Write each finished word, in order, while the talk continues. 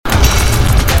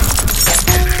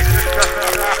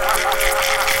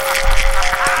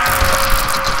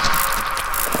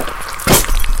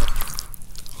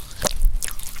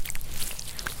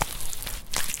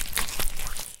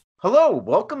Hello,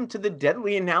 welcome to the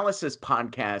Deadly Analysis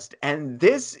Podcast. And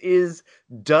this is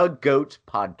Doug Goat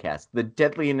Podcast, the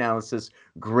Deadly Analysis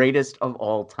greatest of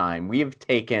all time.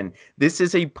 This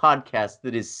is a podcast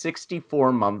that is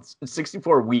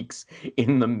 64 weeks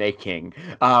in the making.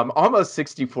 Almost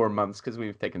 64 months because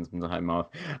we've taken some time off.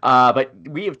 But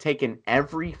we have taken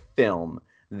every film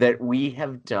that we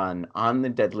have done on the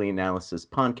Deadly Analysis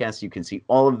Podcast. You can see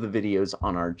all of the videos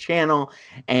on our channel,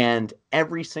 and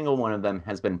every single one of them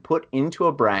has been put into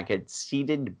a bracket,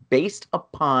 seated based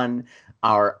upon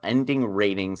our ending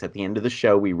ratings. At the end of the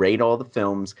show, we rate all the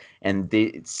films, and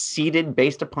seated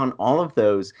based upon all of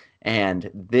those,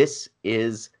 and this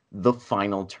is the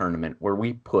final tournament where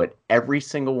we put every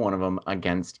single one of them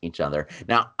against each other.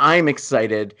 Now, I'm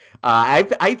excited. I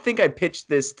think I pitched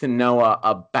this to Noah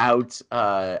about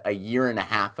a year and a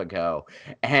half ago.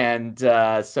 And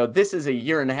so this is a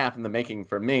year and a half in the making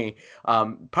for me,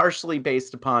 partially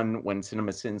based upon when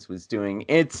CinemaSins was doing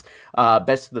its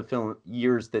best of the film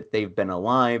years that they've been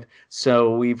alive.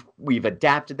 So we've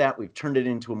adapted that. We've turned it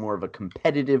into a more of a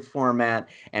competitive format.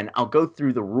 And I'll go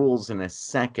through the rules in a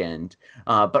second.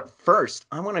 But first,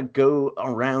 I want to go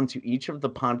around to each of the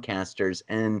podcasters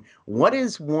and what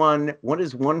is one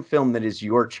film that is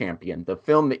your champion, the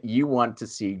film that you want to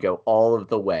see go all of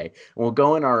the way? We'll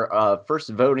go in our first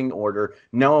voting order.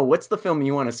 Noah, what's the film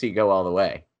you want to see go all the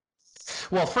way?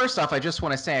 Well, first off, I just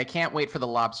want to say I can't wait for The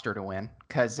Lobster to win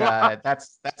because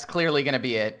that's clearly going to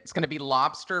be it. It's going to be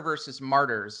Lobster versus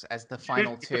Martyrs as the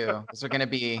final two. Those are going to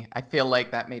be. I feel like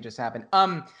that may just happen.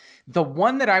 The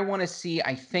one that I want to see,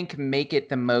 I think, make it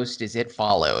the most is It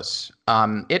Follows.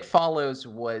 It Follows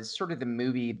was sort of the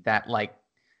movie that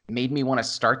made me want to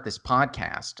start this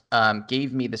podcast.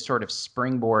 Gave me the sort of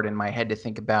springboard in my head to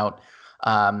think about.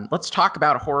 Let's talk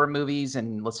about horror movies,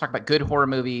 and let's talk about good horror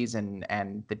movies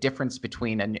and the difference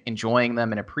between enjoying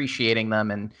them and appreciating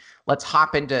them. And let's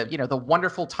hop into, the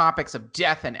wonderful topics of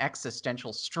death and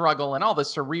existential struggle and all the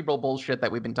cerebral bullshit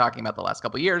that we've been talking about the last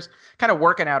couple of years, kind of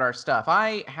working out our stuff.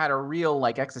 I had a real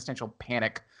existential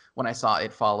panic when I saw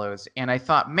It Follows. And I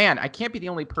thought, man, I can't be the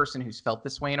only person who's felt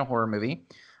this way in a horror movie.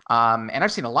 And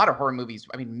I've seen a lot of horror movies.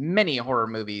 I mean, many horror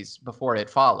movies before It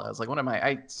Follows.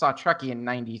 I saw Chucky in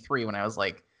 '93 when I was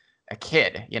a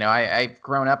kid. I've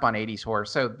grown up on '80s horror.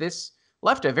 So this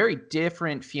left a very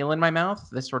different feel in my mouth,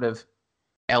 this sort of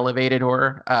elevated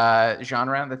horror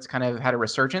genre that's kind of had a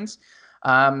resurgence.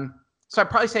 So I'd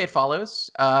probably say It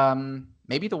Follows.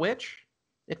 Maybe The Witch.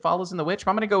 It Follows and The Witch.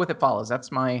 But I'm going to go with It Follows.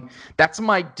 That's my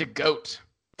DeGoat.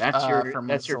 That's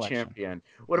your champion.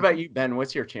 What about you, Ben?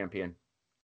 What's your champion?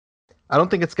 I don't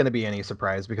think it's going to be any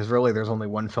surprise because really there's only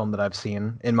one film that I've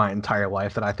seen in my entire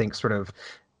life that I think sort of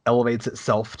elevates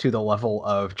itself to the level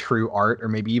of true art, or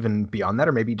maybe even beyond that,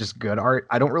 or maybe just good art.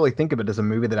 I don't really think of it as a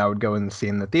movie that I would go and see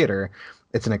in the theater.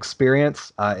 It's an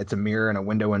experience. It's a mirror and a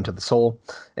window into the soul.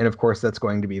 And of course, that's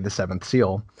going to be The Seventh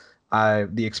Seal.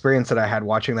 The experience that I had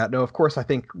watching that, no, of course, I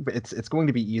think it's going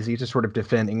to be easy to sort of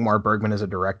defend Ingmar Bergman as a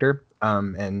director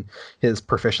and his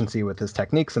proficiency with his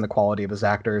techniques and the quality of his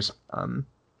actors.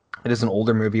 It is an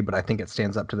older movie, but I think it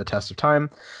stands up to the test of time.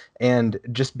 And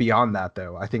just beyond that,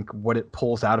 though, I think what it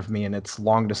pulls out of me in its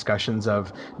long discussions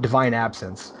of divine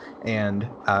absence and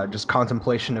just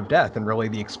contemplation of death, and really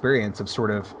the experience of sort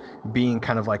of being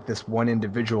kind of like this one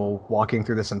individual walking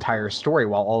through this entire story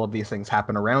while all of these things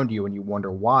happen around you and you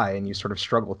wonder why, and you sort of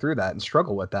struggle through that and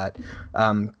struggle with that.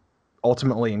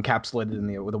 Ultimately encapsulated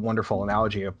in with a wonderful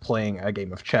analogy of playing a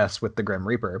game of chess with the Grim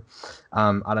Reaper.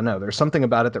 I don't know. There's something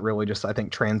about it that really just, I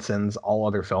think, transcends all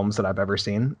other films that I've ever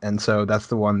seen. And so that's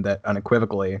the one that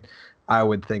unequivocally I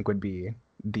would think would be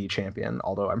the champion,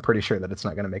 although I'm pretty sure that it's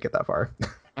not going to make it that far.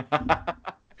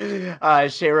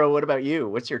 Shayro, what about you?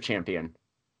 What's your champion?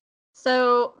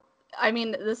 So, I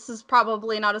mean, this is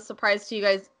probably not a surprise to you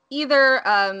guys either,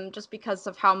 just because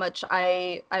of how much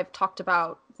I've talked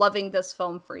about loving this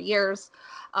film for years.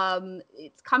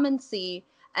 It's Come and See,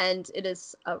 and it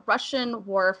is a Russian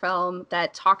war film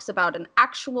that talks about an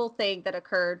actual thing that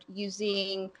occurred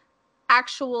using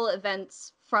actual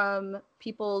events from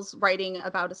people's writing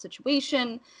about a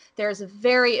situation. There's a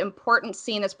very important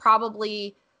scene. It's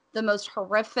probably the most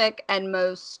horrific and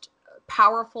most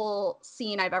powerful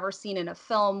scene I've ever seen in a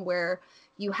film, where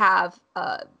you have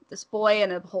this boy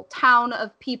and a whole town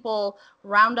of people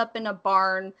round up in a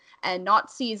barn, and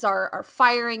Nazis are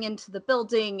firing into the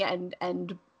building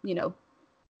and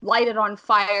light it on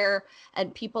fire,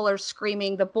 and people are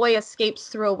screaming. The boy escapes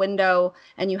through a window,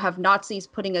 and you have Nazis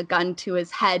putting a gun to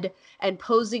his head and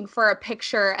posing for a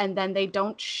picture, and then they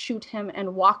don't shoot him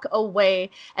and walk away,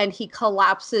 and he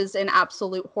collapses in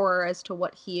absolute horror as to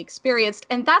what he experienced.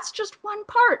 And that's just one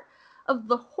part of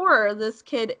the horror this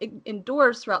kid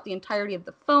endures throughout the entirety of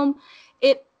the film,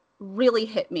 it really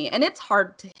hit me. And it's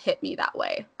hard to hit me that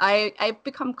way. I've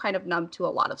become kind of numb to a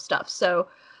lot of stuff. So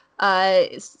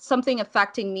something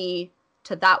affecting me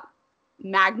to that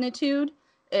magnitude,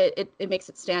 it makes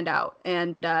it stand out.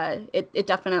 And it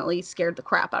definitely scared the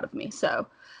crap out of me. So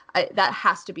that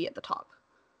has to be at the top.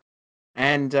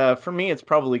 And for me, it's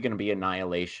probably going to be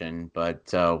Annihilation, but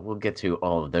we'll get to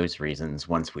all of those reasons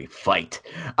once we fight.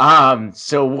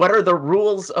 So what are the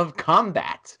rules of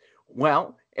combat?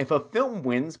 Well, if a film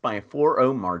wins by a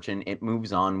 4-0 margin, it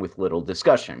moves on with little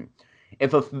discussion.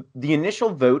 If the initial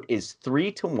vote is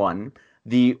 3-1,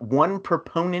 the one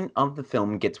proponent of the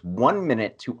film gets 1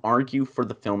 minute to argue for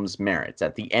the film's merits.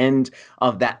 At the end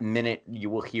of that minute, you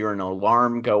will hear an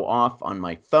alarm go off on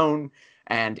my phone.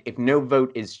 And if no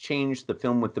vote is changed, the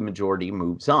film with the majority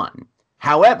moves on.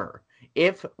 However,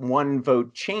 if one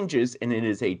vote changes and it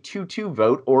is a 2-2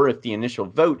 vote, or if the initial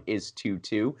vote is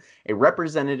 2-2, a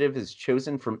representative is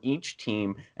chosen from each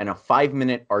team and a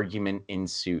 5-minute argument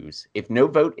ensues. If no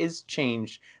vote is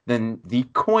changed, then the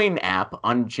coin app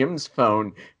on Jim's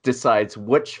phone decides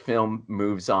which film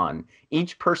moves on.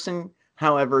 Each person,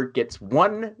 however, gets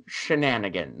 1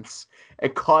 shenanigans,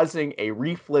 causing a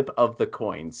reflip of the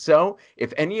coin. So,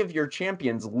 if any of your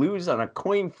champions lose on a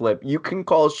coin flip, you can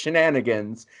call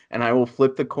shenanigans, and I will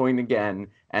flip the coin again,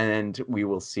 and we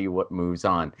will see what moves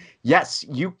on. Yes,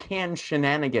 you can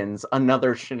shenanigans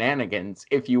another shenanigans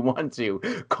if you want to,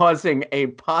 causing a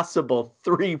possible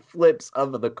 3 flips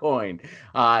of the coin.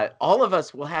 All of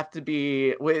us will have to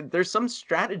be, there's some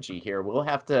strategy here. We'll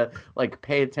have to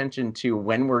pay attention to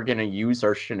when we're going to use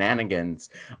our shenanigans,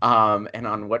 and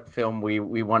on what film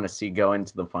we want to see go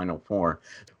into the final 4.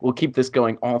 We'll keep this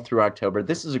going all through October.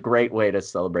 This is a great way to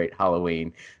celebrate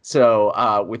Halloween.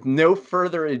 So with no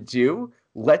further ado,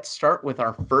 let's start with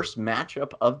our first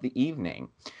matchup of the evening.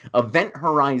 Event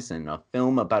Horizon, a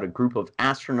film about a group of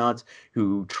astronauts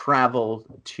who travel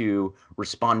to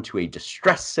respond to a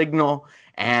distress signal,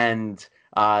 and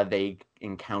they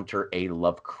encounter a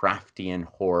Lovecraftian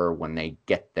horror when they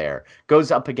get there. Goes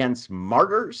up against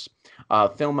Martyrs, a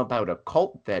film about a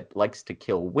cult that likes to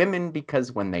kill women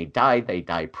because when they die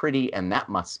pretty, and that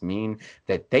must mean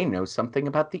that they know something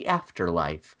about the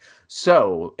afterlife.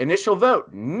 So, initial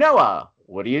vote, Noah,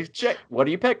 what do you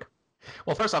pick?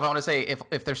 Well, first off, I want to say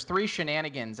if there's 3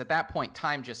 shenanigans, at that point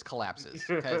time just collapses,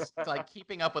 because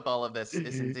keeping up with all of this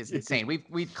is insane.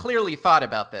 We've clearly thought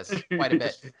about this quite a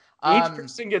bit. Each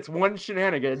person gets 1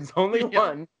 shenanigans, only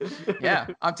 1. Yeah,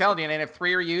 I'm telling you, and if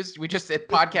 3 are used,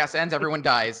 podcast ends, everyone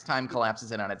dies, time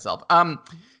collapses in on itself.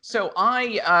 So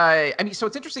so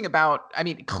what's interesting about,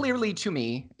 clearly to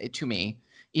me,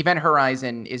 Event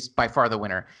Horizon is by far the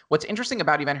winner. What's interesting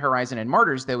about Event Horizon and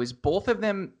Martyrs, though, is both of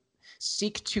them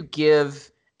seek to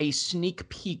give a sneak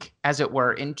peek, as it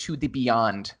were, into the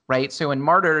beyond, right? So in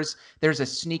Martyrs, there's a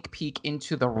sneak peek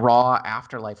into the raw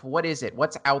afterlife. What is it?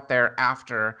 What's out there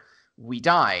after we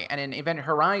die? And in Event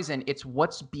Horizon, it's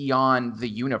what's beyond the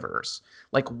universe,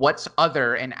 what's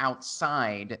other and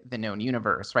outside the known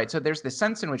universe, right? So there's the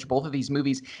sense in which both of these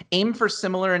movies aim for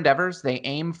similar endeavors. They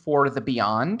aim for the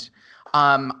beyond.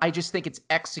 I just think it's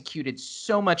executed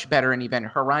so much better in Event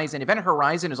Horizon. Event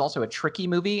Horizon is also a tricky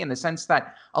movie in the sense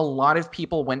that a lot of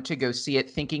people went to go see it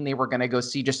thinking they were going to go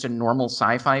see just a normal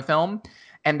sci-fi film,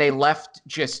 and they left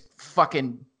just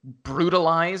fucking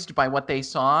brutalized by what they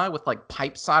saw with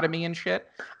pipe sodomy and shit.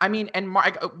 And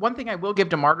one thing I will give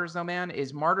to Martyrs, though, man,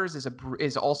 is Martyrs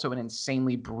is also an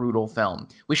insanely brutal film.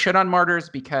 We shit on Martyrs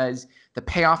because the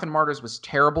payoff in Martyrs was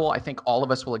terrible. I think all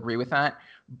of us will agree with that.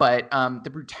 But the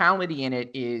brutality in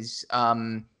it is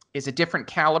a different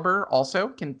caliber also,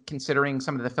 considering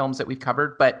some of the films that we've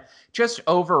covered. But just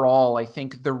overall, I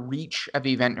think the reach of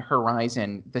Event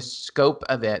Horizon, the scope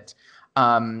of it,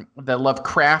 the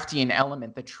Lovecraftian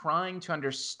element, the trying to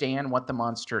understand what the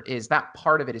monster is, that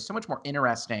part of it is so much more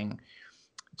interesting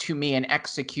to me and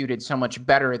executed so much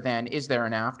better than is there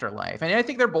an afterlife? And I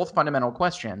think they're both fundamental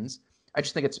questions. I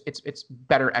just think it's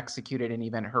better executed in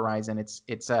Event Horizon.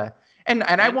 And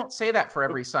I won't say that for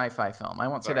every sci-fi film. I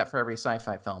won't say that for every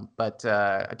sci-fi film, but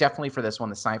definitely for this one,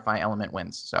 the sci-fi element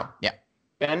wins. So yeah.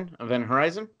 Ben, Event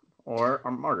Horizon or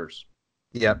Martyrs?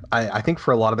 Yeah, I think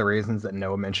for a lot of the reasons that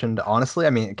Noah mentioned,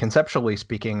 honestly, conceptually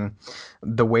speaking,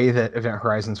 the way that Event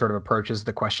Horizon sort of approaches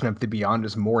the question of the beyond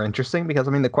is more interesting because,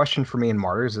 the question for me in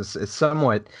Martyrs is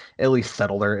somewhat at least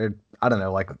settled, or I don't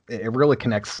know, it really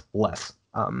connects less.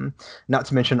 Not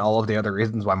to mention all of the other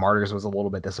reasons why Martyrs was a little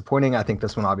bit disappointing. I think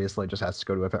this one obviously just has to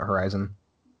go to Event Horizon.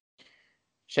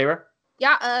 Shaver?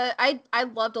 Yeah, I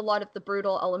loved a lot of the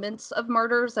brutal elements of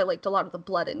Martyrs. I liked a lot of the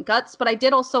blood and guts, but I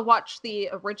did also watch the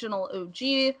original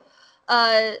OG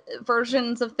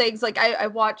versions of things. Like I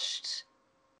watched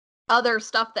other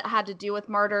stuff that had to do with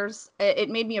Martyrs. It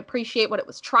made me appreciate what it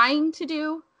was trying to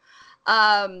do,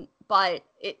 but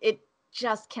it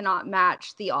just cannot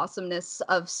match the awesomeness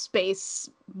of space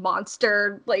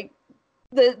monster, like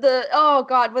the oh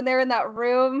god, when they're in that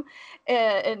room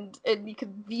and you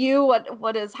can view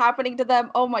what is happening to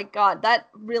them. Oh my god, that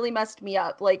really messed me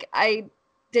up. Like I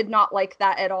did not like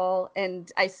that at all, and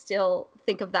I still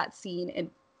think of that scene and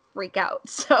freak out.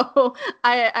 So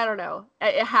I don't know,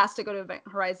 it has to go to Event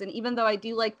Horizon, even though I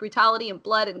do like brutality and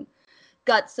blood and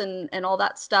guts and all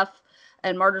that stuff,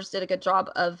 and Martyrs did a good job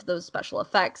of those special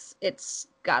effects. It's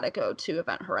gotta go to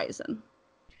Event Horizon.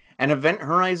 And Event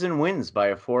Horizon wins by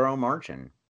a 4-0 margin.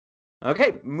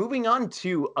 Okay, moving on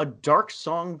to A Dark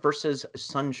Song versus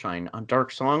Sunshine. A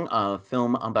Dark Song, a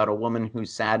film about a woman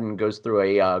who's sad and goes through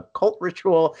a cult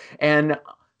ritual, and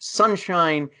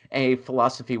Sunshine, a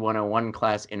Philosophy 101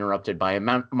 class interrupted by a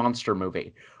monster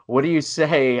movie. What do you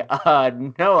say,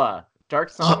 Noah? Dark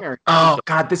Song or oh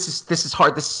god, this is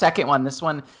hard. The second one, this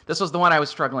was the one I was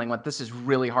struggling with. This is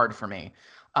really hard for me.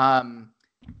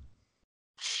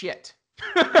 Shit.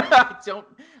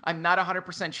 I'm not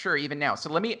 100% sure even now. So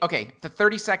the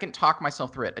 30-second talk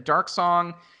myself through it. A Dark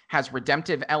Song has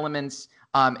redemptive elements.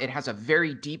 It has a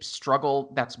very deep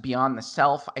struggle that's beyond the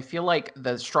self. I feel like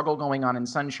the struggle going on in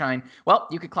Sunshine, well,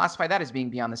 you could classify that as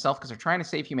being beyond the self because they're trying to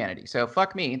save humanity. So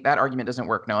fuck me, that argument doesn't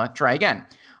work, Noah. Try again.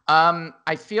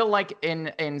 I feel like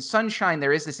in Sunshine,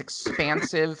 there is this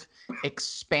expansive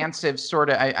sort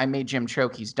of, I made Jim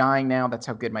choke. He's dying now. That's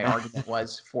how good my argument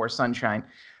was for Sunshine.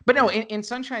 But no, in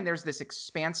Sunshine, there's this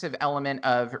expansive element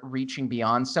of reaching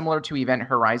beyond, similar to Event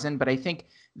Horizon. But I think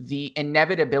the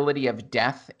inevitability of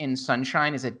death in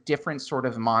Sunshine is a different sort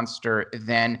of monster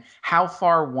than how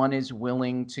far one is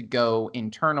willing to go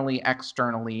internally,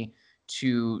 externally,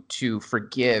 to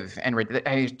forgive.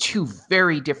 And two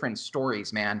very different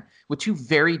stories, man, with two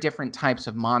very different types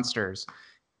of monsters.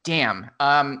 Damn.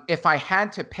 If I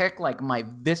had to pick, like, my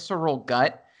visceral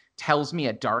gut tells me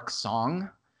A Dark Song.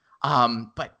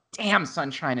 But damn,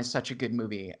 Sunshine is such a good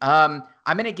movie. I'm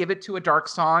going to give it to A Dark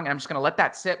Song, and I'm just going to let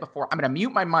that sit before I'm going to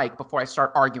mute my mic before I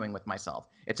start arguing with myself.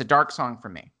 It's A Dark Song for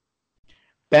me.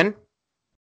 Ben?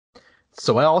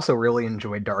 So I also really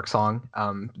enjoyed Dark Song.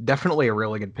 Definitely a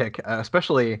really good pick,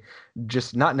 especially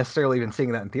just not necessarily even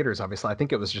seeing that in theaters, obviously. I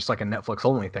think it was just like a Netflix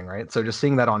only thing, right? So just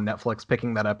seeing that on Netflix,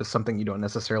 picking that up is something you don't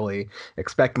necessarily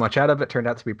expect much out of. It turned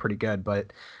out to be pretty good,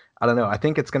 but I don't know. I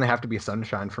think it's going to have to be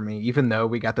Sunshine for me, even though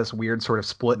we got this weird sort of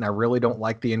split, and I really don't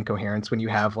like the incoherence when you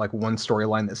have like one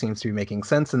storyline that seems to be making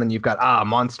sense, and then you've got,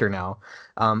 monster now.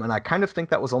 And I kind of think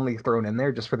that was only thrown in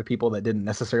there just for the people that didn't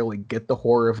necessarily get the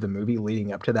horror of the movie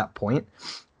leading up to that point.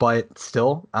 But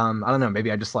still, I don't know.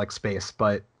 Maybe I just like space,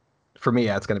 but for me,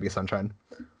 yeah, it's going to be Sunshine.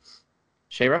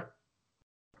 Shayra?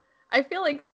 I feel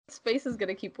like space is going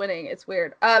to keep winning. It's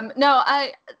weird.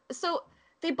 So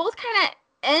they both kind of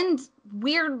end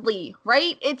weirdly,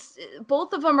 right? It's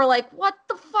both of them are like, what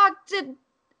the fuck did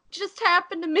just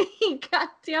happen to me? God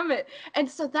damn it. And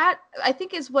so that, I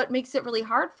think, is what makes it really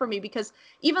hard for me, because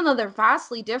even though they're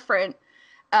vastly different,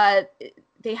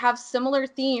 they have similar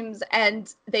themes,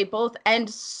 and they both end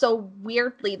so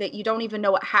weirdly that you don't even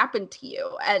know what happened to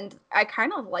you. And I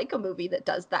kind of like a movie that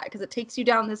does that, because it takes you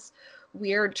down this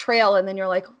weird trail, and then you're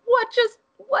like, what?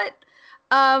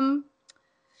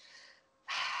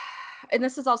 And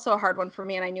this is also a hard one for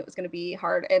me, and I knew it was going to be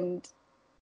hard, and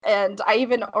I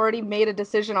even already made a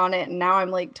decision on it, and now I'm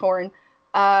like torn.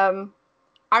 I'm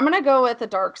going to go with A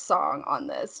Dark Song on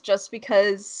this, just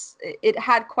because it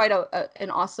had quite an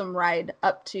awesome ride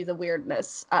up to the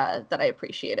weirdness that I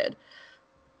appreciated.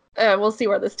 We'll see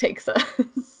where this takes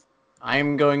us.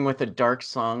 I'm going with A Dark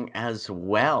Song as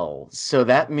well. So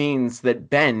that means that,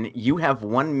 Ben, you have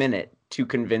 1 minute to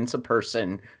convince a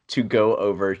person to go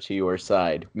over to your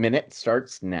side. Minute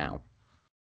starts now.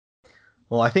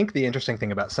 Well, I think the interesting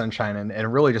thing about Sunshine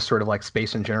and really just sort of like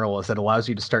space in general is that it allows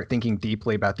you to start thinking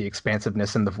deeply about the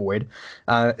expansiveness in the void.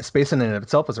 Space in and of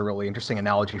itself is a really interesting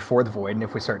analogy for the void, and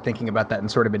if we start thinking about that in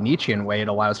sort of a Nietzschean way, it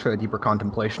allows for the deeper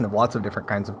contemplation of lots of different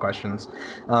kinds of questions.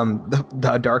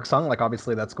 The Dark Song, like,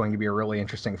 obviously that's going to be a really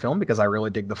interesting film because I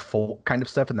really dig the folk kind of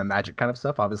stuff and the magic kind of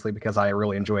stuff, obviously because I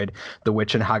really enjoyed The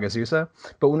Witch and Hagazusa.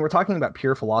 But when we're talking about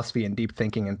pure philosophy and deep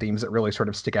thinking and themes that really sort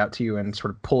of stick out to you and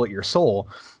sort of pull at your soul,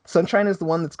 Sunshine is the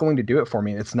one that's going to do it for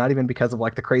me. It's not even because of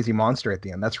like the crazy monster at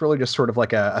the end. That's really just sort of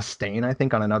like a stain, I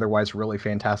think, on an otherwise really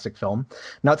fantastic film.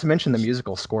 Not to mention the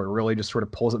musical score really just sort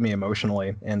of pulls at me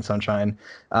emotionally in Sunshine.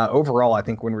 Overall, I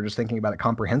think when we're just thinking about it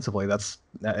comprehensively, that's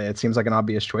it seems like an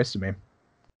obvious choice to me.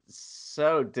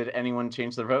 So, did anyone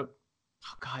change their vote?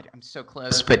 Oh God, I'm so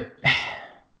close, but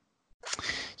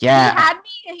yeah,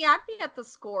 He had me at the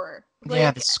score.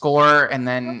 The score, and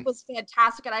then it was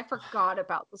fantastic, and I forgot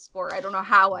about the score. I don't know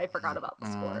how I forgot about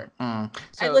the score.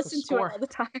 So I listen to it all the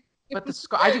time. But the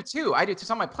score, I do too. It's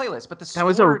on my playlist. But the score that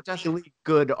was a really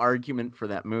good argument for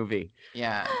that movie.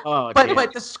 Yeah. Oh,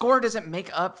 but the score doesn't make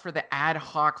up for the ad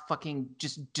hoc fucking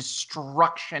just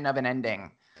destruction of an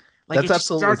ending. Like, that's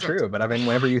absolutely true. But I mean,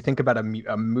 whenever you think about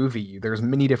a movie, there's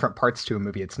many different parts to a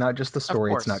movie. It's not just the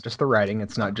story. It's not just the writing.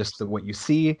 It's not just what you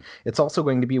see. It's also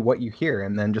going to be what you hear.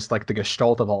 And then just like the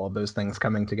gestalt of all of those things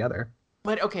coming together.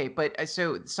 But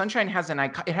so Sunshine has an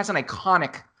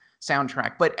iconic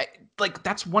soundtrack. But like,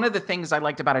 that's one of the things I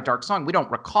liked about A Dark Song. We don't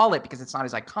recall it because it's not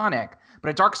as iconic. But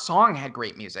A Dark Song had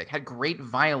great music, had great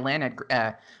violin,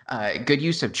 had good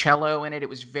use of cello in it. It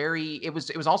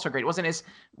was also great. It wasn't as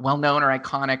well known or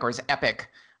iconic or as epic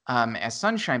as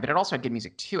Sunshine, but it also had good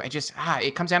music too.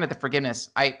 It comes down to the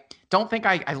forgiveness. I don't think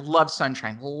I love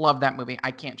Sunshine. Love that movie. I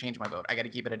can't change my vote. I got to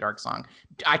keep it A Dark Song.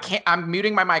 I'm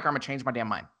muting my mic or I'm gonna change my damn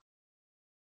mind.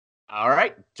 All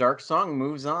right, Dark Song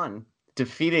moves on,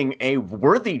 defeating a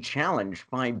worthy challenge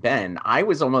by Ben. I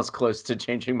was almost close to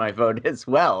changing my vote as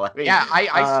well. I mean,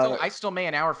 I still may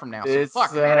an hour from now. So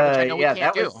fuck, man, which I know we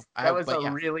can't do. That was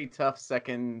a really tough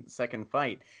second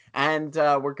fight. And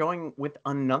we're going with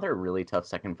another really tough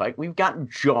second fight. We've got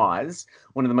Jaws,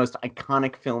 one of the most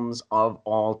iconic films of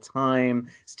all time.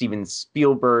 Steven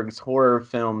Spielberg's horror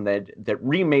film that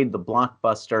remade the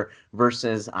blockbuster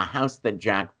versus A House That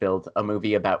Jack Built, a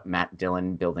movie about Matt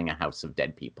Dillon building a house of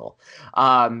dead people.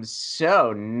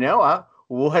 So, Noah,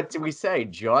 what do we say?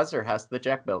 Jaws or House That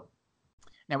Jack Built?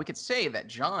 Now, we could say that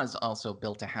Jaws also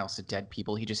built a house of dead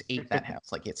people. He just ate that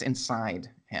house. Like, it's inside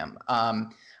him.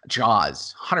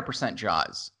 Jaws, 100%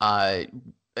 Jaws.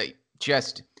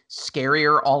 Just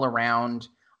scarier all around.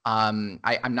 I'm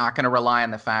not going to rely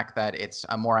on the fact that it's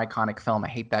a more iconic film. I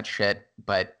hate that shit.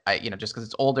 But, just because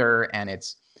it's older and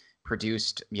it's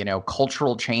produced,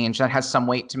 cultural change, that has some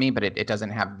weight to me, but it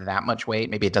doesn't have that much weight.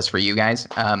 Maybe it does for you guys.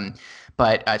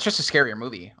 But it's just a scarier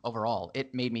movie overall.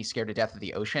 It made me scared to death of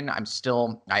the ocean.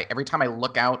 Every time I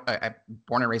look out, I'm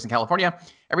born and raised in California.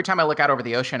 Every time I look out over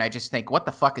the ocean, I just think, what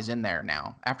the fuck is in there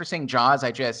now? After seeing Jaws,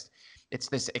 it's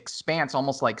this expanse,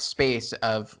 almost like space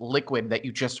of liquid that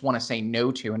you just want to say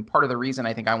no to. And part of the reason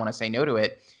I think I want to say no to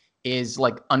it is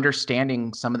like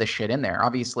understanding some of the shit in there.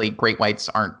 Obviously, great whites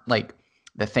aren't like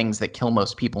the things that kill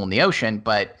most people in the ocean,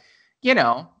 but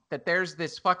that there's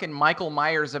this fucking Michael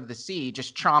Myers of the sea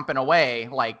just chomping away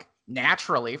like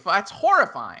naturally. That's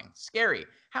horrifying, scary.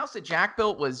 House That Jack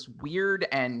Built was weird,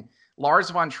 and Lars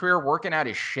von Trier working out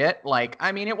his shit. Like,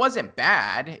 I mean, it wasn't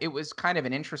bad. It was kind of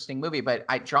an interesting movie, but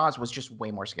Jaws was just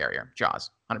way more scarier.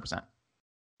 Jaws, 100%.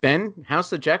 Ben, House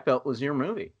That Jack Built was your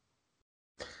movie.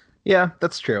 Yeah,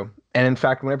 that's true. And in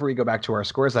fact, whenever we go back to our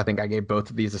scores, I think I gave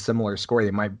both of these a similar score. They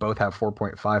might both have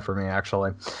 4.5 for me,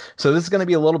 actually. So this is going to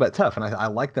be a little bit tough, and I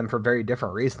like them for very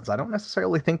different reasons. I don't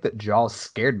necessarily think that Jaws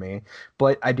scared me,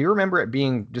 but I do remember it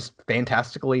being just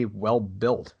fantastically well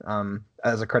built,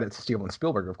 as a credit to Steven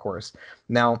Spielberg, of course.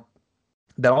 Now,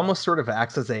 that almost sort of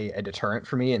acts as a deterrent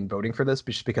for me in voting for this,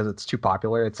 just because it's too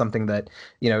popular. It's something that,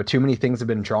 too many things have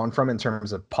been drawn from in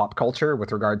terms of pop culture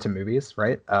with regard to movies,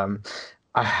 right?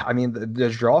 I mean, the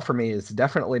draw for me is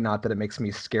definitely not that it makes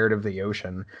me scared of the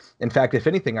ocean. In fact, if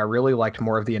anything, I really liked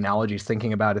more of the analogies,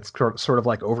 thinking about its sort of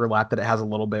like overlap that it has a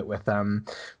little bit with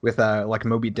like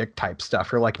Moby Dick type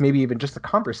stuff, or like maybe even just the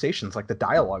conversations. Like the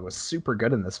dialogue was super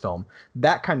good in this film.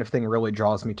 That kind of thing really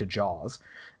draws me to Jaws.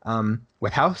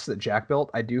 With House That Jack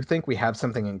Built, I do think we have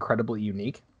something incredibly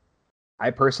unique. I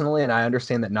personally, and I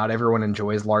understand that not everyone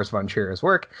enjoys Lars von Trier's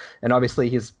work, and obviously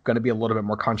he's going to be a little bit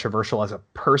more controversial as a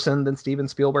person than Steven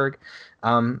Spielberg.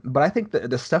 But I think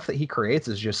that the stuff that he creates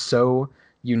is just so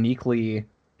uniquely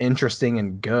interesting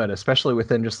and good, especially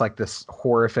within just like this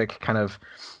horrific kind of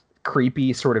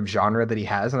creepy sort of genre that he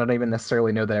has. And I don't even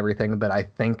necessarily know that everything that I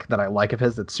think that I like of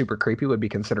his that's super creepy would be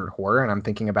considered horror. And I'm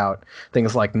thinking about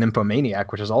things like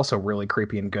Nymphomaniac, which is also really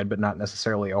creepy and good, but not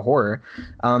necessarily a horror.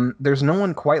 There's no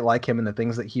one quite like him in the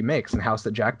things that he makes, and House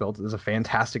That Jack Built is a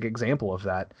fantastic example of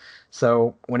that.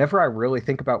 So whenever I really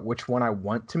think about which one I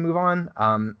want to move on,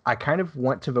 I kind of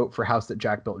want to vote for House That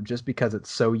Jack Built just because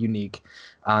it's so unique.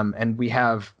 And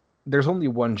there's only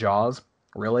one Jaws,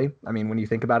 really. I mean, when you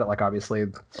think about it, like obviously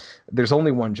there's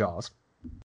only one Jaws.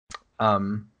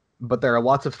 But there are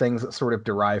lots of things that sort of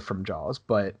derive from Jaws,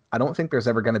 but I don't think there's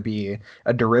ever going to be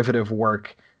a derivative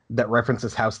work that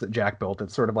references House That Jack Built.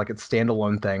 It's sort of like its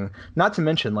standalone thing. Not to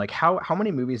mention, like, how many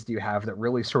movies do you have that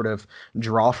really sort of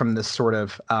draw from this sort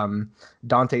of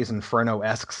Dante's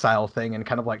Inferno-esque style thing and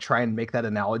kind of like try and make that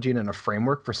analogy in a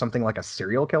framework for something like a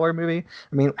serial killer movie?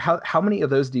 I mean, how many of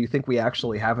those do you think we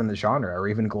actually have in the genre or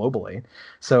even globally?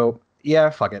 So yeah,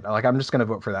 fuck it. Like, I'm just going to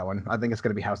vote for that one. I think it's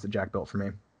going to be House That Jack Built for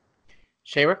me.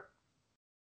 Shayra?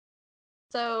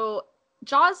 So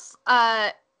Jaws,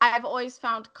 I've always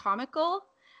found comical.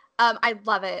 I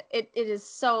love it. It is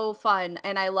so fun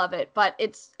and I love it, but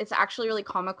it's actually really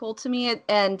comical to me.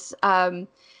 And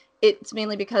it's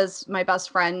mainly because my best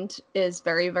friend is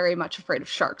very, very much afraid of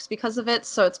sharks because of it.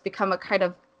 So it's become a kind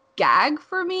of gag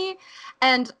for me.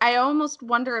 And I almost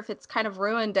wonder if it's kind of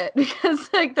ruined it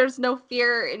because like there's no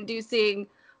fear inducing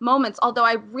moments. Although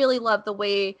I really love the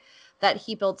way that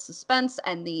he builds suspense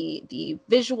and the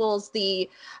visuals, the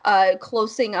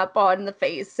closing up on the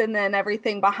face and then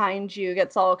everything behind you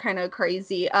gets all kind of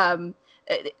crazy. Iconic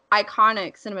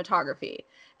cinematography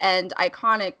and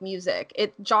iconic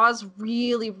music. Jaws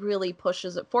really, really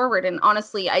pushes it forward. And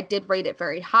honestly, I did rate it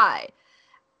very high.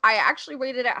 I actually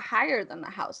rated it higher than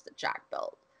The House That Jack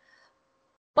Built.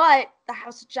 But The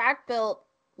House That Jack Built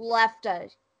left a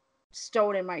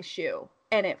stone in my shoe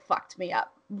and it fucked me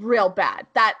up real bad.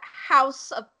 That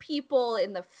house of people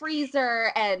in the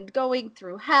freezer and going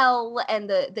through hell and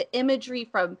the imagery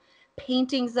from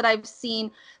paintings that I've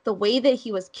seen, the way that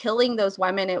he was killing those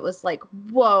women, it was like,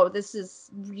 whoa, this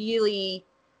is really,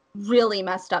 really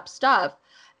messed up stuff.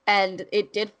 And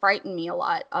it did frighten me a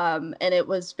lot. And it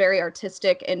was very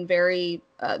artistic and very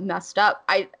messed up.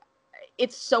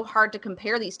 It's so hard to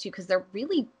compare these two because they're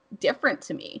really different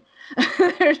to me.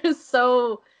 They're just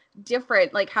so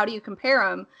different. Like, how do you compare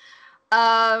them?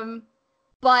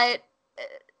 But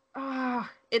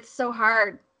it's so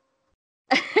hard.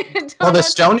 Well, the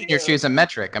stone in your shoe is a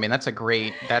metric. I mean, that's a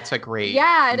great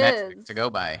yeah, it metric is to go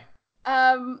by.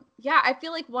 Yeah, I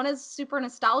feel like one is super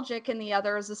nostalgic and the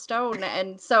other is a stone.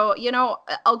 And so,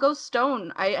 I'll go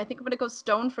stone. I think I'm gonna go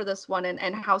stone for this one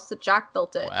and House That Jack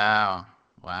Built it. Wow.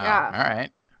 Yeah. All right.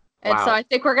 And so I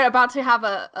think we're about to have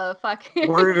a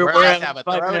fucking We're about to have a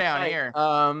throwdown here.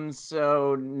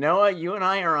 So Noah, you and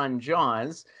I are on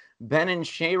Jaws. Ben and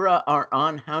Shayra are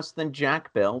on House That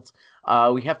Jack Built.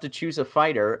 We have to choose a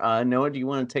fighter. Noah, do you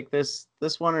want to take this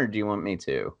one, or do you want me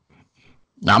to?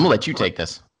 No, I'm gonna let you take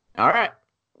this. All right.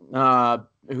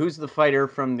 Who's the fighter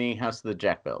from the House That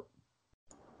Jack Built?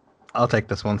 I'll take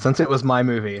this one since it was my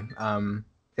movie.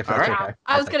 If that's okay.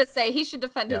 I was gonna say he should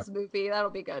defend his movie. That'll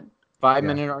be good.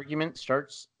 5-minute argument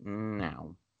starts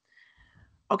now.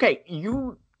 Okay,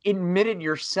 you admitted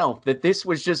yourself that this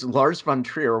was just Lars von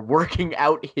Trier working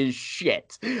out his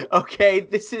shit. Okay,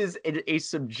 this is a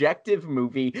subjective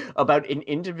movie about an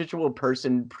individual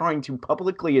person trying to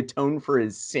publicly atone for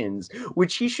his sins,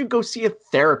 which he should go see a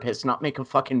therapist, not make a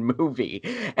fucking movie.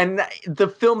 And the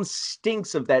film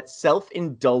stinks of that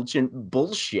self-indulgent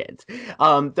bullshit.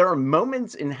 There are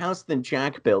moments in House That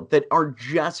Jack Built that are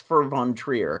just for von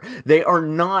Trier.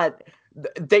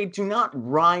 They do not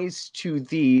rise to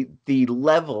the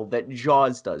level that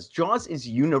Jaws does. Jaws is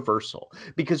universal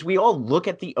because we all look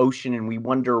at the ocean and we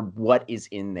wonder what is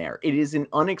in there. It is an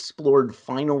unexplored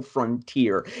final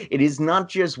frontier. It is not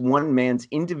just one man's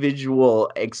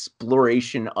individual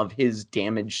exploration of his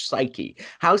damaged psyche.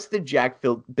 House That Jack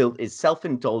Built is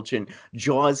self-indulgent.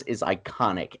 Jaws is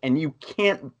iconic. And you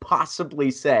can't possibly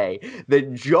say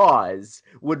that Jaws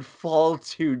would fall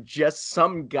to just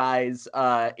some guy's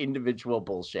individual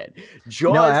bullshit.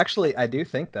 Jaws. No, actually, I do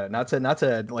think that not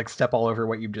to like step all over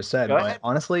what you've just said, but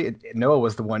honestly, Noah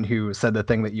was the one who said the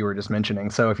thing that you were just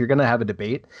mentioning. So if you're going to have a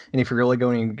debate, and if you're really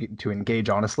going to engage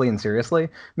honestly and seriously,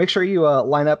 make sure you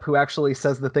line up who actually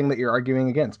says the thing that you're arguing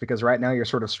against, because right now you're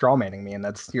sort of strawmanning me, and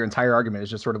that's your entire argument is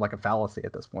just sort of like a fallacy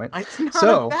at this point. It's not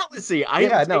a fallacy.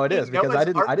 It is, because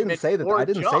I didn't say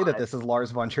that this is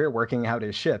Lars von Trier working out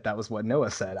his shit. That was what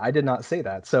Noah said. I did not say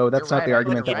that. So that's not the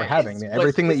argument that we're having.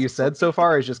 Everything that you said so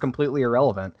far is just completely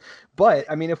irrelevant. But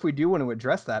I mean, if we do want to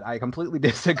address that, I completely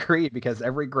disagree, because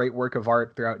every great work of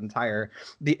art throughout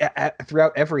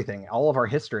everything, all of our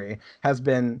history has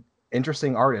been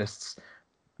interesting artists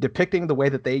depicting the way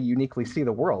that they uniquely see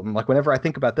the world. And like whenever I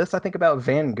think about this, I think about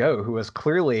Van Gogh, who was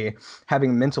clearly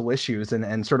having mental issues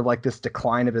and sort of like this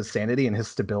decline of his sanity and his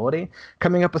stability,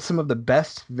 coming up with some of the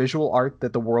best visual art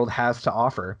that the world has to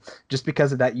offer, just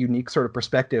because of that unique sort of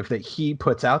perspective that he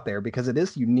puts out there, because it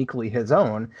is uniquely his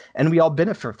own, and we all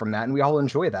benefit from that and we all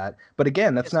enjoy that. But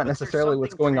again, that's not necessarily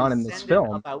what's going on in this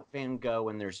film. About Van Gogh,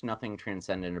 and there's nothing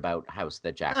transcendent about House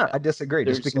That Jack No, Built. I disagree.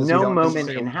 There's just because no you don't moment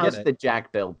in House it. That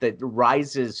Jack Built that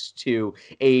rises to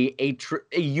a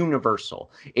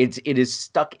universal. It is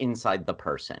stuck inside the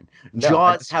person. No,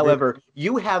 Jaws, however,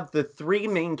 you have the three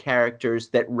main characters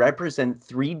that represent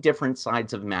three different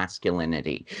sides of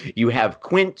masculinity. You have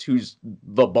Quint, who's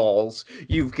the balls.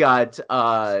 You've got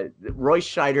Roy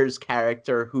Scheider's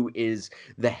character, who is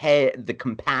the head, the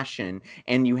compassion,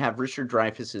 and you have Richard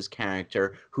Dreyfuss's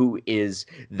character, who is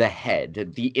the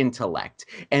head, the intellect.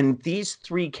 And these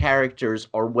three characters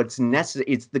are what's necessary.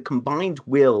 It's the combined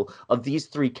will of these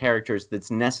three characters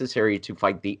that's necessary to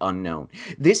fight the unknown.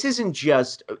 This isn't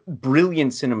just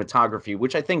brilliant cinematography,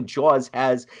 which I think Jaws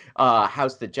has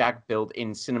House That Jack Built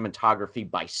in cinematography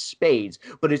by spades,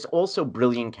 but it's also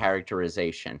brilliant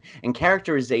characterization, and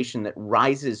characterization that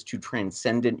rises to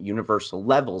transcendent universal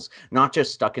levels, not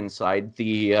just stuck inside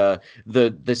the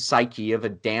psyche of a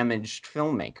damaged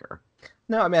filmmaker.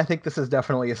 No, I mean, I think this is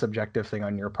definitely a subjective thing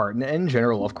on your part, and in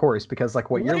general, of course, because like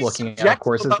what you're looking at, of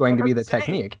course, is going to be the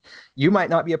technique. You might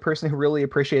not be a person who really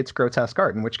appreciates grotesque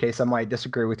art, in which case I might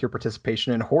disagree with your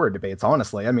participation in horror debates,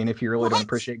 honestly. I mean, if you really don't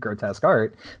appreciate grotesque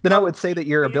art, then I would say that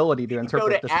your ability to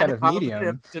interpret this kind of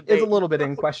medium is a little bit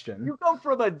in question. You go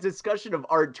from a discussion of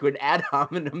art to an ad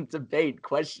hominem debate,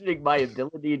 questioning my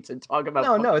ability to talk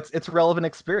about... No, it's relevant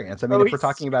experience. I mean, if we're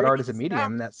talking about art as a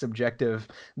medium, that's subjective.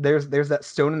 There's that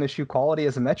stone in the shoe quality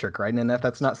as a metric, right? And if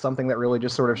that's not something that really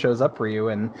just sort of shows up for you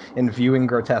in viewing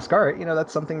grotesque art,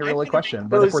 that's something to really question.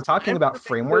 But if we're talking about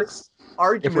frameworks,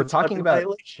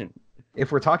 if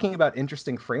we're talking about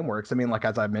interesting frameworks, I mean, like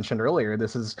as I mentioned earlier,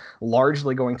 this is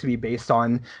largely going to be based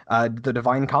on the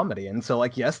Divine Comedy. And so,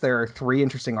 like, yes, there are three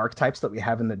interesting archetypes that we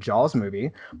have in the Jaws movie,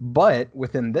 but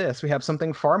within this, we have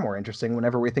something far more interesting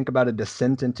whenever we think about a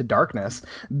descent into darkness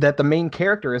that the main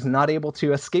character is not able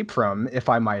to escape from, if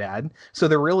I might add. So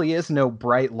there really is no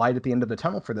bright light at the end of the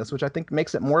tunnel for this, which I think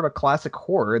makes it more of a classic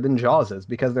horror than Jaws is,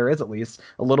 because there is at least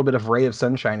a little bit of ray of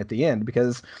sunshine at the end,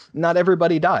 because not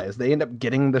everybody dies. They end up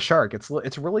getting the shark.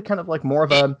 It's really kind of like more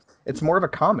of a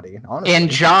comedy, honestly. In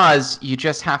Jaws, you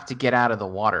just have to get out of the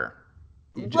water.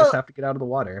 You just have to get out of the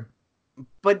water.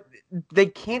 But they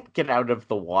can't get out of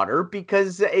the water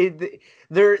because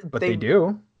they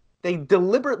do. They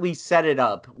deliberately set it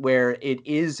up where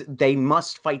they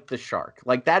must fight the shark.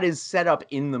 Like, that is set up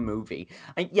in the movie.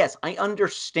 Yes, I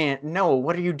understand. No,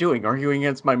 what are you doing? Arguing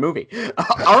against my movie?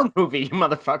 Our movie, you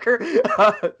motherfucker.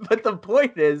 But the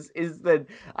point is that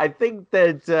I think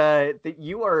that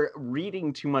you are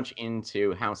reading too much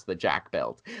into House That Jack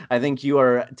Built. I think you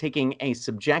are taking a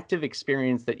subjective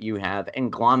experience that you have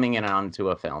and glomming it onto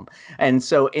a film. And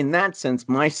so in that sense,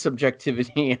 my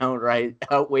subjectivity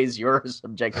outweighs your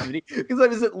subjectivity, because I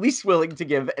was at least willing to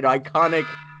give an iconic...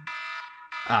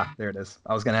 There it is.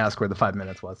 I was going to ask where the 5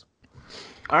 minutes was.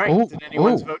 All right. Did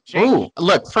anyone's vote change?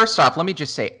 Look, first off, let me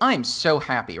just say, I'm so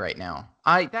happy right now.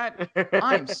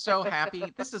 I'm so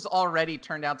happy. This has already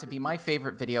turned out to be my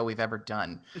favorite video we've ever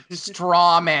done.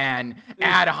 Straw man,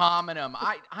 ad hominem.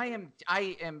 I'm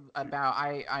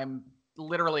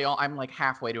literally I'm like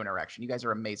halfway to an erection. You guys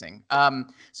are amazing.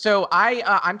 So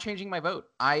I'm changing my vote.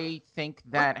 I think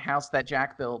that House That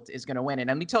Jack Built is going to win, and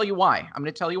let me tell you why. I'm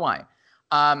going to tell you why.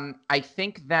 I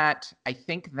think that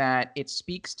it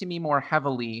speaks to me more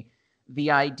heavily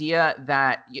the idea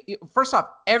that, first off,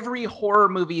 every horror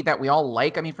movie that we all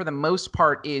like, I mean, for the most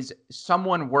part, is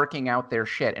someone working out their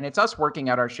shit, and it's us working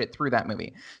out our shit through that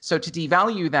movie. So to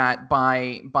devalue that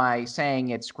by saying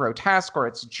it's grotesque or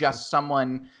it's just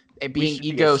someone being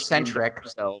egocentric,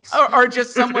 or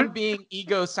just someone being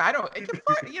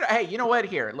hey, you know what?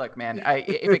 Here, look, man.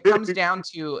 If it comes down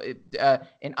to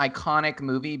an iconic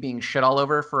movie being shit all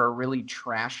over for a really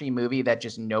trashy movie that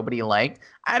just nobody liked,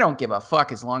 I don't give a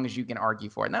fuck as long as you can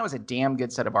argue for it. And that was a damn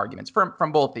good set of arguments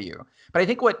from both of you. But I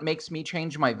think what makes me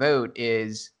change my vote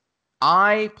is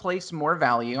I place more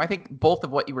value. I think both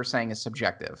of what you were saying is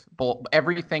subjective.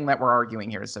 Everything that we're arguing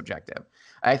here is subjective.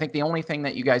 I think the only thing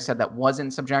that you guys said that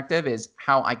wasn't subjective is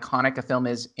how iconic a film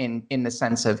is in the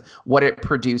sense of what it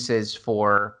produces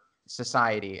for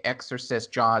society.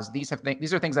 Exorcist, Jaws, these are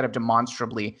things that have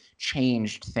demonstrably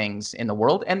changed things in the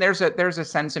world, and there's a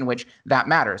sense in which that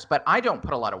matters. But I don't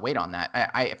put a lot of weight on that.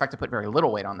 In fact, I put very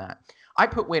little weight on that. I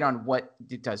put weight on what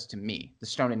it does to me, the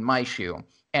stone in my shoe.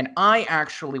 And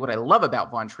what I love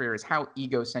about Von Trier is how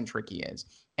egocentric he is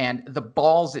and the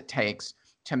balls it takes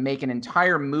to make an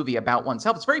entire movie about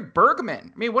oneself. It's very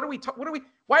Bergman. I mean, why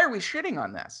are we shitting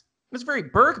on this? It's very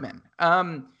Bergman.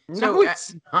 No,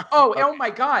 it's not. Oh my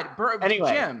God.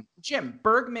 Anyway. Jim,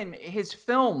 Bergman, his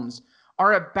films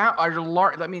are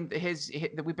large. I mean,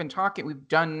 we've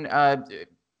done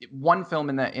one film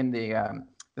in the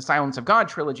Silence of God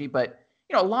trilogy, but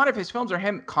a lot of his films are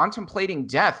him contemplating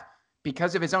death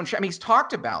because of his own. I mean, he's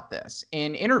talked about this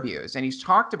in interviews, and he's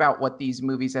talked about what these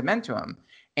movies have meant to him.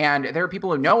 And there are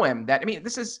people who know him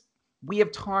we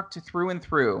have talked through and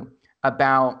through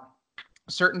about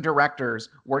certain directors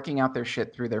working out their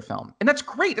shit through their film. And that's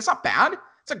great. It's not bad.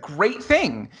 It's a great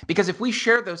thing, because if we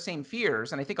share those same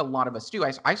fears, and I think a lot of us do,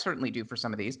 I certainly do for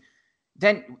some of these,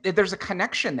 then there's a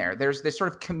connection there. There's this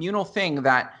sort of communal thing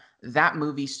that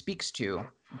movie speaks to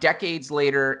decades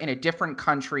later in a different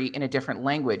country, in a different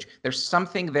language. There's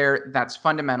something there that's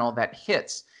fundamental that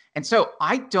hits. And so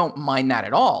I don't mind that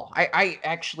at all. I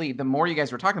actually, the more you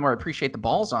guys were talking, the more I appreciate the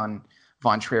balls on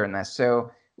Von Trier in this.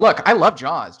 So look, I love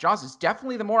Jaws. Jaws is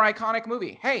definitely the more iconic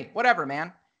movie. Hey, whatever,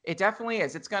 man. It definitely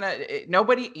is.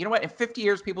 Nobody, you know what? In 50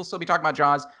 years, people will still be talking about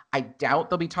Jaws. I doubt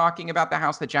they'll be talking about the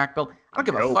house that Jack built. I don't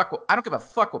give a fuck. I don't give a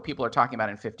fuck what people are talking about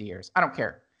in 50 years. I don't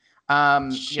care.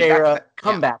 Shara,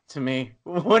 come back to me.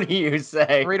 What do you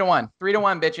say? 3-1.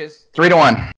 3-1, bitches.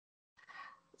 3-1.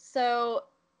 So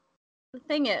the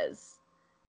thing is,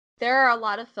 there are a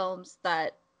lot of films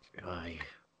that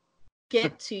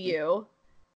get to you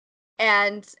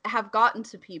and have gotten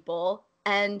to people,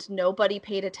 and nobody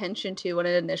paid attention to when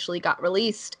it initially got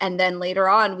released. And then later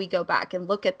on, we go back and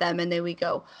look at them, and then we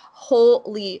go,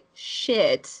 holy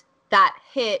shit, that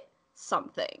hit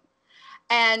something.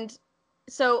 And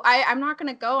so I'm not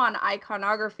going to go on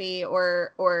iconography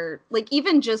or like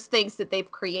even just things that they've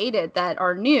created that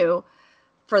are new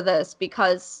for this,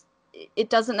 because it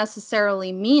doesn't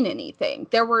necessarily mean anything.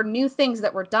 There were new things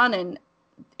that were done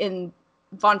in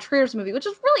Von Trier's movie, which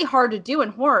is really hard to do in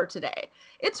horror today.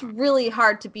 It's really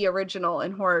hard to be original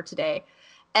in horror today.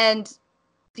 And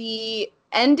the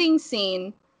ending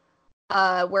scene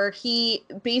where he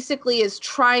basically is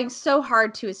trying so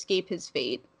hard to escape his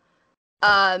fate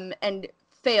and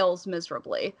fails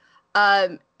miserably.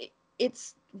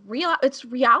 It's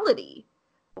reality.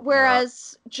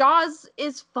 Whereas Jaws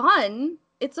is fun.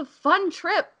 It's a fun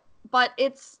trip, but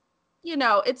it's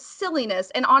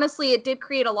silliness. And honestly, it did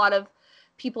create a lot of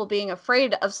people being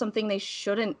afraid of something they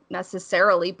shouldn't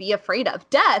necessarily be afraid of.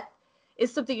 Death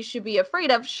is something you should be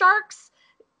afraid of. Sharks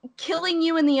killing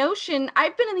you in the ocean.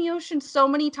 I've been in the ocean so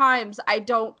many times. I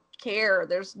don't care.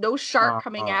 There's no shark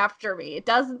coming after me. It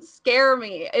doesn't scare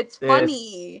me. It's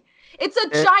funny. It's a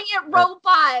giant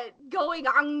robot going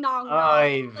on.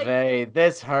 Oy vey,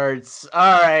 this hurts.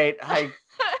 All right,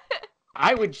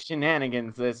 I would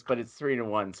shenanigans this, but it's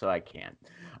 3-1, so I can't.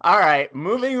 All right,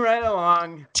 moving right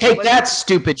along. Take that,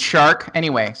 stupid shark.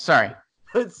 Anyway, sorry.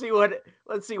 Let's see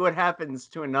what happens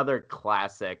to another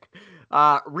classic.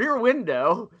 Rear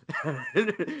Window.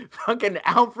 Fucking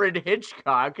Alfred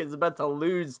Hitchcock is about to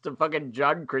lose to fucking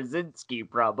John Krasinski,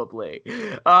 probably.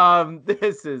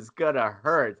 This is gonna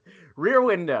hurt. Rear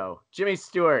Window. Jimmy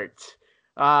Stewart.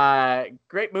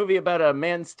 Great movie about a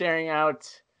man staring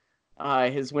out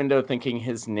his window thinking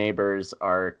his neighbors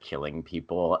are killing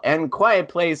people. And Quiet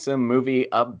Place, a movie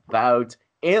about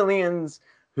aliens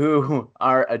who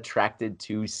are attracted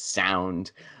to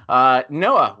sound.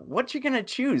 Noah, what you gonna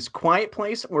choose? Quiet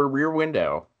Place or Rear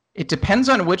Window? It depends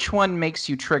on which one makes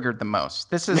you triggered the most.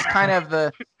 This is kind of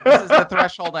the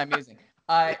threshold I'm using.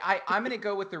 I'm going to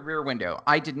go with the Rear Window.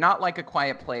 I did not like A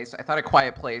Quiet Place. I thought A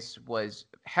Quiet Place was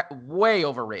way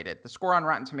overrated. The score on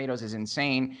Rotten Tomatoes is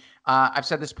insane. I've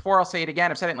said this before. I'll say it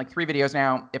again. I've said it in like 3 videos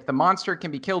now. If the monster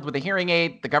can be killed with a hearing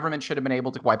aid, the government should have been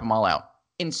able to wipe them all out.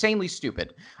 Insanely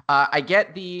stupid. I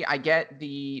get the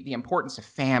importance of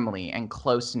family and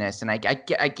closeness, and I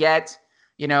get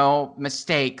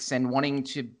mistakes and wanting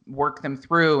to work them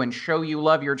through and show you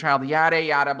love your child, yada,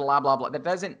 yada, blah, blah, blah. That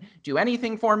doesn't do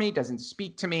anything for me, doesn't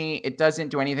speak to me. It doesn't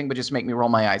do anything but just make me roll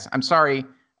my eyes. I'm sorry.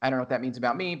 I don't know what that means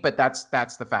about me, but that's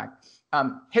the fact.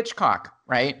 Hitchcock,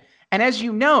 right? And as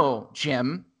you know,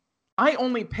 Jim, I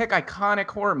only pick iconic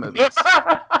horror movies.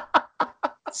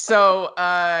 So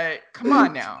come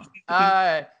on now.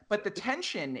 But the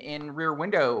tension in Rear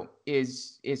Window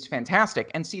is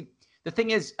fantastic. And see, the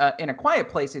thing is, in A Quiet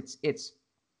Place, it's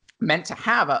meant to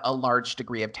have a large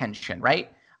degree of tension,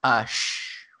 right?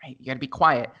 Right? You got to be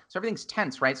quiet. So everything's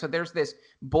tense, right? So there's this,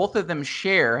 both of them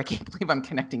share, I can't believe I'm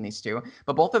connecting these two,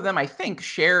 but both of them, I think,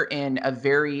 share in a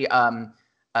very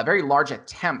large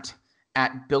attempt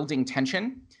at building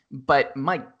tension but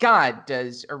my God,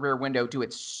 does A Rear Window do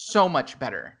it so much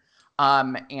better.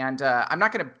 I'm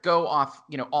not going to go off,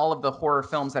 all of the horror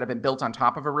films that have been built on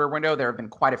top of A Rear Window. There have been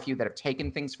quite a few that have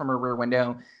taken things from A Rear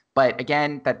Window, but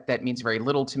again, that means very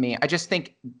little to me. I just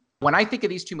think when I think of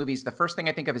these two movies, the first thing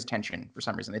I think of is tension for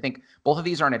some reason. I think both of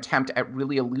these are an attempt at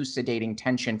really elucidating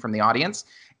tension from the audience,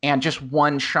 and just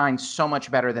one shines so much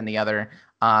better than the other.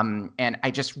 And I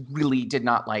just really did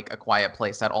not like A Quiet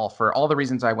Place at all for all the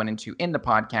reasons I went into in the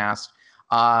podcast.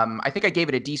 I think I gave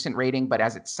it a decent rating, but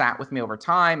as it sat with me over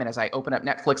time, and as I open up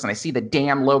Netflix and I see the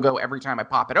damn logo every time I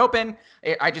pop it open,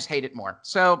 I just hate it more.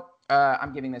 So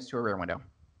I'm giving this to A Rear Window.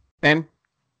 Ben?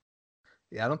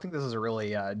 Yeah, I don't think this is a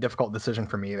really difficult decision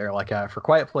for me either. Like for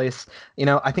Quiet Place,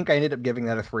 I think I ended up giving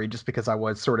that a 3 just because I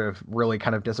was sort of really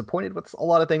kind of disappointed with a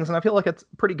lot of things, and I feel like it's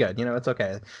pretty good. It's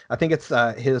okay. I think it's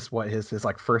his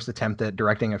like first attempt at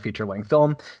directing a feature-length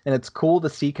film, and it's cool to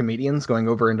see comedians going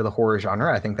over into the horror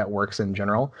genre. I think that works in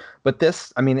general. But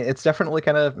this, it's definitely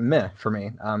kind of meh for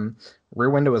me. Rear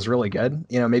Window is really good.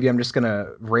 Maybe I'm just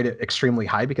gonna rate it extremely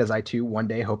high because I too one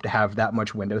day hope to have that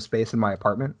much window space in my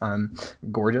apartment.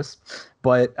 Gorgeous.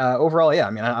 But overall, yeah,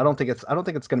 I don't think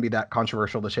it's gonna be that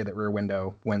controversial to say that Rear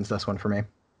Window wins this one for me.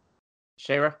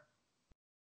 Shayra?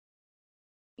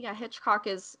 Yeah, Hitchcock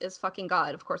is fucking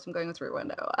God. Of course, I'm going with Rear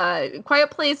Window. Quiet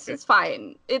Place is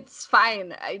fine. It's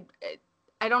fine.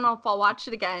 I don't know if I'll watch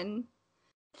it again.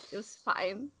 It was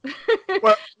fine.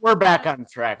 Well, we're back on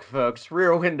track, folks.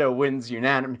 Rear Window wins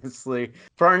unanimously.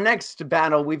 For our next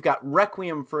battle, we've got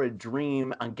Requiem for a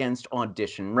Dream against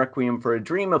Audition. Requiem for a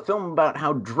Dream, a film about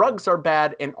how drugs are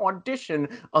bad, and Audition,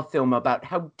 a film about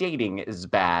how dating is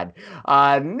bad.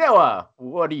 Noah,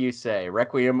 what do you say?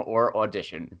 Requiem or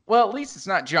Audition? Well, at least it's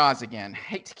not Jaws again.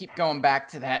 Hate to keep going back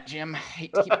to that, Jim.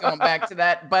 Hate to keep going back to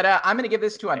that. But I'm going to give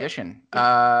this to Audition.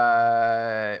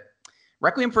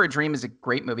 Requiem for a Dream is a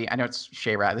great movie. I know it's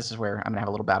Shayra. This is where I'm going to have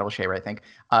a little battle with Shayra, I think.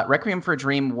 Requiem for a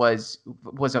Dream was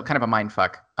a kind of a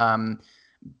mindfuck.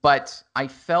 But I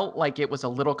felt like it was a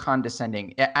little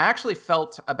condescending. I actually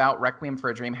felt about Requiem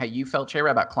for a Dream how you felt, Shayra,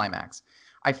 about Climax.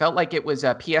 I felt like it was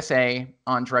a PSA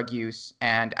on drug use.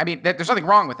 And there's nothing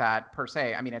wrong with that per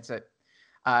se.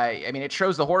 It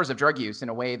shows the horrors of drug use in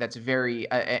a way that's very,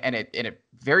 in a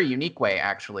very unique way,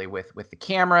 actually, with the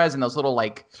cameras and those little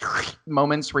like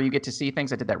moments where you get to see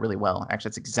things. I did that really well. Actually,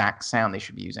 it's the exact sound they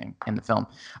should be using in the film.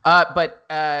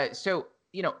 So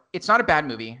it's not a bad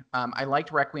movie. I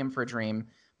liked Requiem for a Dream,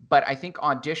 but I think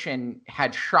Audition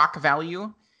had shock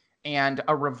value and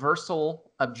a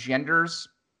reversal of genders.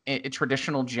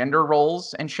 Traditional gender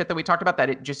roles and shit that we talked about, that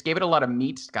it just gave it a lot of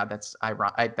meat. God, that's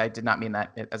ironic. I did not mean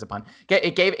that as a pun.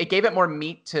 It gave it more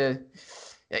meat to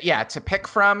pick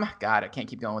from. God, I can't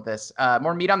keep going with this.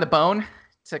 More meat on the bone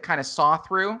to kind of saw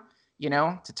through,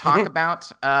 to talk about,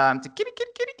 to kitty,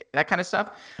 that kind of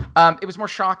stuff. It was more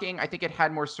shocking. I think it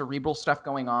had more cerebral stuff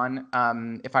going on.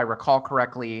 If I recall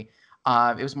correctly,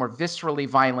 it was more viscerally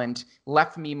violent,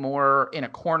 left me more in a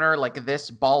corner like this,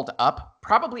 balled up,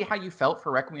 probably how you felt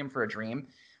for Requiem for a Dream.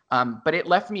 But it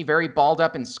left me very balled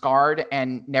up and scarred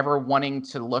and never wanting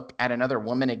to look at another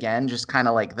woman again, just kind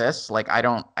of like this. Like, I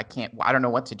don't know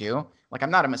what to do. Like,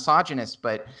 I'm not a misogynist,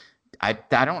 but I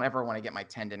don't ever want to get my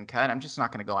tendon cut. I'm just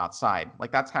not going to go outside.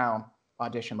 Like, that's how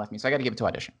Audition left me. So I got to give it to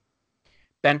Audition.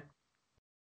 Ben?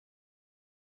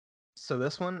 So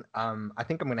this one, I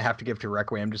think I'm going to have to give to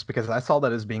Requiem just because I saw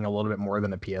that as being a little bit more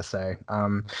than a PSA.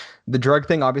 The drug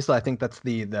thing, obviously, I think that's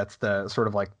the sort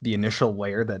of like the initial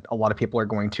layer that a lot of people are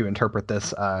going to interpret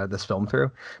this film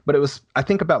through. But it was, I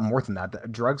think, about more than that. The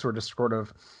drugs were just sort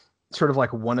of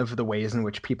like one of the ways in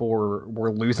which people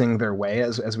were losing their way,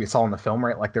 as we saw in the film,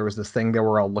 right? Like there was this thing they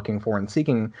were all looking for and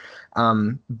seeking,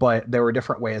 but there were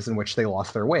different ways in which they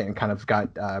lost their way and kind of got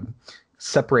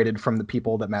separated from the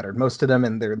people that mattered most to them.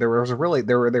 And there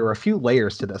were a few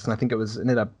layers to this, and I think it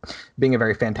ended up being a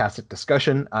very fantastic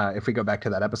discussion. If we go back to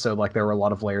that episode, like there were a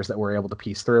lot of layers that we're able to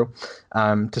piece through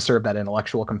to serve that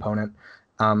intellectual component.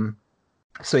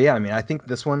 So yeah, I think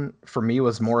this one for me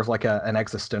was more of like an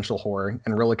existential horror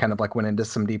and really kind of like went into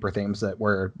some deeper themes that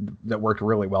worked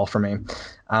really well for me.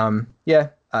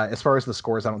 As far as the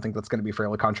scores, I don't think that's going to be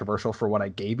fairly controversial for what I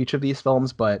gave each of these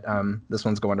films, but this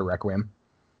one's going to Requiem.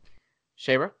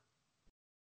 Shayra?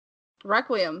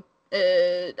 Requiem.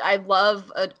 I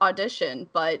love Audition,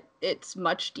 but it's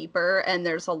much deeper and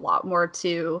there's a lot more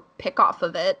to pick off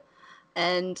of it.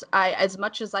 And as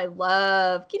much as I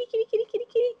love kitty,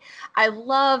 I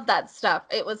love that stuff.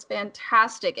 It was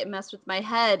fantastic. It messed with my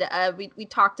head. We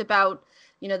talked about,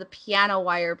 the piano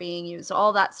wire being used,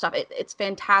 all that stuff. It's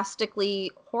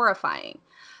fantastically horrifying.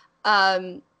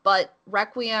 But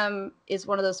Requiem is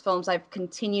one of those films I've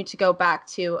continued to go back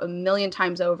to a million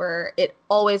times over. It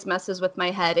always messes with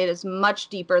my head. It is much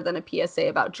deeper than a PSA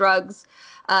about drugs.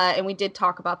 And we did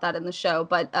talk about that in the show,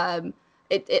 but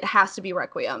it has to be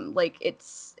Requiem. Like,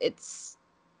 it's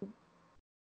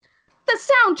the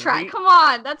soundtrack. Come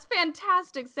on. That's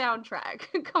fantastic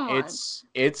soundtrack. Come on.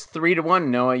 It's 3-1.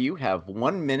 Noah, you have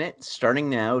 1 minute starting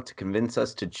now to convince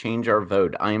us to change our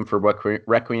vote. I am for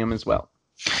Requiem as well.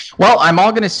 Well, I'm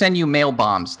all going to send you mail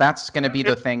bombs. That's going to be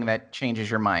the thing that changes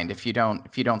your mind if you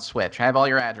don't switch. I have all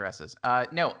your addresses. So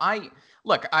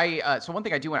one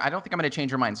thing I don't think I'm going to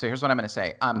change your mind. So here's what I'm going to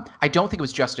say. I don't think it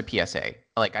was just a PSA.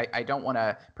 Like, I don't want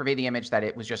to pervade the image that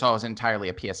it was just, it was entirely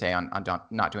a PSA on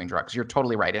not doing drugs. You're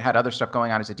totally right. It had other stuff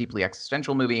going on. It's a deeply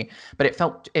existential movie, but it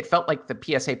felt like the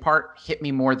PSA part hit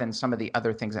me more than some of the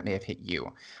other things that may have hit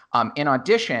you. In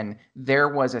Audition, there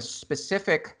was a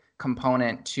specific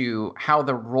component to how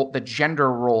the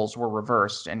gender roles were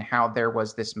reversed and how there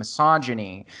was this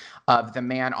misogyny of the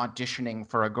man auditioning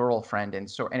for a girlfriend,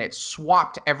 and it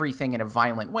swapped everything in a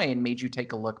violent way and made you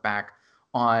take a look back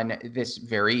on this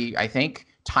very, I think,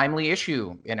 timely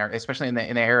issue especially in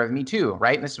the era of Me Too,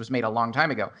 right? And this was made a long time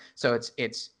ago, so it's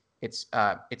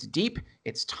deep,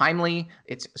 it's timely,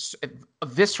 it's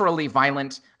viscerally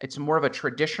violent. It's more of a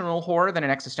traditional horror than an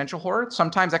existential horror.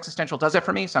 Sometimes existential does it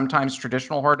for me. Sometimes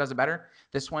traditional horror does it better.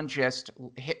 This one just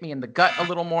hit me in the gut a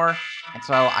little more. And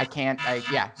so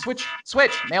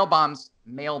switch, mail bombs.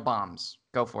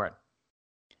 Go for it.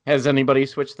 Has anybody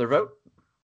switched their vote?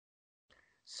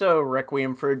 So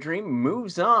Requiem for a Dream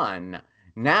moves on.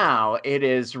 Now it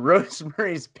is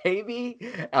Rosemary's Baby,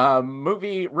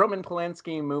 Roman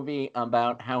Polanski movie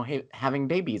about how having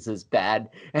babies is bad,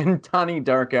 and Donnie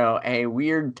Darko, a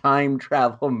weird time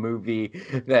travel movie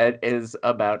that is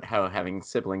about how having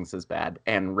siblings is bad,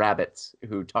 and rabbits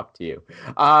who talk to you.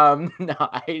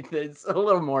 There's a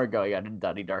little more going on in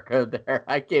Donnie Darko there.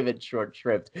 I gave it short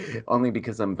shrift only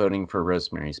because I'm voting for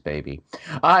Rosemary's Baby.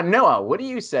 Noah, what do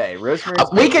you say? Rosemary's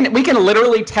Baby? We can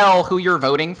literally tell who you're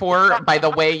voting for by the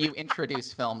way you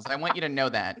introduce films. I want you to know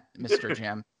that, Mr.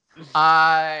 Jim.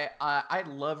 I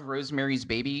love Rosemary's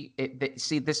Baby.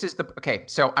 This is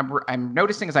so I'm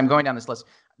noticing as I'm going down this list,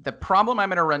 the problem I'm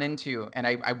going to run into, and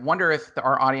I wonder if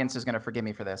our audience is going to forgive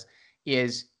me for this,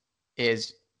 is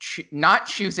not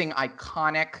choosing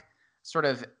iconic sort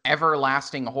of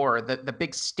everlasting horror, the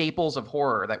big staples of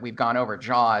horror that we've gone over,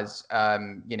 Jaws,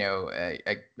 and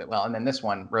then this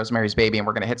one, Rosemary's Baby, and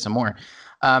we're going to hit some more.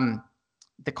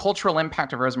 The cultural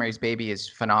impact of Rosemary's Baby is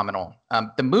phenomenal.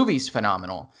 The movie's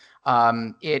phenomenal.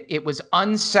 It was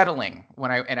unsettling when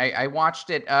I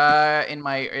watched it in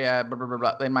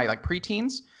my like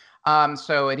preteens.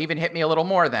 So it even hit me a little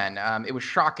more then. It was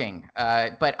shocking.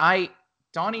 But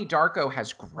Donnie Darko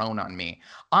has grown on me.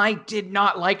 I did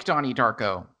not like Donnie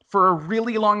Darko for a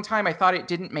really long time. I thought it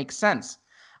didn't make sense.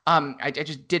 I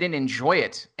just didn't enjoy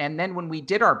it. And then when we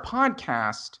did our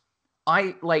podcast,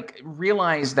 I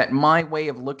realized that my way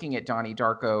of looking at Donnie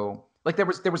Darko, there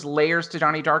was layers to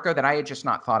Donnie Darko that I had just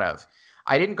not thought of.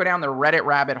 I didn't go down the Reddit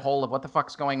rabbit hole of what the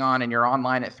fuck's going on, and you're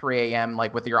online at 3 a.m.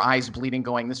 with your eyes bleeding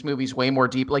going, this movie's way more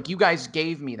deep. You guys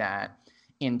gave me that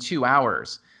in 2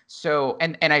 hours. So,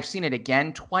 and I've seen it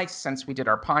again twice since we did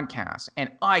our podcast,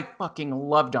 and I fucking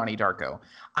love Donnie Darko.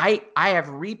 I have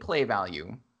replay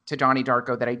value to Donnie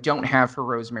Darko that I don't have for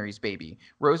Rosemary's Baby.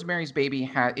 Rosemary's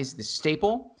Baby is the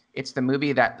staple. It's the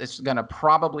movie that is going to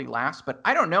probably last, but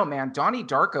I don't know, man. Donnie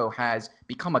Darko has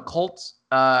become a cult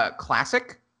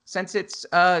classic since it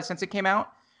came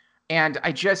out, and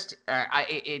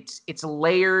it's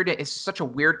layered. It's such a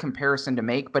weird comparison to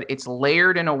make, but it's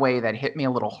layered in a way that hit me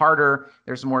a little harder.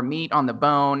 There's more meat on the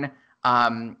bone,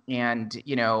 and I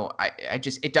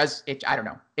don't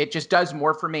know. It just does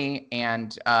more for me,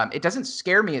 and it doesn't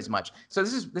scare me as much. So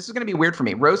this is going to be weird for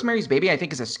me. Rosemary's Baby, I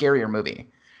think, is a scarier movie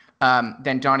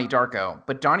than Donnie Darko,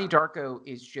 but Donnie Darko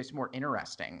is just more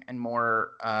interesting and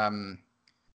more.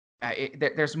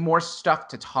 There's more stuff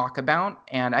to talk about,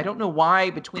 and I don't know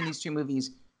why between these two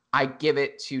movies I give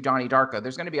it to Donnie Darko.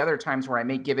 There's going to be other times where I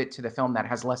may give it to the film that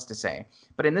has less to say,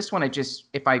 but in this one,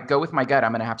 if I go with my gut,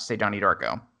 I'm going to have to say Donnie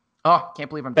Darko. Oh,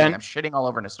 can't believe I'm shitting all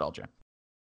over nostalgia.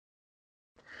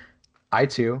 I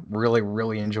too really,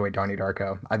 really enjoyed Donnie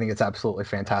Darko. I think it's absolutely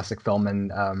fantastic film,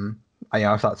 and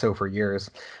I've thought so for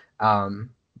years.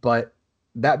 But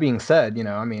that being said,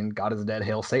 God is dead,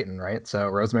 hail Satan, right? So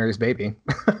Rosemary's Baby.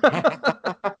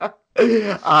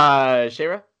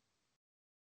 Shayra?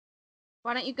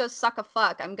 Why don't you go suck a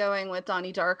fuck? I'm going with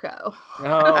Donnie Darko.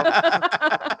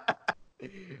 Oh.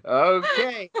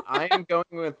 Okay, I'm going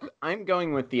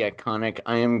with the iconic.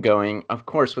 I am going, of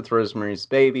course, with Rosemary's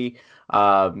Baby.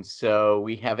 So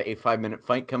we have a 5-minute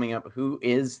fight coming up. Who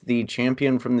is the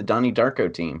champion from the Donnie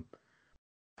Darko team?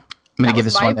 I'm gonna That give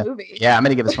was this my one. movie. Yeah, I'm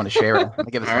gonna give this one to Shayra. I'm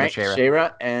gonna give this All one right, to Shayra.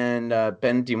 Shayra and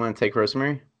Ben. Do you want to take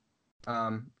Rosemary?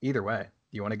 Either way,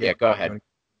 do you want to get? Yeah, go ahead.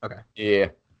 Okay. Yeah.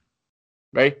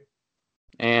 Ready?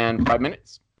 And 5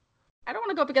 minutes. I don't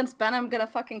want to go up against Ben. I'm gonna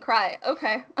fucking cry.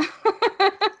 Okay.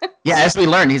 Yeah, as we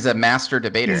learned, he's a master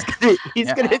debater.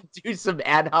 He's gonna do some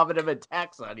ad hominem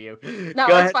attacks on you. No,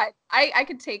 Go it's ahead. fine. I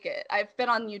could take it. I've been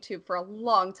on YouTube for a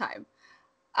long time.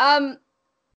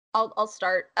 I'll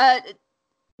start.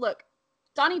 Look,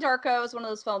 Donnie Darko is one of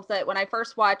those films that when I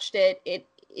first watched it,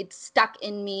 it stuck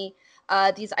in me.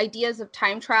 These ideas of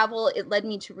time travel, it led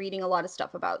me to reading a lot of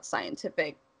stuff about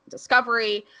scientific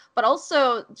discovery, but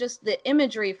also just the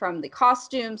imagery from the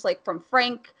costumes, like from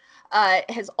Frank,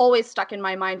 has always stuck in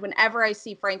my mind. Whenever I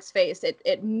see Frank's face,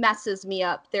 it messes me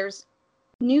up. There's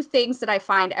new things that I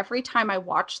find every time I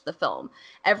watch the film.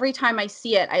 Every time I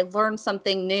see it, I learn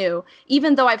something new,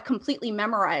 even though I've completely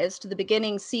memorized the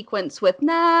beginning sequence with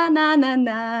na na na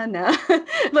na na.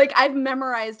 Like I've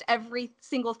memorized every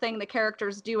single thing the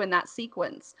characters do in that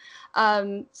sequence.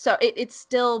 So it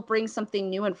still brings something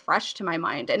new and fresh to my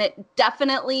mind. And it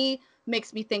definitely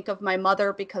makes me think of my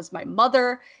mother, because my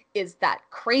mother is that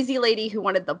crazy lady who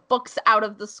wanted the books out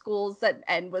of the schools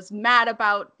and was mad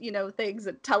about, things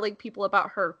and telling people about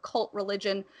her cult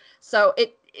religion. So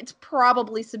it's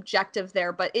probably subjective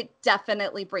there, but it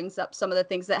definitely brings up some of the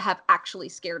things that have actually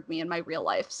scared me in my real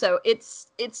life. So it's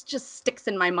just sticks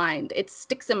in my mind. It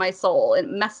sticks in my soul. It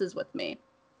messes with me.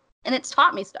 And it's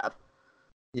taught me stuff.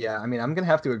 Yeah, I mean, I'm going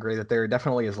to have to agree that there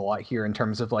definitely is a lot here in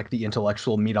terms of like the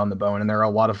intellectual meat on the bone, and there are a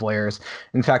lot of layers.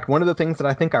 In fact, one of the things that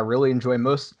I think I really enjoy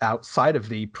most outside of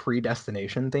the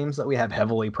predestination themes that we have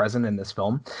heavily present in this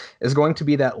film is going to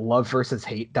be that love versus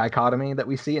hate dichotomy that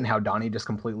we see, and how Donnie just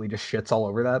completely just shits all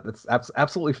over that. It's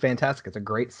absolutely fantastic. It's a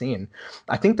great scene.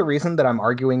 I think the reason that I'm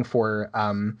arguing for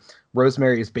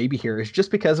Rosemary's Baby here is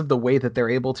just because of the way that they're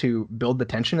able to build the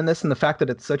tension in this, and the fact that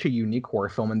it's such a unique horror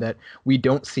film, and that we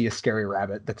don't see a scary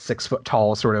rabbit that's 6 foot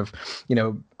tall sort of,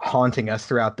 haunting us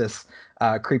throughout this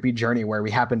creepy journey where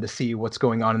we happen to see what's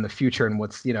going on in the future, and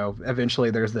what's, eventually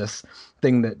there's this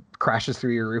thing that crashes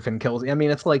through your roof and kills. I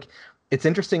mean, it's like, it's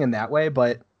interesting in that way,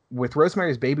 but with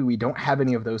Rosemary's Baby, we don't have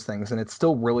any of those things, and it's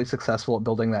still really successful at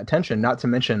building that tension, not to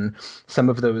mention some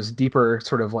of those deeper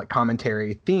sort of like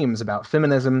commentary themes about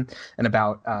feminism and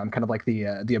about kind of like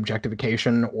the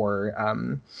objectification, or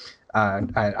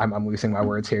I'm losing my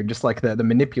words here, just like the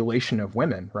manipulation of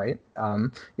women, right?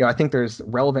 I think there's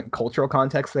relevant cultural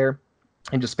context there,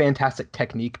 and just fantastic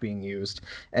technique being used.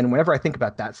 And whenever I think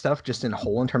about that stuff, just in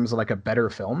whole, in terms of like a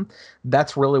better film,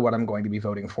 that's really what I'm going to be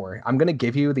voting for. I'm going to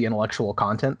give you the intellectual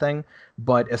content thing,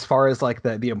 but as far as like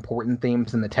the important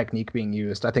themes and the technique being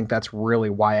used, I think that's really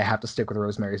why I have to stick with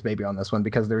Rosemary's Baby on this one,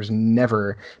 because there's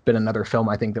never been another film,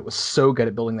 I think, that was so good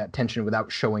at building that tension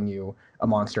without showing you a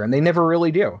monster. And they never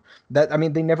really do. They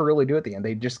never really do at the end.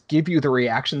 They just give you the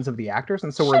reactions of the actors,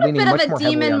 and so we're leaning much more heavily on their skill. Should have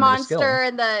been a demon monster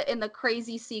in the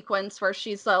crazy sequence where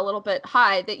she's a little bit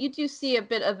high, that you do see a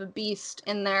bit of a beast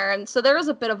in there, and so there is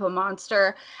a bit of a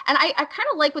monster. And I kind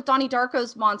of like with Donnie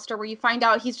Darko's monster, where you find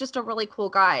out he's just a really cool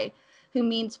guy who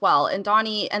means well, and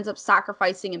Donnie ends up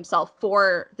sacrificing himself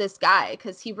for this guy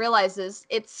because he realizes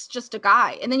it's just a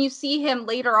guy. And then you see him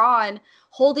later on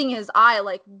holding his eye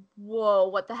like, whoa,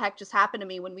 what the heck just happened to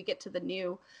me, when we get to the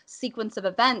new sequence of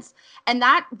events. And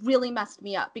that really messed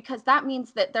me up, because that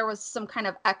means that there was some kind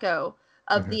of echo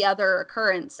of the other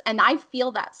occurrence. And I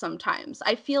feel that sometimes.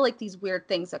 I feel like these weird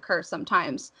things occur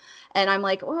sometimes. And I'm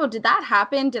like, oh, did that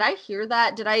happen? Did I hear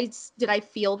that? Did I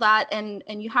feel that? And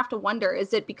you have to wonder,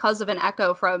 is it because of an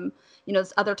echo from,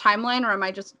 this other timeline, or am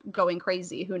I just going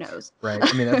crazy? Who knows? Right.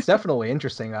 I mean, that's definitely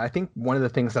interesting. I think one of the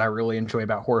things that I really enjoy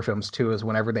about horror films too is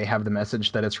whenever they have the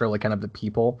message that it's really kind of the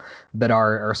people that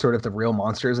are sort of the real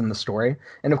monsters in the story.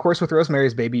 And of course, with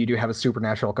Rosemary's Baby, you do have a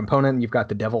supernatural component. You've got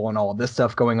the devil and all of this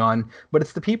stuff going on, but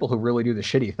it's the people who really do the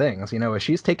shitty things.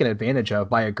 She's taken advantage of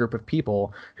by a group of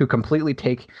people who completely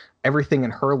take everything in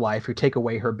her life, who take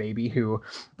away her baby, who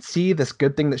see this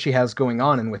good thing that she has going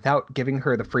on, and without giving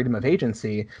her the freedom of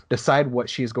agency, decide what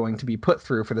she's going to be put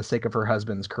through for the sake of her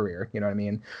husband's career. You know what I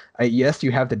mean? Yes,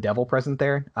 you have the devil present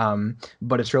there,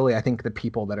 but it's really, I think, the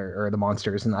people that are the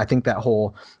monsters. And I think that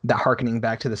harkening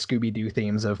back to the Scooby-Doo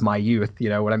themes of my youth, you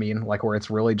know what I mean? Like, where it's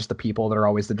really just the people that are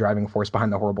always the driving force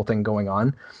behind the horrible thing going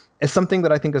on, is something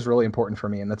that I think is really important for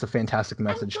me, and that's a fantastic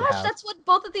message to have. That's what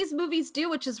both of these movies do,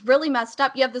 which is really messed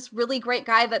up. You have this this really great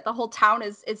guy that the whole town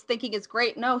is thinking is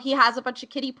great. No, he has a bunch of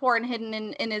kiddie porn hidden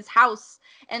in his house,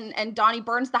 and Donnie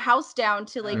burns the house down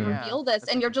to like reveal this,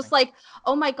 and you're just like,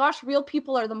 oh my gosh, real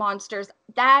people are the monsters.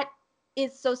 That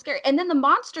is so scary. And then the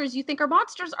monsters you think are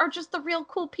monsters are just the real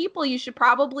cool people you should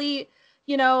probably,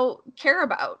 care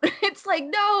about. It's like,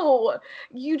 no,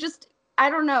 you just, I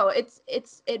don't know.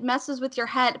 It messes with your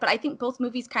head, but I think both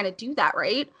movies kind of do that,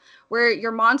 right? Where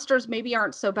your monsters maybe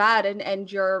aren't so bad, and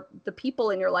the people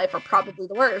in your life are probably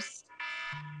the worst.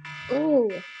 Ooh,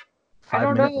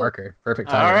 5-minute marker, perfect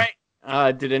timing. All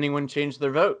right. Did anyone change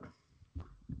their vote?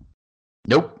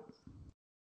 Nope.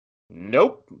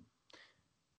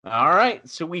 All right,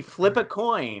 so we flip a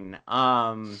coin.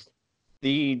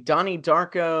 The Donnie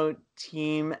Darko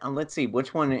team, and let's see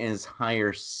which one is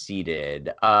higher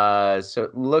seated. So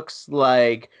it looks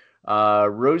like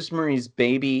Rosemary's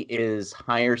Baby is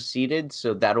higher seated,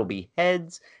 so that'll be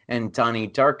heads, and Donnie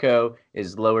Darko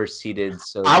is lower seated.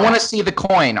 So I want to see the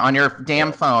coin on your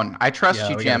damn phone. I trust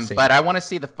you, Jim, but I want to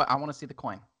see the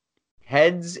coin.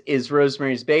 Heads is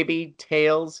Rosemary's Baby,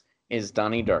 tails is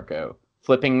Donnie Darko.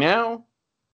 Flipping now.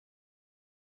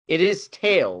 It is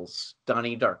tails,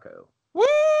 Donnie Darko. Woo!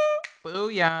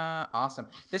 Booyah! Awesome.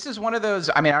 This is one of those.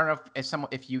 I mean, I don't know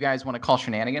if you guys want to call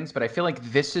shenanigans, but I feel like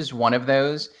this is one of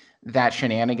those that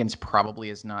shenanigans probably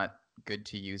is not good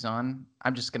to use on.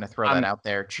 I'm just gonna throw that out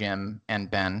there, Jim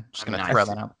and Ben. Just gonna throw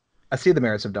that out. I see the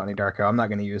merits of Donnie Darko. I'm not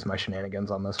going to use my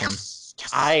shenanigans on this one.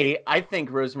 I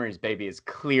think Rosemary's Baby is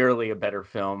clearly a better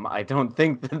film. I don't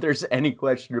think that there's any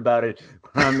question about it.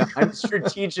 I'm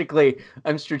strategically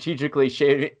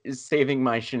saving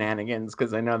my shenanigans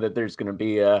because I know that there's going to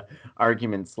be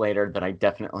arguments later that I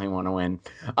definitely want to win.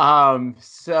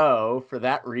 So for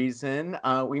that reason,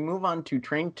 we move on to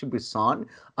Train to Busan,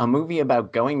 a movie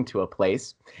about going to a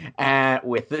place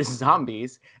with the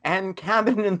zombies, and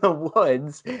Cabin in the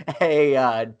Woods, a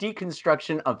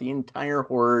deconstruction of the entire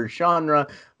horror genre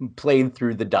played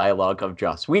through the dialogue of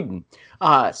Joss Whedon.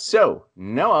 So,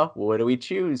 Noah, what do we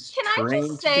choose?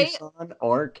 Train to Busan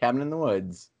or Cabin in the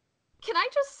Woods? Can I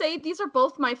just say these are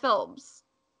both my films?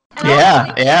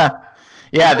 Yeah,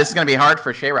 this is going to be hard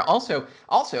for Shayra.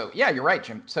 Also, yeah, you're right,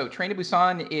 Jim. So Train to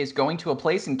Busan is going to a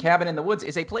place, and Cabin in the Woods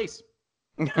is a place.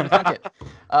 Who'd have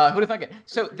thunk it?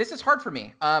 So this is hard for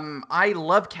me. I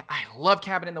love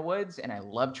Cabin in the Woods, and I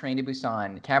love Train to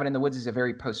Busan. Cabin in the Woods is a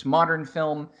very postmodern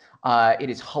film. It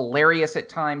is hilarious at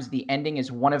times. The ending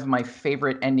is one of my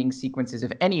favorite ending sequences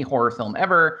of any horror film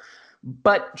ever.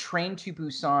 But Train to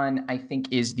Busan, I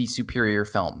think, is the superior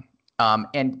film.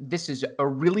 And this is a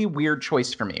really weird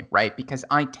choice for me, right? Because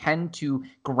I tend to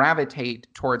gravitate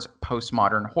towards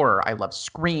postmodern horror. I love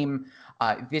Scream.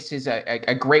 This is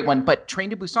a great one, but Train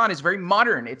to Busan is very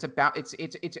modern. It's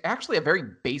actually a very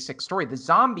basic story. The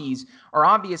zombies are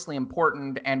obviously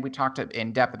important, and we talked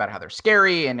in depth about how they're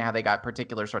scary and how they got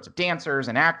particular sorts of dancers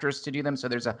and actors to do them. So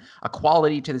there's a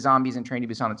quality to the zombies in Train to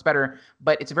Busan that's better,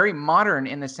 but it's very modern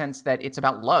in the sense that it's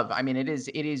about love. I mean, it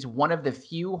is one of the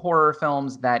few horror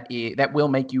films that will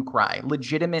make you cry,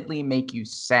 legitimately make you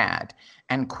sad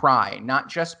and cry, not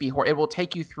just be horror. It will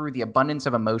take you through the abundance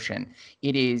of emotion.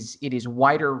 It is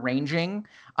wider ranging.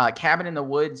 Cabin in the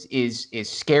Woods is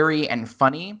scary and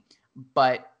funny,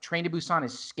 but Train to Busan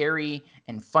is scary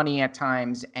and funny at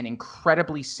times and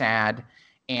incredibly sad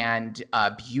and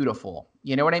beautiful.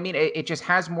 You know what I mean? It just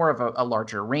has more of a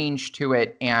larger range to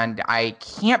it, and I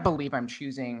can't believe I'm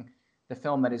choosing the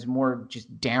film that is more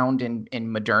just downed in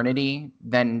modernity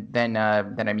than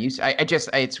I'm used to.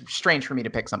 It's strange for me to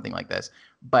pick something like this,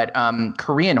 but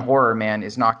Korean horror, man,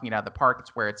 is knocking it out of the park.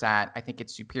 It's where it's at. I think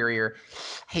it's superior.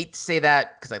 Hate to say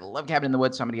that because I love Cabin in the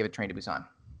Woods, so I'm gonna give it Train to Busan.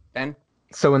 Ben?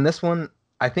 So in this one,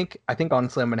 I think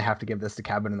honestly I'm gonna have to give this to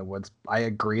Cabin in the Woods. I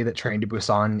agree that Train to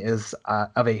Busan is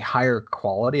of a higher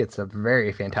quality. It's a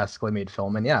very fantastically made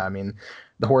film, and yeah, I mean,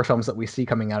 the horror films that we see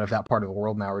coming out of that part of the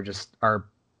world now are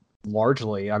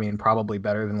largely, I mean, probably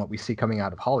better than what we see coming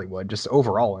out of Hollywood, just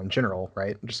overall in general,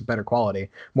 right? Just better quality,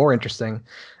 more interesting.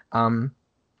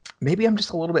 Maybe I'm just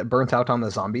a little bit burnt out on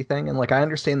the zombie thing. And like, I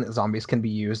understand that zombies can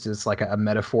be used as like a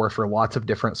metaphor for lots of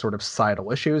different sort of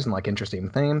societal issues and like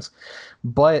interesting themes.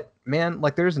 But man,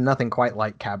 like there's nothing quite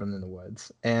like Cabin in the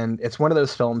Woods. And it's one of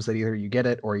those films that either you get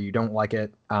it or you don't like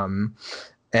it.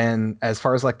 And as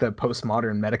far as like the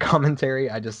postmodern meta commentary,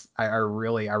 I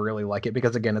really like it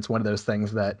because again, it's one of those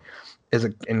things that is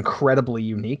incredibly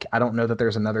unique. I don't know that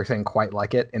there's another thing quite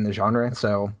like it in the genre,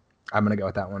 so I'm gonna go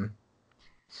with that one.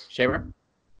 Shaver?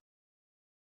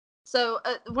 So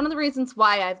one of the reasons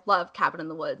why I love Cabin in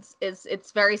the Woods is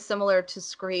it's very similar to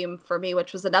Scream for me,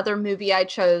 which was another movie I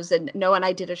chose, and Noah and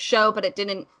I did a show, but it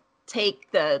didn't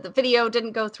take. The video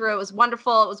didn't go through. It was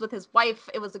wonderful. It was with his wife.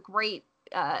 It was a great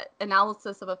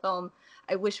analysis of a film.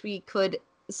 I wish we could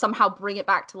somehow bring it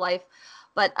back to life.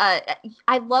 But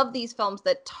I love these films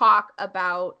that talk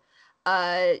about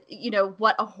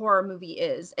what a horror movie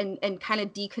is and kind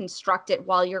of deconstruct it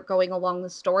while you're going along the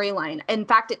storyline. In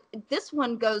fact, this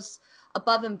one goes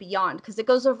above and beyond because it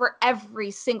goes over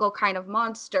every single kind of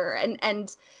monster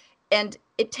and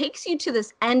it takes you to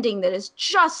this ending that is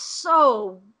just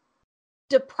so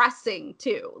depressing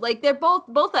too. Like they're both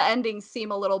the endings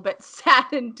seem a little bit sad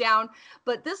and down,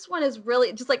 but this one is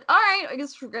really just like, all right, I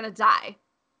guess we're gonna die.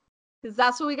 Because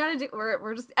that's what we gotta do.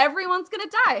 We're just everyone's gonna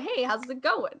die. Hey, how's it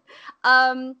going?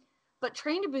 But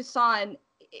Train to Busan,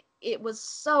 it was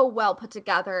so well put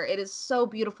together. It is so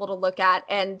beautiful to look at,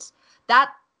 and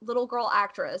that little girl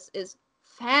actress is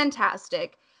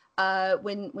fantastic.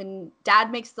 When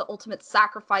Dad makes the ultimate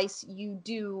sacrifice, you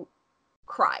do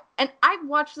cry. And I've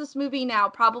watched this movie now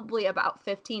probably about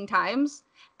 15 times,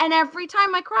 and every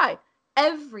time I cry.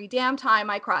 Every damn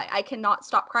time I cry. I cannot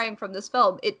stop crying from this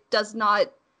film. It does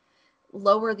not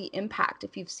lower the impact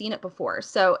if you've seen it before.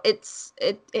 So it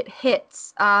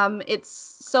hits. It's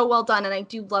so well done, and I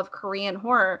do love Korean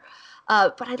horror.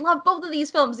 But I love both of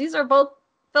these films. These are both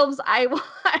films I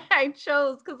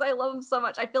chose because I love them so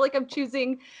much. I feel like I'm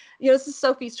choosing, this is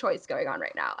Sophie's choice going on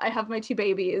right now. I have my 2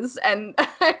 babies, and I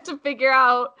have to figure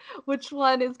out which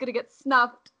one is gonna get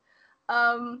snuffed.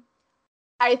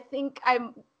 I think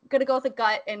I'm gonna go with a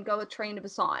gut and go with Train to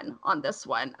Busan on this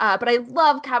one. But I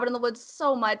love Cabin in the Woods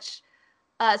so much.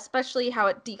 Especially how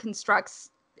it deconstructs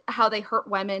how they hurt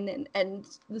women and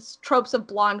the tropes of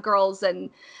blonde girls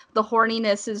and the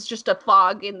horniness is just a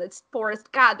fog in this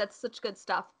forest. God, that's such good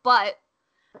stuff. But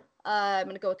I'm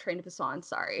gonna go with Train to Busan.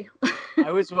 Sorry.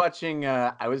 I was watching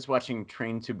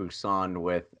Train to Busan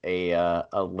with a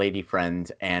lady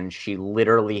friend, and she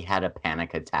literally had a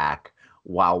panic attack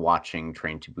while watching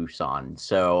Train to Busan.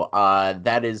 So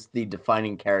that is the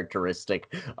defining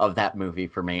characteristic of that movie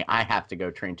for me. I have to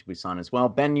go Train to Busan as well.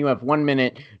 Ben, you have 1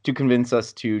 minute to convince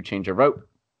us to change our vote.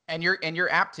 And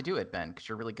you're apt to do it, Ben, because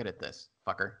you're really good at this,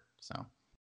 fucker. So.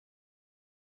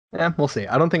 Yeah, we'll see.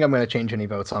 I don't think I'm going to change any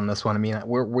votes on this one. I mean,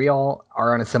 we all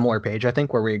are on a similar page, I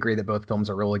think, where we agree that both films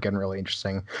are really good and really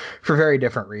interesting for very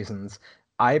different reasons.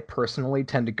 I personally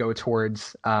tend to go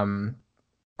towards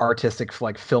artistic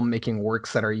filmmaking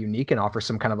works that are unique and offer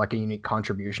some kind of like a unique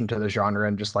contribution to the genre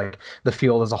and just like the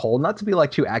field as a whole, not to be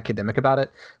like too academic about it,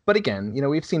 but again,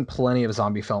 we've seen plenty of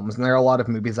zombie films, and there are a lot of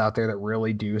movies out there that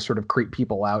really do sort of creep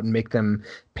people out and make them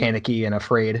panicky and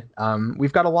afraid.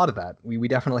 We've got a lot of that. We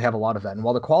definitely have a lot of that, and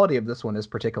while the quality of this one is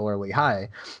particularly high,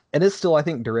 it is still, I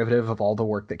think, derivative of all the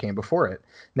work that came before it.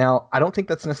 Now, I don't think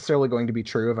that's necessarily going to be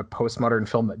true of a postmodern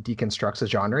film that deconstructs a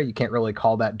genre. You can't really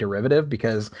call that derivative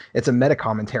because it's a meta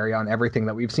commentary on everything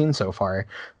that we've seen so far,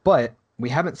 but we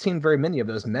haven't seen very many of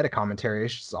those meta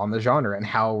commentaries on the genre and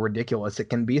how ridiculous it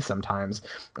can be sometimes.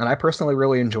 And I personally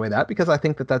really enjoy that because I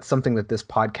think that that's something that this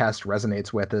podcast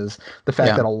resonates with, is the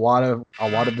fact that a lot of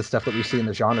the stuff that we see in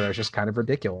the genre is just kind of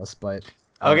ridiculous. But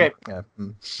okay.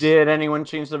 Did anyone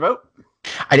change their vote?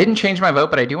 I didn't change my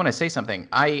vote, but I do want to say something.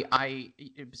 I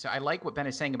like what Ben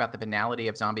is saying about the banality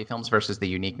of zombie films versus the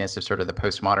uniqueness of sort of the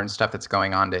postmodern stuff that's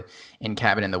going on in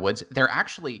Cabin in the Woods. They're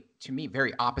actually, to me,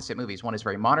 very opposite movies. One is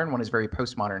very modern, one is very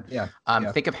postmodern. Yeah.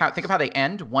 Think of how they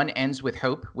end. One ends with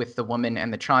hope with the woman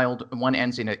and the child. One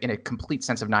ends in a complete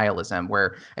sense of nihilism,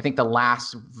 where I think the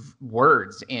last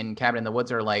words in Cabin in the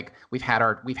Woods are like, "We've had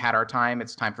our time.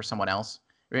 It's time for someone else."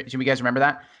 Do you guys remember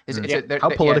that? How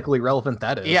politically relevant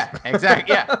that is. Yeah,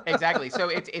 exactly. Yeah, exactly. So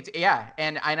it's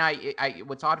and I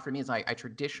what's odd for me is I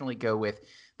traditionally go with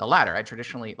the latter. I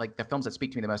traditionally, like, the films that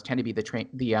speak to me the most tend to be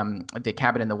the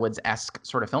Cabin in the Woods-esque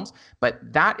sort of films. But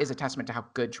that is a testament to how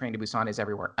good Train to Busan is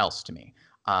everywhere else to me.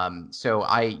 This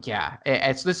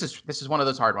is one of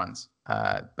those hard ones.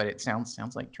 But it sounds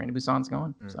like Train to Busan's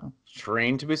going. So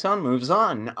Train to Busan moves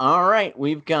on. All right,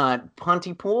 we've got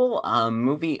Pontypool, a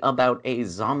movie about a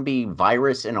zombie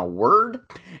virus in a word,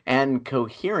 and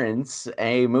Coherence,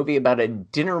 a movie about a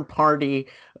dinner party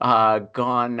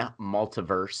gone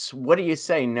multiverse. What do you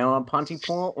say, Noah?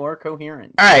 Pontypool or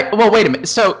Coherence? All right. Well, wait a minute.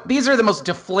 So these are the most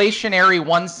deflationary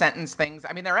one-sentence things.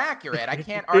 I mean, they're accurate. I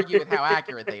can't argue with how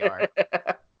accurate they are.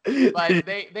 But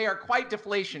they are quite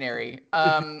deflationary.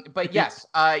 But yes,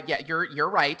 you're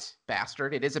right,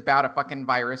 bastard. It is about a fucking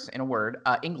virus in a word,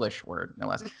 English word, no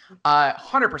less.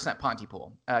 100%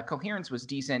 Pontypool. Coherence was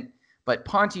decent, But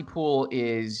Pontypool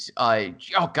is,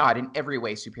 oh God, in every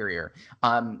way superior.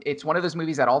 It's one of those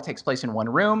movies that all takes place in one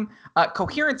room.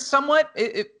 Coherence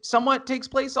it somewhat takes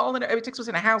place it takes place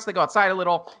in a house. They go outside a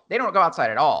little. They don't go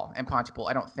outside at all in Pontypool,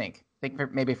 I don't think. I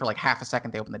think maybe for like half a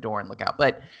second they open the door and look out.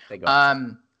 But They go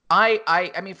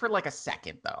I mean, for like a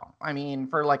second, though. I mean,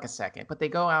 for like a second. But they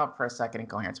go out for a second in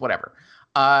Coherence, whatever.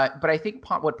 But I think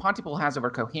what Pontypool has over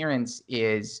Coherence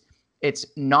is it's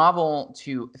novel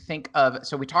to think of.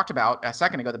 So we talked about a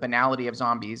second ago the banality of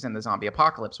zombies and the zombie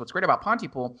apocalypse. What's great about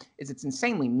Pontypool is it's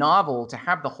insanely novel to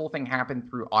have the whole thing happen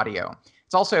through audio.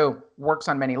 It also works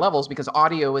on many levels because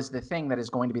audio is the thing that is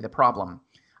going to be the problem.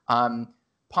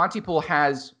 Pontypool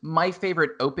has my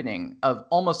favorite opening of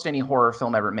almost any horror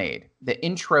film ever made. The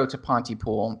intro to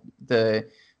Pontypool, the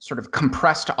sort of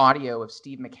compressed audio of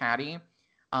Steve McHattie,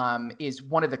 is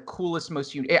one of the coolest,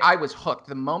 most unique. I was hooked.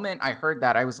 The moment I heard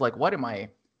that, I was like, what am I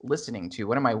listening to?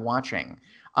 What am I watching?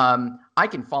 I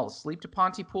can fall asleep to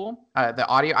Pontypool. The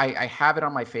audio, I have it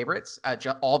on my favorites,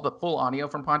 all the full audio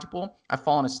from Pontypool. I've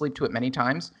fallen asleep to it many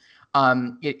times.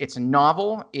 It's a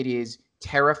novel. It is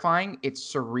terrifying.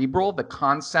 It's cerebral. The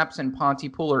concepts in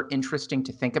Pontypool are interesting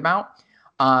to think about.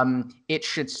 It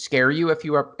should scare you if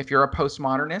you're a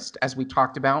postmodernist, as we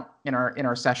talked about in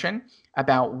our session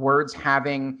about words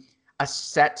having a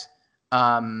set,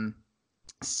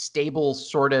 stable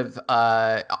sort of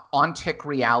ontic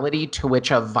reality to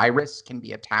which a virus can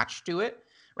be attached to it.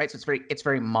 Right. So it's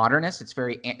very modernist.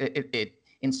 It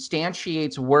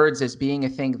instantiates words as being a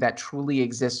thing that truly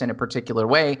exists in a particular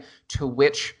way to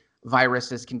which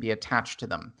viruses can be attached to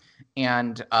them.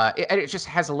 And it just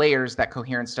has layers that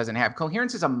Coherence doesn't have.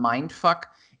 Coherence is a mind fuck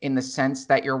in the sense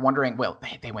that you're wondering, well,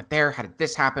 they went there. How did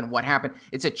this happen? What happened?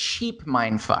 It's a cheap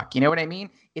mind fuck. You know what I mean?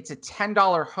 It's a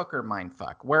 $10 hooker mind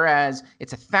fuck, whereas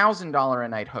it's $1,000 a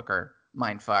night hooker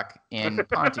mind fuck in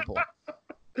Pontypool.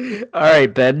 All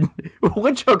right, Ben.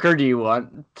 Which hooker do you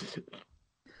want?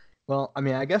 Well, I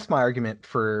mean, I guess my argument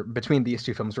for between these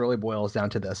two films really boils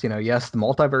down to this. Yes, the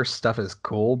multiverse stuff is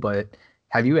cool, but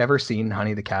have you ever seen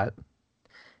Honey the Cat?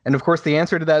 And of course, the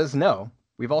answer to that is no.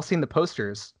 We've all seen the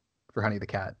posters for Honey the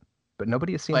Cat, but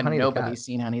nobody has seen Honey the Cat. Nobody's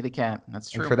seen Honey the Cat. That's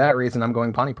true. And for that reason, I'm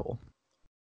going Pontypool.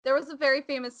 There was a very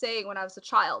famous saying when I was a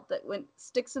child that when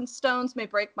sticks and stones may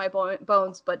break my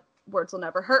bones, but words will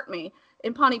never hurt me.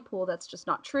 In Pontypool, that's just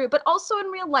not true. But also in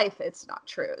real life, it's not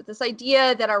true. This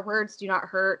idea that our words do not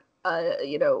hurt,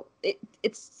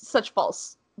 it's such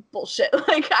false bullshit.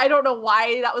 Like, I don't know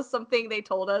why that was something they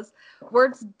told us.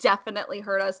 Words definitely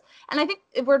hurt us. And I think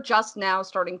we're just now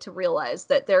starting to realize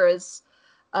that there is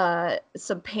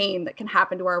some pain that can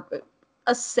happen to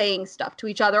us saying stuff to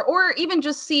each other, or even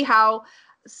just see how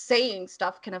saying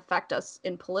stuff can affect us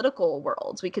in political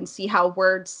worlds. We can see how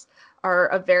words are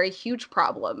a very huge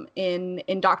problem in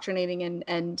indoctrinating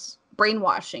and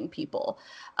brainwashing people.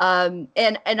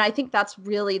 And I think that's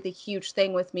really the huge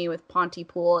thing with me with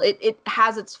Pontypool. It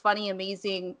has its funny,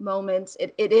 amazing moments.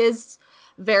 It is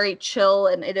very chill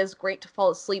and it is great to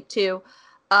fall asleep to.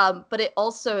 But it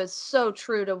also is so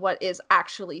true to what is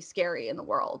actually scary in the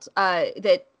world,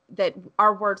 that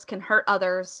our words can hurt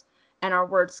others and our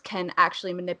words can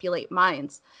actually manipulate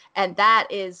minds. And that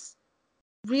is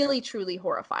really, truly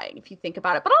horrifying if you think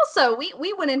about it. But also,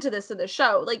 we went into this in the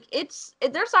show. Like,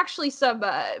 there's actually some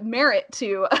merit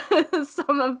to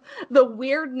some of the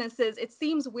weirdnesses. It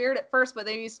seems weird at first, but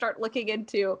then you start looking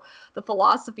into the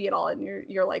philosophy and all, and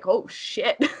you're like, oh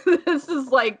shit, this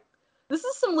is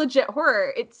some legit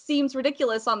horror. It seems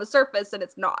ridiculous on the surface, and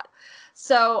it's not.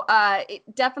 So it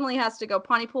definitely has to go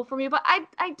Pontypool for me. But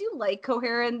I do like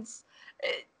Coherence.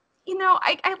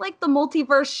 I like the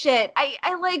multiverse shit.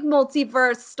 I like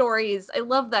multiverse stories. I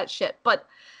love that shit. But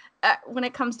when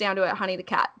it comes down to it, Honey the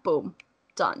Cat, boom,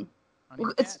 done.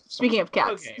 Speaking of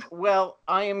cats. Okay, well,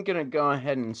 I am going to go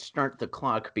ahead and start the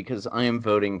clock because I am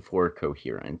voting for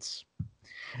Coherence.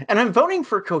 And I'm voting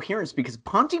for Coherence because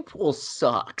Pontypool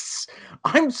sucks.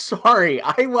 I'm sorry.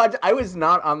 I was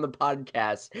not on the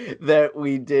podcast that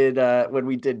we did when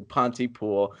we did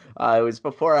Pontypool. It was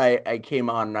before I came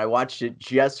on, and I watched it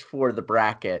just for the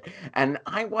bracket. And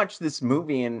I watched this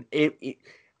movie, and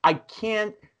I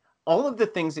can't. All of the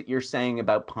things that you're saying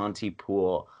about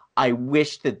Pontypool, I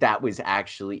wish that was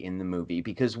actually in the movie,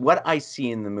 because what I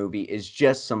see in the movie is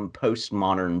just some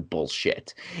postmodern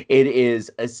bullshit. It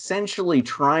is essentially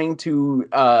trying to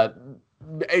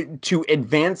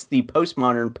advance the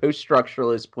postmodern,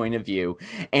 post-structuralist point of view.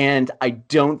 And I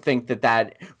don't think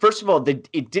that first of all,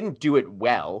 it didn't do it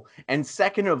well. And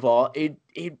second of all,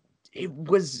 it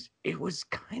was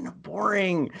kind of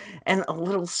boring and a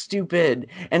little stupid.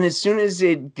 And as soon as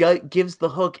it gives the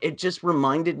hook, it just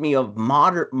reminded me of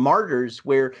Martyrs,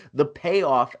 where the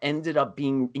payoff ended up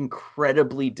being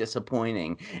incredibly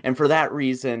disappointing. And for that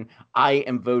reason, I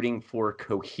am voting for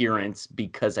Coherence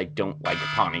because I don't like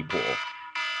Pontypool.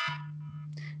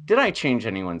 Did I change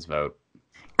anyone's vote?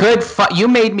 Good. You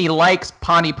made me like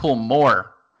Pontypool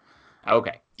more.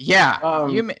 Okay. Yeah.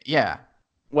 Yeah.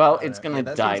 Well, it's gonna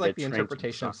that die. Seems like the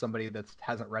interpretation of somebody that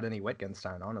hasn't read any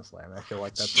Wittgenstein. Honestly, I mean, I feel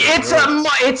like that's. It's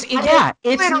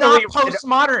not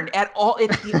postmodern at all.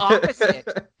 It's the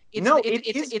opposite.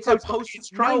 It's a post. It's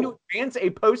trying to advance a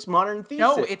postmodern thesis.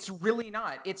 No, it's really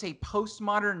not. It's a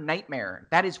postmodern nightmare.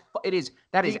 That is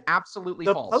absolutely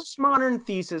false.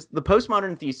 The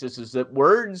postmodern thesis is that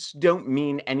words don't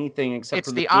mean anything except it's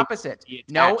for the opposite.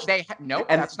 No,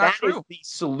 that's not true. That is the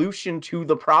solution to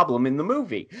the problem in the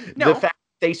movie. No. The fact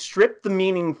they stripped the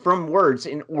meaning from words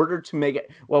in order to make it.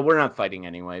 Well, we're not fighting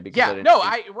anyway because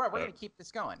we're gonna keep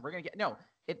this going. We're gonna get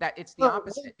it's the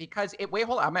opposite because wait,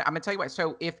 hold on. I'm gonna tell you what.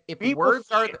 So if words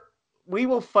are we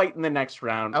will fight in the next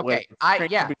round. Okay,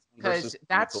 because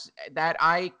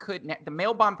the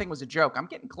mail bomb thing was a joke. I'm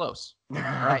getting close. All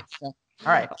right.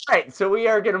 All right. So we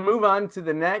are going to move on to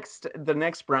the next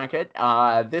bracket.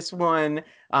 This one,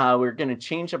 we're going to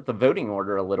change up the voting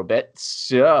order a little bit.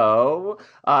 So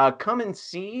come and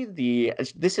see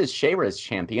this is Shayra's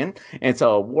Champion. It's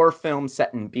a war film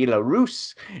set in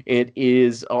Belarus. It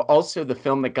is also the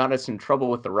film that got us in trouble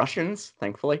with the Russians,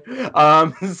 thankfully.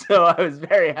 So I was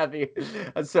very happy.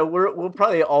 So we'll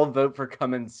probably all vote for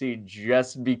Come and See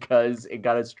just because it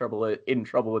got us in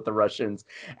trouble with the Russians.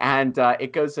 And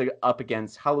it goes up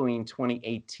against Halloween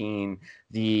 2018,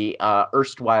 the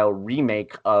erstwhile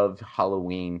remake of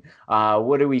Halloween.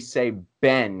 What do we say,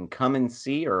 Ben? Come and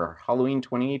See or Halloween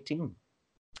 2018?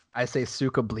 I say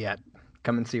Suka Bliet.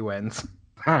 Come and See wins.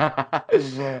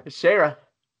 Shayra.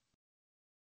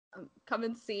 Come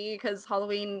and See, because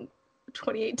Halloween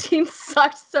 2018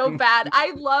 sucked so bad.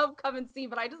 I love Come and See,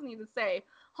 but I just need to say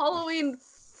Halloween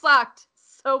sucked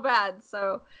so bad.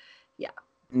 So, yeah.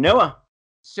 Noah.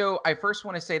 So I first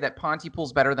want to say that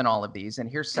Pontypool's better than all of these, and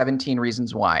here's 17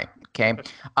 reasons why. Okay,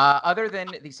 other than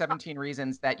the 17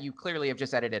 reasons that you clearly have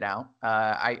just edited out,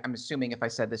 I'm assuming if I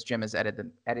said this, Jim has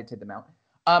edited them out.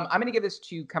 I'm going to give this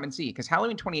to Come and See because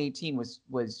Halloween 2018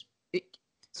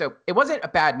 so it wasn't a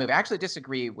bad movie. I actually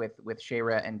disagree with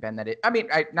Shayra and Ben that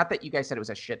not that you guys said it was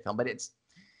a shit film, but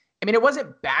it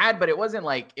wasn't bad, but it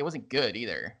wasn't good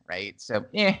either, right? So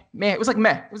meh. It was like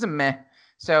meh. It was a meh.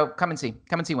 So Come and See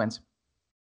wins.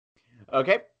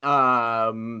 Okay.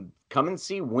 Come and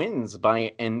See wins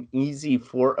by an easy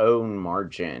 4-0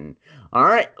 margin. All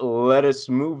right, let us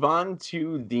move on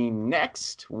to the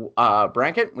next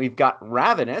bracket. We've got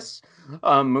Ravenous,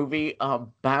 a movie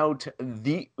about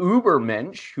the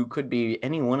Ubermensch, who could be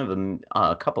any one of them,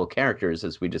 a couple characters,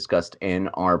 as we discussed in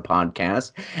our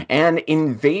podcast, and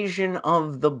Invasion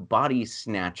of the Body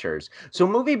Snatchers. So a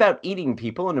movie about eating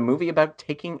people and a movie about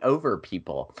taking over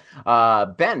people.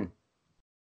 Ben?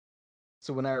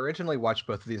 So when I originally watched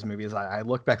both of these movies, I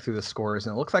looked back through the scores,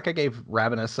 and it looks like I gave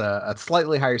Ravenous a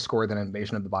slightly higher score than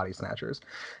Invasion of the Body Snatchers.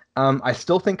 I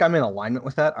still think I'm in alignment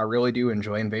with that. I really do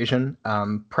enjoy Invasion.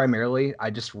 Primarily, I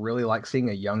just really like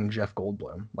seeing a young Jeff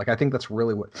Goldblum. Like, I think that's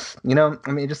really what,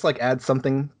 just like add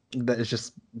something that's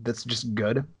just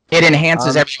good. It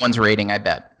enhances everyone's rating, I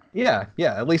bet. Yeah,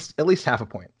 at least half a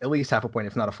point. At least half a point,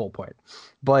 if not a full point.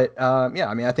 But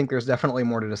I think there's definitely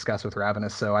more to discuss with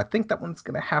Ravenous, so I think that one's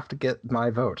gonna have to get my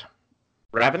vote.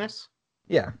 Ravenous?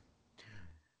 Yeah.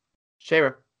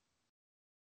 Shayra.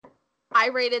 I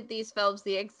rated these films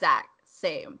the exact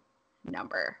same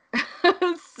number.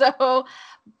 So,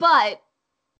 but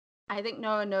I think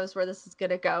no one knows where this is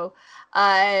gonna go.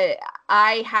 I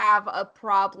have a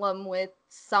problem with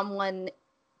someone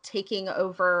taking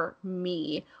over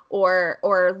me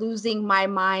or losing my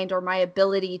mind or my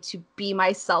ability to be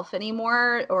myself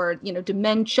anymore, or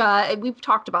dementia. We've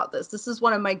talked about this. This is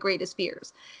one of my greatest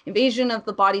fears. Invasion of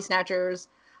the Body Snatchers,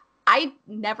 I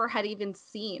never had even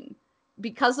seen.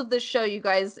 Because of this show, you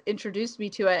guys introduced me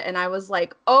to it, and I was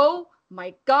like, oh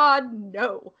my god,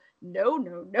 no.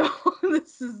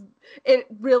 It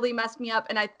really messed me up.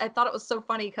 And I thought it was so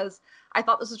funny because I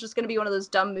thought this was just going to be one of those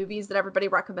dumb movies that everybody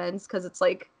recommends because it's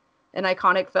like an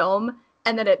iconic film.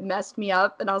 And then it messed me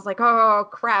up. And I was like, oh,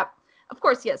 crap. Of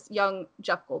course, yes, young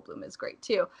Jeff Goldblum is great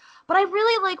too. But I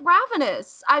really like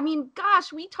Ravenous. I mean,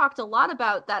 gosh, we talked a lot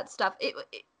about that stuff.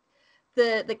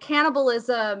 The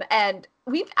cannibalism, and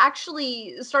we've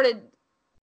actually started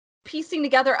piecing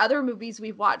together other movies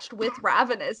we've watched with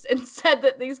Ravenous and said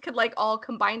that these could like all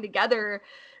combine together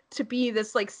to be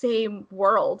this like same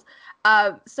world.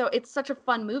 So it's such a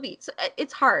fun movie. So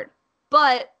it's hard,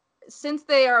 but since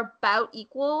they are about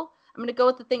equal, I'm gonna go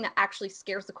with the thing that actually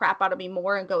scares the crap out of me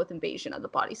more and go with Invasion of the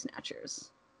Body Snatchers.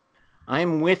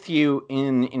 I'm with you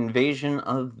in Invasion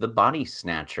of the Body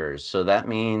Snatchers. So that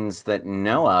means that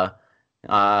Noah,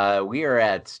 we are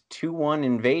at 2-1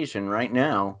 Invasion right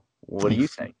now. What do you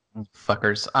think?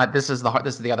 Fuckers. This is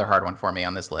the other hard one for me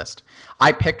on this list.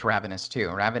 I picked Ravenous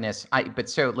too. But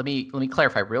so let me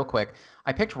clarify real quick.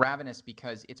 I picked Ravenous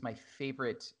because it's my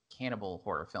favorite cannibal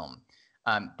horror film.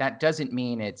 That doesn't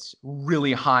mean it's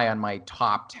really high on my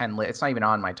top 10 list. It's not even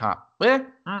on my top. It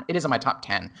is on my top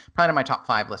 10. Probably on my top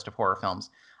 5 list of horror films.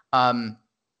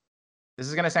 This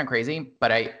is going to sound crazy,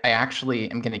 but I actually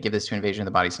am going to give this to Invasion of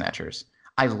the Body Snatchers.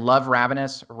 I love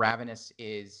Ravenous. Ravenous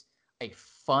is a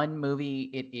fun movie.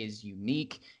 It is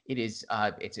unique. It is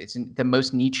it's the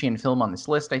most Nietzschean film on this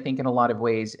list, I think, in a lot of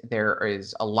ways. There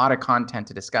is a lot of content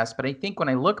to discuss, but I think when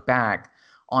I look back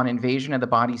on Invasion of the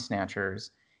Body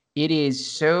Snatchers, it is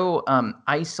so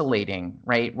isolating,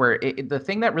 right? Where the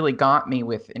thing that really got me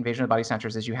with Invasion of the Body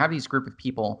Snatchers is you have these group of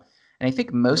people, and I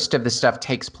think most of the stuff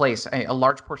takes place, a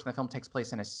large portion of the film takes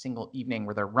place in a single evening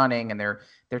where they're running and they're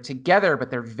together,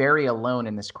 but they're very alone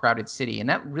in this crowded city. And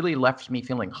that really left me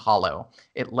feeling hollow.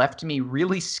 It left me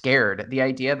really scared. The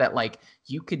idea that like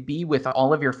you could be with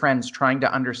all of your friends trying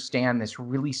to understand this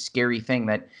really scary thing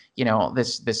that, you know,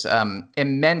 this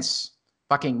immense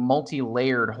fucking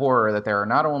multi-layered horror that there are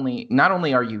not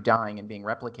only are you dying and being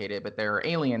replicated, but there are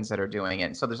aliens that are doing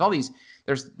it. So there's all these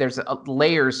there's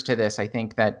layers to this, I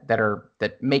think,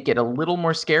 that make it a little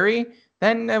more scary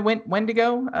than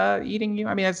Wendigo eating you.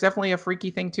 I mean, that's definitely a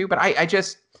freaky thing too. But I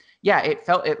just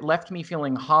it left me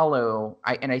feeling hollow.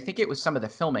 And I think it was some of the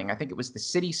filming. I think it was the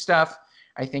city stuff.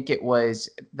 I think it was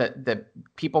the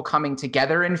people coming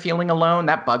together and feeling alone.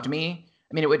 That bugged me.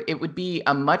 I mean, it would be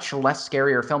a much less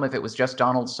scarier film if it was just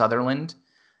Donald Sutherland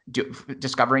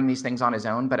discovering these things on his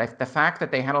own. But the fact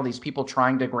that they had all these people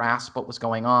trying to grasp what was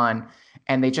going on,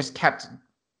 and they just kept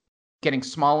getting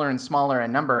smaller and smaller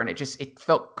in number, and it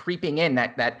felt creeping in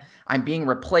that I'm being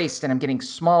replaced, and I'm getting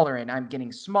smaller, and I'm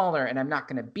getting smaller, and I'm not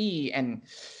going to be. And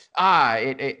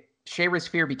Shayra's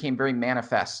fear became very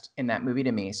manifest in that movie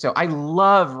to me. So I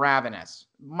love Ravenous,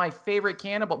 my favorite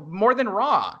cannibal, more than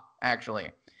Raw,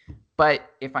 actually.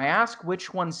 But if I ask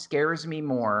which one scares me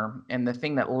more, and the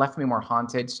thing that left me more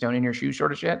haunted, stone in your shoe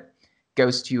sort of shit,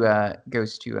 goes to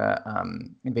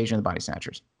Invasion of the Body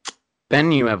Snatchers.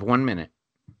 Ben, you have 1 minute.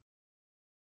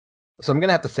 So I'm going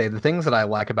to have to say the things that I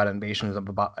like about Invasion of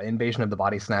the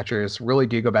Body Snatchers really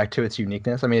do go back to its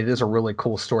uniqueness. I mean, it is a really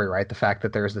cool story, right? The fact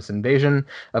that there's this invasion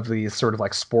of these sort of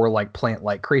like spore-like,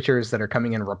 plant-like creatures that are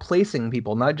coming in, replacing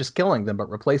people, not just killing them, but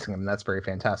replacing them. And that's very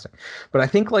fantastic. But I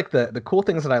think like the cool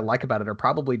things that I like about it are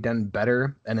probably done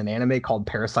better in an anime called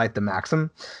Parasite the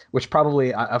Maxim, which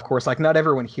probably, of course, like not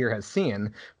everyone here has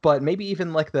seen, but maybe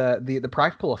even like the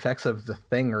practical effects of the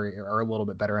thing are a little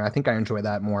bit better. And I think I enjoy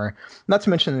that more. Not to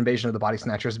mention Invasion of the Body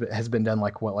Snatchers has been done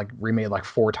like remade like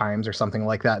 4 times or something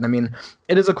like that. And I mean,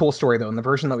 it is a cool story though, and the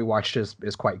version that we watched is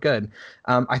quite good.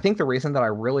 I think the reason that I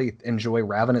really enjoy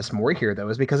Ravenous more here though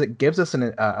is because it gives us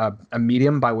a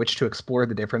medium by which to explore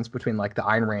the difference between like the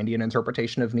Ayn Randian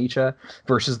interpretation of Nietzsche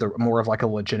versus the more of like a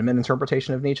legitimate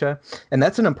interpretation of Nietzsche. And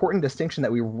that's an important distinction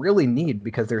that we really need,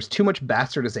 because there's too much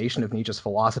bastardization of Nietzsche's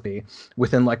philosophy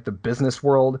within like the business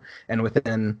world and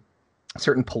within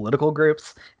certain political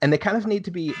groups, and they kind of need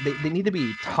to be they need to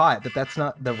be taught that that's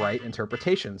not the right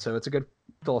interpretation. So it's a good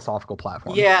philosophical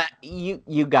platform. Yeah,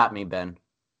 you got me, Ben.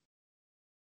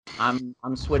 I'm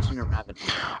switching to Ravenous.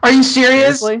 Are you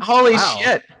serious? Seriously? Holy Wow.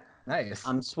 shit. Nice.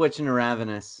 I'm switching to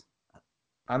Ravenous.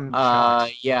 I'm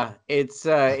shocked. Yeah, it's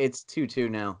 2-2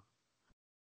 now.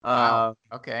 Wow.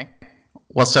 Okay.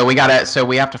 Well, so we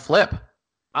have to flip.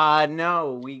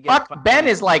 No, we get Fuck, Ben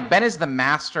is the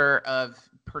master of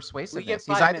persuasiveness.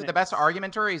 He's either the best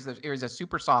argumenter or he's a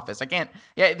super sophist. I can't.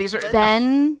 Yeah, these are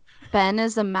Ben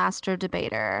is a master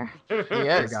debater. He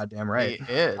You're is. goddamn right.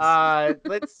 He is. All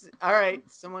right,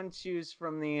 someone choose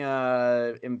from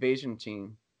the invasion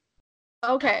team.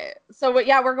 Okay, so we're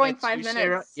going Let's 5 use minutes.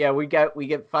 Shayra. Yeah, we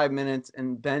get 5 minutes,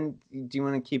 and Ben, do you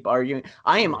want to keep arguing?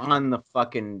 I'm on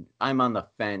the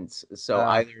fence, so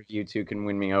either of you two can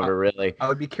win me over, really. I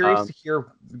would be curious to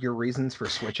hear your reasons for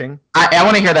switching. I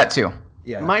want to hear that too.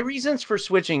 Yeah. My reasons for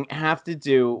switching have to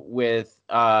do with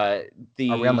Are we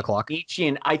on the clock?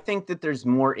 Nietzschean. I think that there's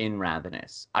more in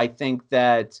Ravenous. I think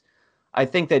that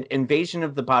Invasion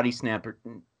of the Body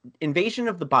Invasion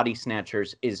of the Body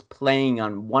Snatchers is playing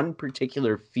on one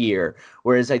particular fear,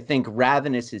 whereas I think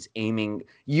Ravenous is aiming.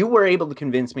 You were able to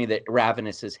convince me that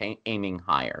Ravenous is aiming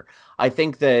higher. I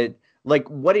think that like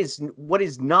what is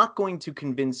not going to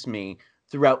convince me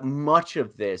throughout much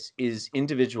of this is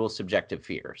individual subjective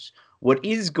fears. What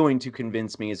is going to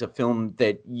convince me is a film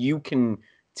that you can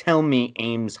tell me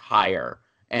aims higher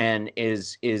and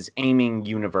is aiming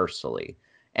universally.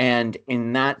 And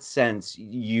in that sense,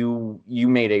 you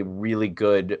made a really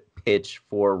good pitch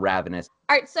for Ravenous.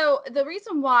 All right, so the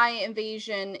reason why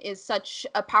Invasion is such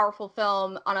a powerful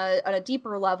film on a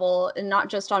deeper level, and not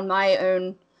just on my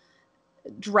own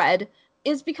dread,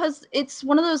 is because it's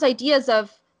one of those ideas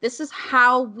of this is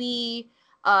how we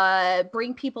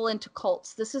bring people into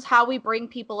cults. This is how we bring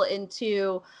people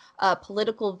into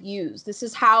political views. This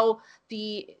is how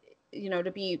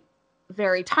to be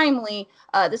very timely,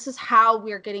 this is how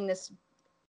we're getting this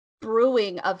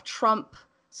brewing of Trump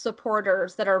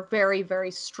supporters that are very,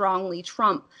 very strongly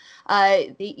Trump.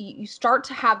 You start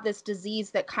to have this disease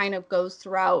that kind of goes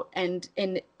throughout and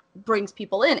brings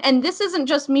people in. And this isn't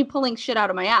just me pulling shit out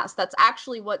of my ass. That's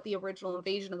actually what the original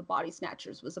Invasion of the Body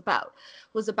Snatchers was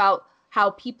about how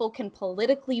people can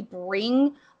politically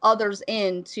bring others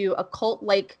into a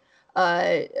cult-like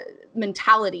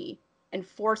mentality and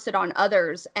force it on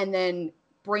others, and then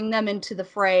bring them into the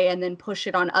fray, and then push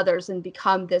it on others, and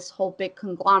become this whole big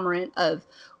conglomerate of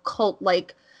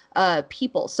cult-like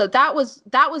people. So that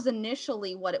was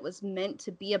initially what it was meant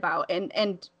to be about,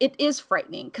 and it is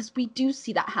frightening because we do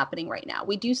see that happening right now.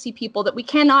 We do see people that we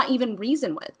cannot even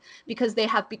reason with because they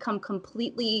have become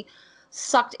completely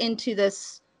sucked into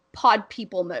this pod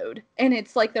people mode, and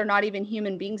it's like they're not even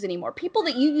human beings anymore. People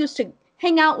that you used to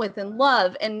hang out with and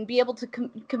love and be able to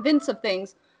convince of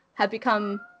things have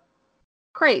become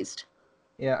crazed.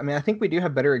 Yeah, I mean, I think we do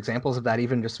have better examples of that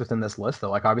even just within this list,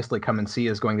 though. Like, obviously, Come and See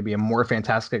is going to be a more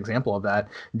fantastic example of that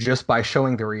just by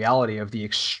showing the reality of the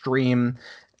extreme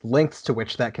lengths to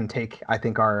which that can take, I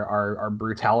think, our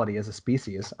brutality as a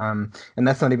species. And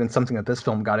that's not even something that this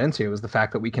film got into, is the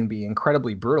fact that we can be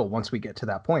incredibly brutal once we get to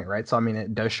that point, right? So, I mean,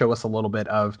 it does show us a little bit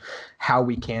of how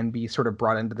we can be sort of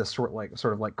brought into this sort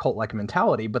of like cult-like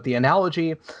mentality. But the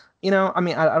analogy, I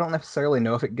mean, I don't necessarily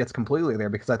know if it gets completely there,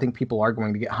 because I think people are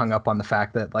going to get hung up on the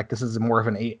fact that, like, this is more of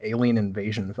an alien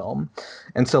invasion film.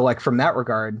 And so, like, from that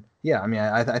regard, yeah, I mean,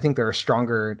 I think there are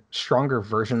stronger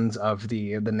versions of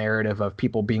the narrative of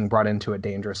people being brought into a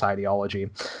dangerous ideology.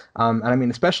 And I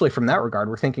mean, especially from that regard,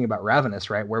 we're thinking about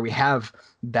Ravenous, right, where we have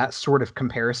that sort of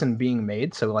comparison being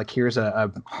made. So, like, here's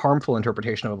a harmful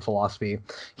interpretation of a philosophy.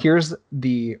 Here's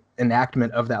the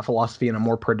enactment of that philosophy in a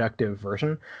more productive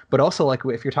version. But also, like,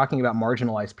 if you're talking about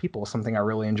marginalized people, something I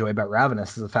really enjoy about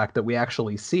Ravenous is the fact that we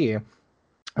actually see,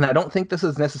 and I don't think this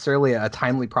is necessarily a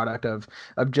timely product of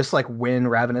just like when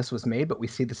Ravenous was made, but we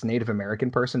see this Native American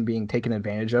person being taken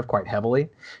advantage of quite heavily,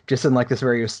 just in like this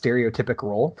very stereotypic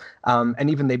role. And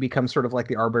even they become sort of like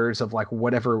the arbiters of like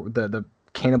whatever the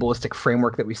cannibalistic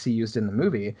framework that we see used in the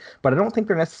movie. But I don't think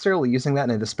they're necessarily using that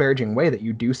in a disparaging way that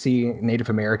you do see Native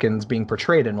Americans being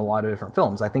portrayed in a lot of different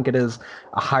films. I think it is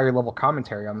a higher level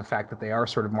commentary on the fact that they are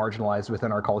sort of marginalized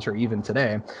within our culture even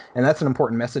today. And that's an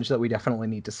important message that we definitely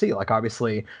need to see. Like,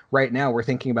 obviously, right now we're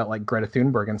thinking about like Greta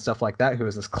Thunberg and stuff like that, who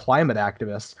is this climate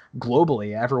activist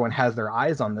globally. Everyone has their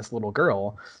eyes on this little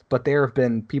girl, but there have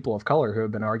been people of color who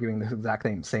have been arguing the exact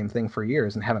same thing for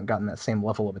years and haven't gotten that same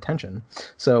level of attention.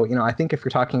 So, I think if you're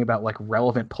talking about like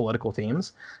relevant political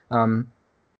themes,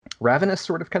 Ravenous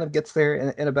sort of kind of gets there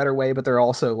in a better way, but there are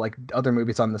also like other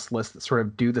movies on this list that sort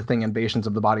of do the thing Invasions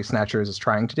of the Body Snatchers is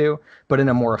trying to do, but in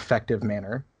a more effective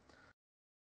manner.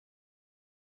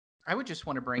 I would just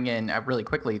want to bring in really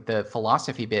quickly the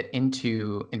philosophy bit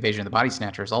into Invasion of the Body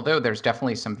Snatchers. Although there's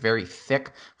definitely some very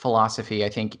thick philosophy, I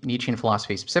think Nietzschean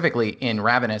philosophy specifically in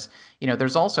Ravenous,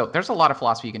 there's a lot of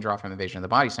philosophy you can draw from Invasion of the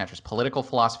Body Snatchers, political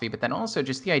philosophy, but then also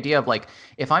just the idea of like,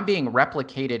 if I'm being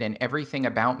replicated and everything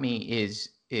about me is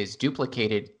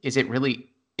duplicated, is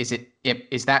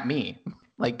that me?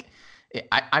 Like,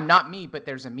 I'm not me, but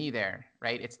there's a me there,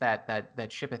 right? It's that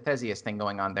Shipathesius thing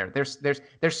going on there. There's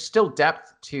still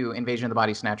depth to Invasion of the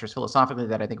Body Snatchers philosophically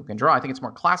that I think we can draw. I think it's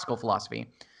more classical philosophy.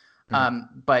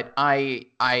 But I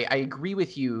agree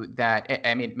with you that,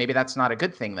 I mean, maybe that's not a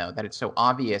good thing though, that it's so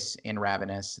obvious in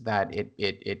Ravenous that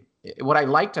it what I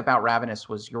liked about Ravenous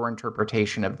was your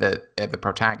interpretation of the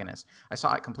protagonist. I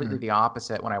saw it completely the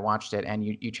opposite when I watched it, and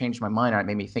you changed my mind, and it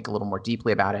made me think a little more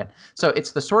deeply about it. So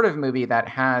it's the sort of movie that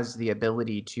has the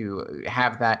ability to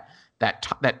have that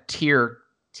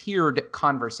tiered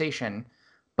conversation.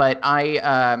 But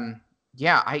I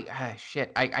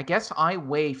guess I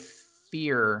weigh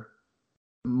fear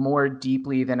more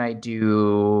deeply than I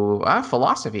do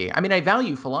philosophy. I mean, I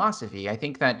value philosophy. I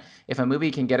think that if a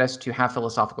movie can get us to have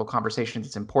philosophical conversations,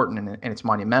 it's important and it's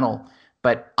monumental.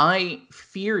 But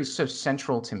fear is so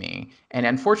central to me, and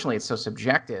unfortunately, it's so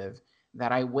subjective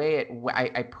that I weigh it.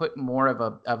 I put more of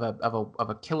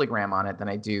a kilogram on it than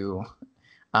I do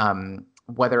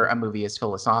whether a movie is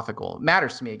philosophical. It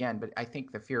matters to me again, but I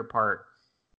think the fear part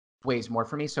weighs more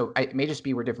for me. So it may just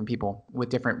be we're different people with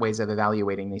different ways of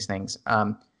evaluating these things.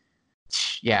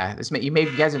 Yeah, you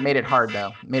guys have made it hard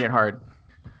though. Made it hard.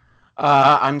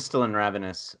 I'm still in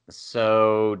Ravenous.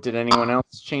 So did anyone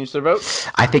else change their vote?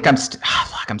 I think I'm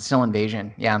still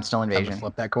Invasion. Yeah, I'm still Invasion.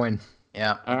 Flip that coin.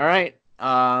 Yeah. All right.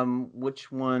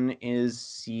 Which one is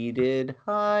seated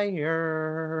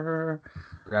higher?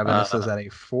 Ravenous is at a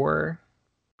 4.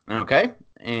 Okay.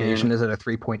 Invasion is at a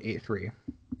 3.83.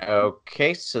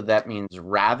 Okay, so that means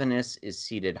Ravenous is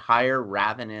seated higher.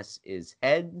 Ravenous is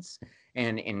heads,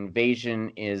 and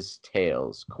Invasion is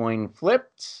tails. Coin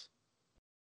flipped,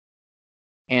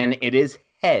 and it is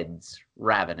heads.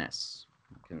 Ravenous.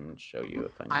 I can show you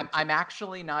if I'm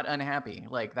actually not unhappy.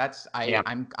 Like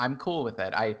I'm cool with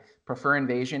it. I prefer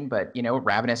Invasion, but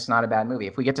Ravenous is not a bad movie.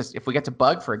 If we get to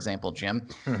Bug, for example, Jim,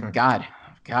 God,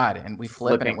 and we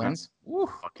flip and it wins.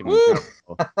 Fucking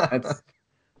That's.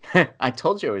 I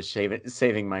told you I was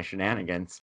saving my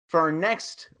shenanigans. For our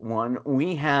next one,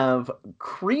 we have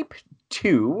Creep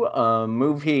 2,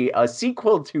 a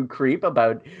sequel to Creep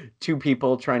about two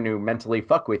people trying to mentally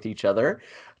fuck with each other,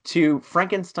 to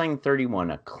Frankenstein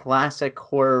 31, a classic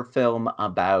horror film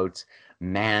about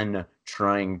man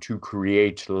trying to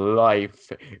create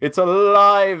life. It's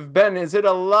alive, Ben. Is it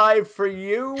alive for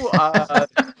you?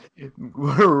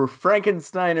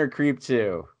 Frankenstein or Creep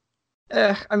 2?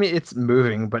 I mean, it's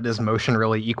moving, but does motion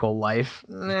really equal life?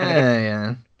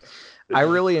 Yeah. I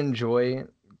really enjoy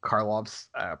Karloff's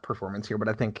performance here, but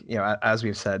I think, as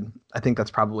we've said, I think that's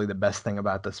probably the best thing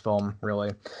about this film,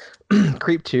 really.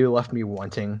 Creep 2 left me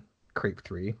wanting Creep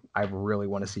 3. I really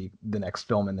want to see the next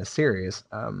film in this series.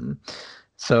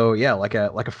 So yeah, like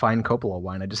a fine Coppola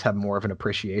wine, I just have more of an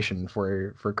appreciation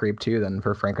for Creep 2 than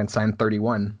for Frankenstein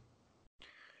 31.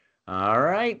 All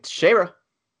right, Shayra.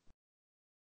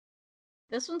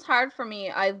 This one's hard for me.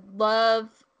 I love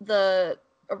the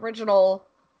original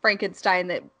Frankenstein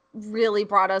that really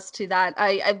brought us to that.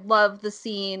 I love the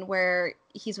scene where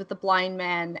he's with the blind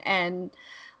man and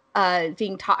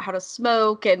being taught how to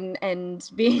smoke and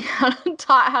being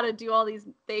taught how to do all these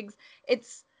things.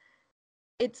 It's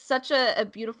such a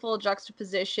beautiful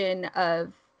juxtaposition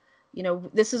of,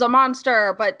 this is a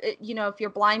monster, but if you're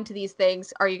blind to these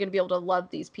things, are you going to be able to love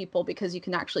these people because you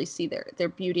can actually see their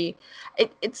beauty?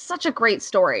 It's such a great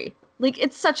story.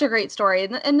 It's such a great story.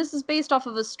 And this is based off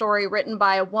of a story written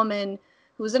by a woman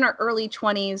who was in her early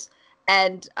 20s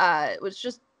and was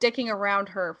just dicking around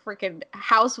her freaking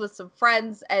house with some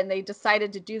friends, and they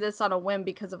decided to do this on a whim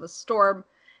because of a storm,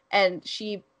 and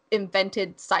she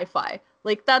invented sci-fi.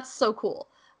 That's so cool.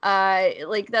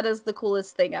 That is the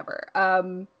coolest thing ever.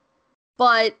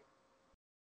 But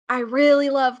I really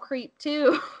love Creep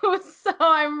 2, so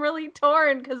I'm really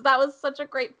torn because that was such a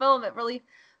great film. It really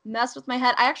messed with my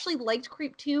head. I actually liked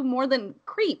Creep 2 more than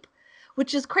Creep,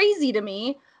 which is crazy to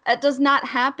me. It does not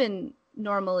happen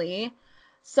normally,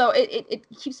 so it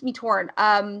keeps me torn.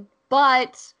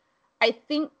 But I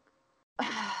think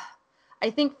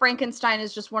Frankenstein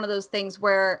is just one of those things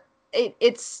where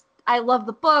it's. I love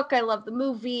the book. I love the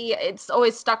movie. It's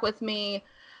always stuck with me.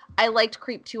 I liked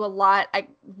Creep 2 a lot. I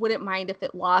wouldn't mind if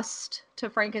it lost to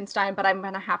Frankenstein, but I'm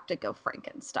going to have to go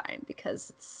Frankenstein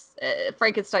because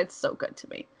Frankenstein's so good to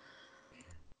me.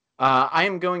 I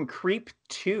am going Creep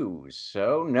 2.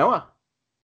 So, Noah.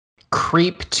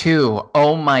 Creep 2.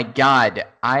 Oh my God.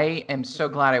 I am so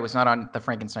glad I was not on the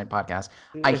Frankenstein podcast.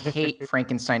 I hate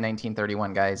Frankenstein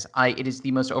 1931, guys. It is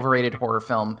the most overrated horror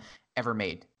film ever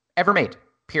made.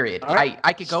 Period. Right.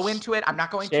 I could go into it. I'm not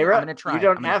going Shayra, to. I'm going to try. You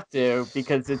don't have to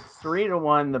because it's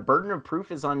 3-1. The burden of proof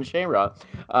is on Shayra.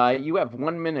 You have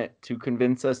 1 minute to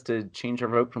convince us to change our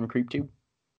vote from Creep 2.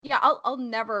 Yeah, I'll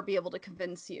never be able to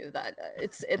convince you that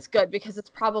it's good because it's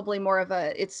probably more of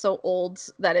it's so old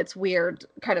that it's weird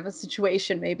kind of a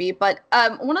situation maybe. But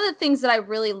one of the things that I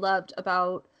really loved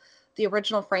about the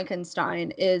original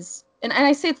Frankenstein is, and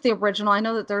I say it's the original. I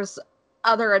know that there's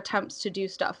other attempts to do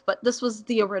stuff, but this was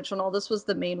the original. This was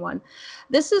the main one.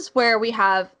 This is where we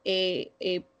have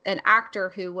an actor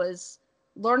who was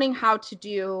learning how to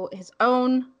do his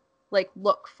own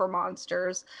look for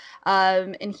monsters,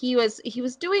 and he was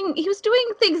doing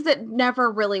things that never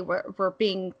really were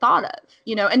being thought of,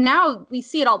 and now we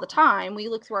see it all the time. We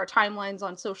look through our timelines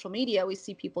on social media, we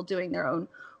see people doing their own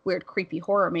weird, creepy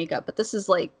horror makeup, but this is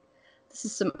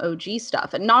some OG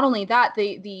stuff. And not only that,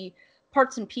 the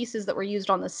parts and pieces that were used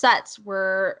on the sets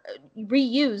were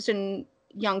reused in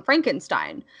Young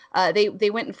Frankenstein. They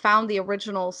went and found the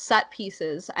original set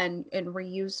pieces and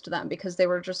reused them because they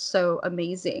were just so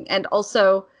amazing. And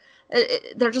also,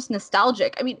 they're just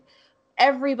nostalgic. I mean,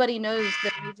 everybody knows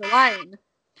the major line.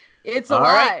 It's All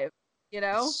alive, right. you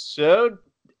know? So,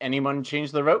 anyone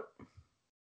change the vote?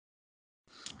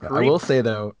 I will say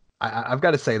though, I've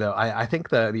got to say though, I think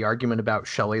the argument about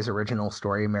Shelley's original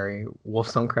story, Mary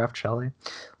Wollstonecraft Shelley,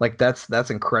 like that's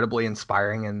incredibly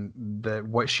inspiring,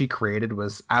 and what she created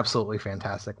was absolutely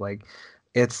fantastic. Like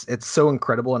it's so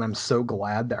incredible, and I'm so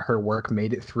glad that her work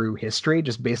made it through history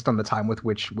just based on the time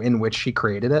in which she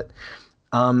created it.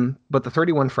 But the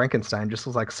 31 Frankenstein just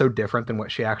was like so different than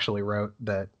what she actually wrote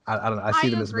that I don't know. I see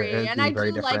them as agree, very, and I very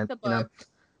do different. like the You know? book,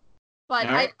 but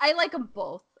Alright. I like them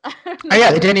both. Oh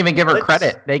yeah, they didn't even give her Let's-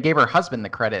 credit. They gave her husband the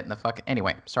credit in the fucking.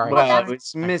 Anyway, sorry. Well,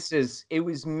 that's- it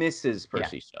was Mrs.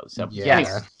 Percy Shelley. So Yeah.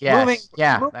 anyway, Yes.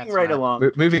 moving That's right not-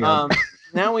 along. Moving on.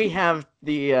 Now we have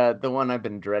the one I've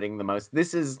been dreading the most.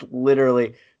 This is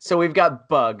literally so we've got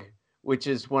Bug, which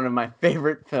is one of my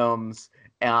favorite films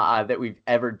that we've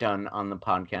ever done on the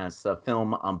podcast. A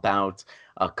film about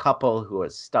a couple who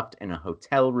is stuffed in a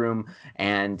hotel room,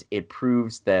 and it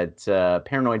proves that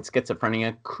paranoid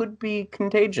schizophrenia could be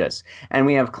contagious. And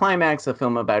we have Climax, a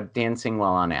film about dancing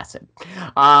while on acid.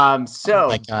 Oh So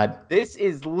my God. this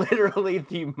is literally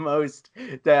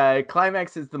the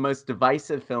Climax is the most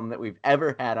divisive film that we've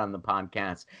ever had on the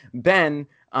podcast. Ben,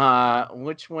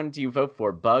 which one do you vote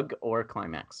for, Bug or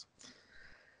Climax?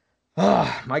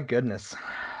 Oh my goodness.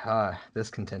 This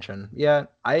contention. Yeah,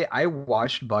 I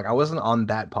watched Bug. I wasn't on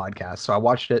that podcast, so I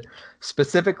watched it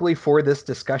specifically for this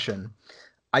discussion.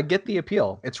 I get the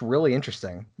appeal. It's really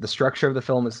interesting. The structure of the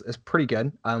film is pretty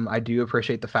good. I do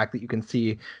appreciate the fact that you can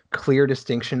see clear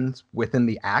distinctions within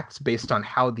the acts based on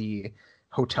how the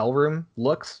hotel room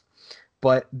looks.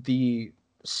 But the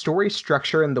story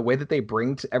structure and the way that they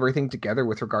bring everything together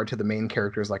with regard to the main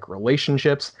characters, like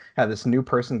relationships, how this new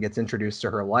person gets introduced to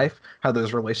her life, how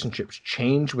those relationships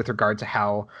change with regard to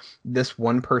how this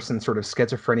one person's sort of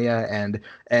schizophrenia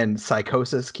and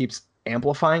psychosis keeps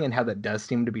amplifying, and how that does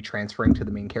seem to be transferring to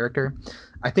the main character.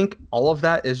 I think all of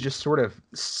that is just sort of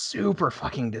super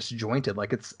fucking disjointed.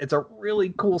 Like it's a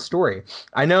really cool story.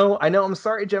 I know. I'm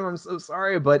sorry, Jim. I'm so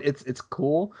sorry, but it's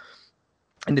cool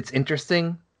and it's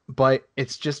interesting. But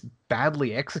it's just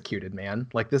badly executed, man.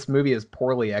 Like this movie is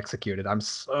poorly executed. I'm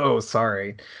so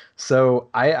sorry. So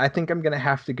I think I'm gonna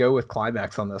have to go with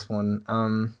Climax on this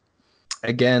one.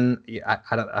 Again,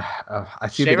 I don't. I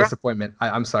see the Shayra? disappointment.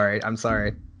 I'm sorry.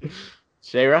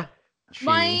 Shayra?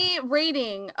 My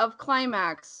rating of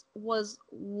Climax was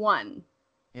 1.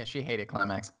 Yeah, she hated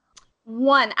Climax.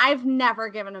 1. I've never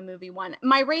given a movie 1.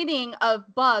 My rating of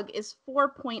Bug is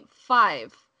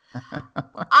 4.5.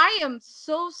 I am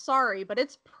so sorry, but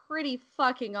it's pretty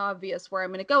fucking obvious where I'm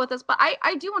going to go with this. But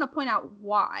I do want to point out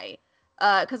why,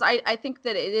 because I think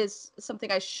that it is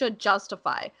something I should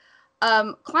justify.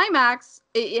 Climax,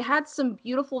 it had some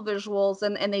beautiful visuals,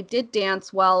 and they did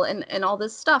dance well and all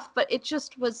this stuff, but it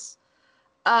just was,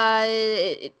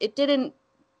 it didn't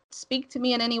speak to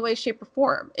me in any way, shape, or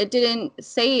form. It didn't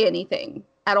say anything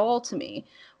at all to me.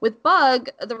 With Bug,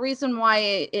 the reason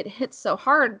why it hits so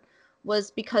hard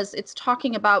was because it's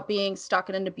talking about being stuck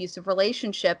in an abusive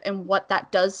relationship and what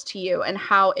that does to you and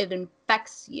how it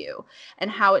infects you and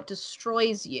how it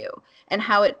destroys you and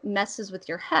how it messes with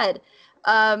your head.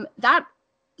 That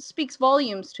speaks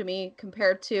volumes to me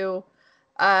compared to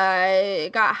I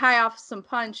got high off some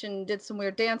punch and did some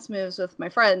weird dance moves with my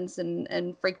friends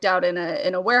and freaked out in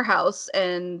a warehouse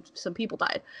and some people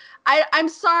died. I'm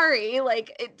sorry,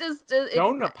 like it just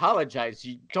Don't apologize.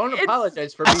 You don't it's-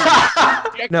 apologize for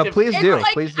being No, please It's do.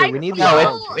 like, Please do. I We need the feel-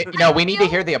 apology. No, we need to feel-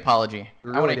 hear the apology.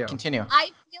 We I want really to do. continue. I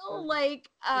feel like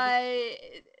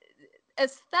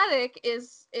aesthetic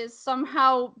is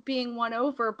somehow being won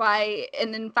over by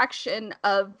an infection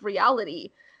of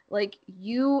reality. Like,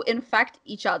 you infect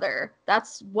each other.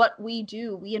 That's what we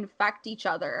do. We infect each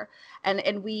other,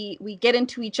 and we get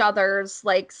into each other's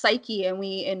like psyche, and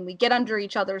we get under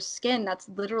each other's skin. That's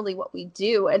literally what we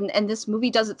do. And this movie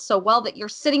does it so well that you're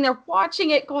sitting there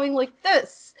watching it going like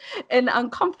this and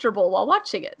uncomfortable while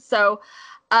watching it. So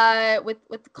with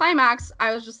the Climax,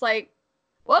 I was just like,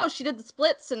 whoa, she did the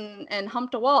splits and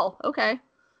humped a wall. Okay.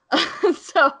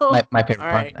 So My favorite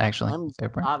All part, right. actually. I'm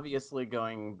Favorite part. obviously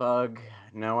going Bug.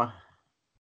 Noah?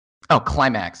 Oh,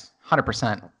 Climax.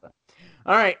 100%.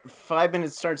 All right, 5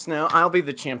 minutes starts now. I'll be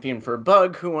the champion for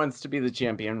Bug. Who wants to be the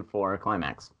champion for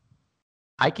Climax?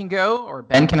 I can go, or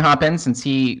Ben can hop in since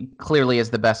he clearly is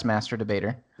the best master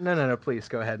debater. No, please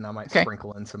go ahead, and I might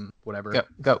sprinkle in some whatever.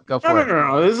 Go for it.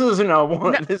 No. This isn't a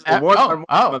one. No, This is a one.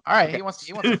 All right. He wants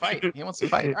to fight. He wants to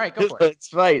fight. All right, go for it. Let's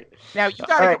fight. Now you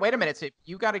got to wait a minute. So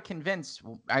you got to convince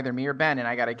either me or Ben, and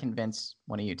I got to convince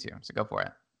one of you two. So go for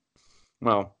it.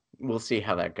 Well, we'll see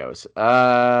how that goes.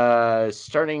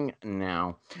 Starting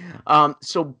now.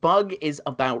 So Bug is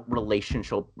about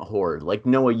relationship horror. Like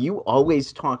Noah, you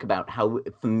always talk about how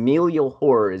familial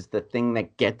horror is the thing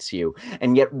that gets you.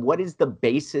 And yet what is the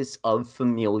basis of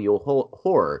familial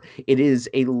horror? It is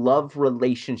a love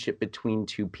relationship between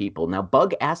two people. Now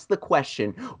Bug asked the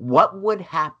question, what would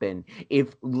happen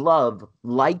if love,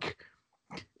 like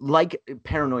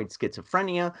paranoid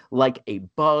schizophrenia, like a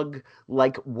bug,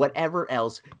 like whatever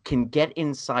else, can get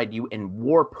inside you and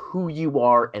warp who you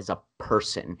are as a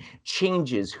person,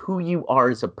 changes who you are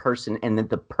as a person, and that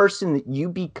the person that you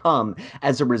become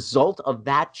as a result of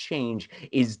that change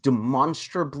is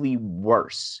demonstrably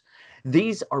worse.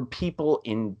 These are people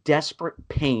in desperate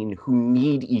pain who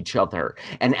need each other.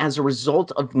 And as a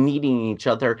result of needing each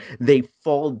other, they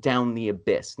fall down the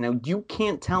abyss. Now, you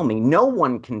can't tell me, no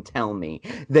one can tell me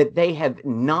that they have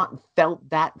not felt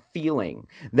that feeling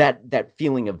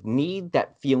of need,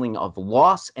 that feeling of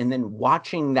loss, and then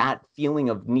watching that feeling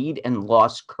of need and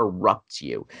loss corrupt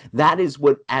you. That is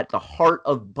what, at the heart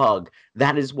of Bug,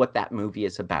 that is what that movie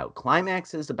is about.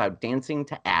 Climax is about dancing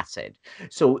to acid.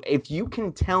 So if you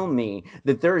can tell me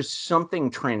that there is something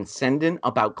transcendent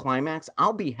about Climax,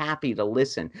 I'll be happy to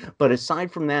listen. But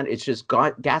aside from that, it's just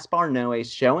Gaspar Noé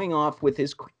showing off with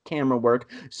his camera work,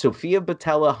 Sofia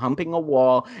Boutella humping a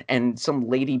wall, and some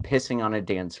lady pissing on a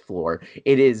dance floor.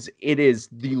 It is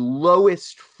the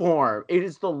lowest form. It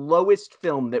is the lowest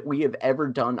film that we have ever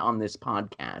done on this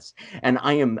podcast. And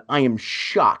I am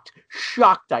shocked,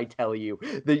 I tell you,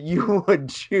 that you would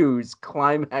choose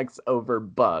Climax over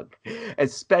Bug,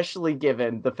 especially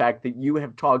given the fact that you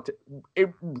have talked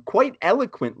quite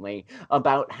eloquently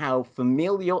about how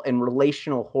familial and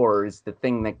relational horror is the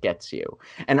thing that gets you.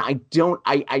 And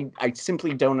I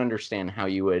simply don't understand how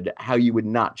you would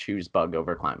not choose Bug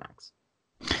over Climax.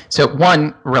 So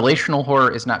one, relational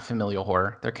horror is not familial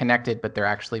horror. They're connected, but they're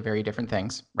actually very different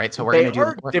things, right? So we're going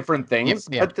to do different things.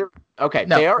 Yeah. But they're okay.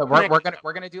 No, they are.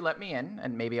 We're gonna do Let Me In,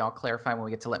 and maybe I'll clarify when we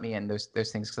get to Let Me In those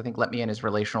things, because I think Let Me In is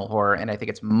relational horror, and I think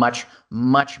it's much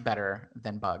better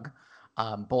than Bug.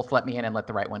 Both Let Me In and Let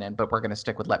the Right One In, but we're going to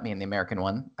stick with Let Me In, the American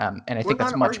one, and I think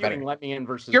that's much better. Let Me In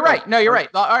versus. You're right. No, you're right.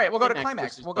 All right, we'll go to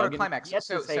Climax. We'll go to Climax. Yes,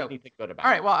 say anything good about.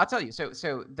 All right. Well, I'll tell you.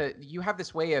 So you have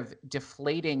this way of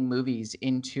deflating movies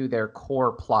into their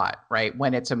core plot, right?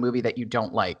 When it's a movie that you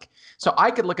don't like. So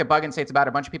I could look at Bug and say it's about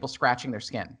a bunch of people scratching their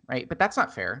skin, right? But that's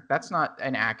not fair. That's not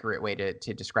an accurate way to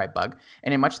describe Bug.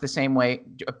 And in much the same way,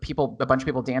 a bunch of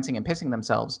people dancing and pissing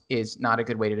themselves is not a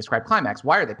good way to describe Climax.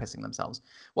 Why are they pissing themselves?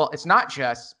 Well, it's not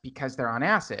just because they're on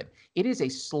acid. It is a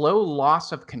slow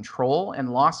loss of control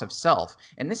and loss of self.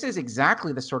 And this is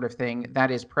exactly the sort of thing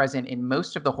that is present in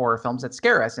most of the horror films that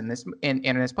scare us in this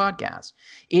podcast.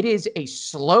 It is a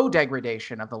slow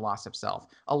degradation of the loss of self.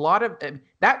 A lot of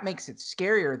that makes it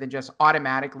scarier than just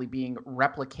automatically being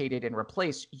replicated and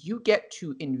replaced. You get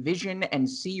to envision and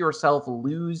see yourself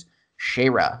lose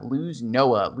Shayra, lose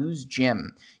Noah, lose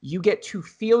Jim. You get to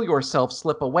feel yourself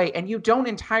slip away, and you don't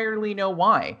entirely know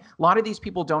why. A lot of these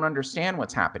people don't understand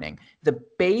what's happening. The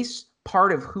base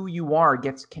part of who you are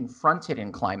gets confronted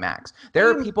in Climax. There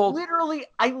are people.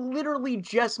 I literally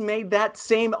just made that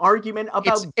same argument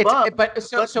about Bug. But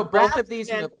both of these,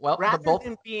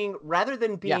 rather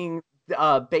than being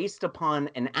based upon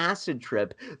an acid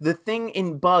trip, the thing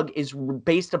in Bug is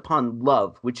based upon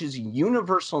love, which is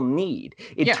universal need.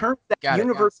 It turns that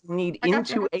universal need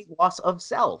into a loss of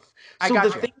self. So the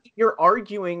thing that you're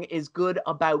arguing is good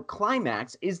about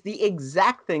Climax is the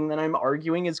exact thing that I'm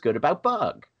arguing is good about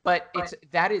Bug. But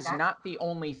that is not the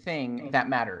only thing that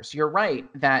matters. You're right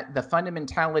that the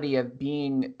fundamentality of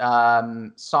being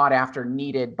sought after,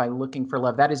 needed by looking for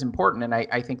love, that is important, and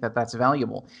I think that that's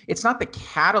valuable. It's not the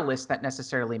catalyst that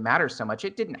necessarily matters so much.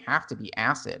 It didn't have to be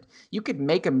acid. You could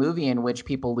make a movie in which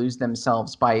people lose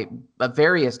themselves by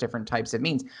various different types of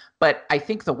means, but I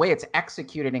think the way it's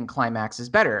executed in Climax is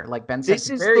better. Like Ben said,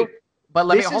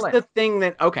 the thing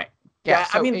that Yeah,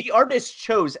 so I mean, the artist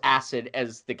chose acid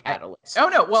as the catalyst. Oh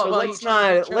no, well, let's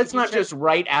not just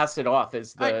write acid off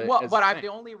as the. The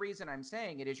only reason I'm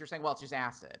saying it is you're saying, well, it's just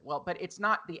acid. Well, but it's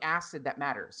not the acid that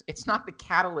matters. It's not the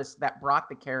catalyst that brought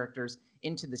the characters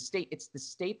into the state. It's the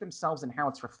state themselves and how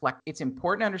it's reflected. It's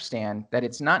important to understand that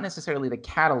it's not necessarily the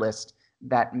catalyst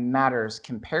that matters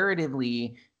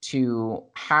comparatively to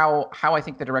how I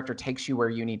think the director takes you where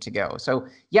you need to go. So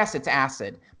yes, it's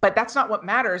acid, but that's not what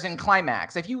matters in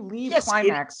climax. If you leave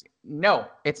climax, no,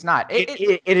 it's not.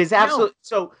 It is absolutely.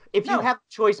 So if you No. have the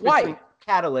choice Why? between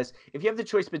catalysts, if you have the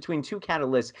choice between two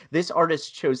catalysts, this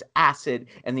artist chose acid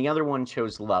and the other one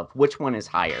chose love. Which one is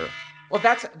higher? Well,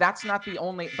 that's not the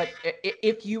only. But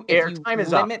if you Time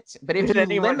is up. limit, but if Did you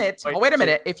anyone limit, like oh wait a to-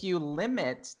 minute, if you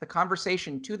limit the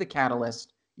conversation to the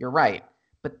catalyst, you're right.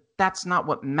 But that's not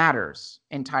what matters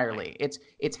entirely.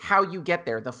 It's how you get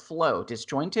there, the flow,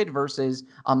 disjointed versus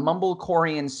a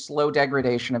mumblecorean slow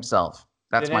degradation of self.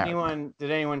 That's Did my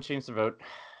anyone change the vote?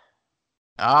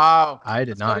 Oh, I did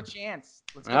let's go not. to chance.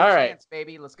 Let's go All to right. chance,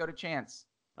 baby. Let's go to chance.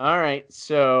 All right,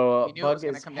 so We knew it Bug was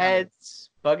gonna is come down to- heads.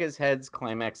 Bug is heads.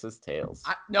 Climax is tails.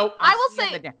 Nope. I will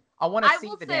say- I want to I see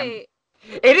will the damn. say,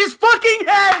 It is fucking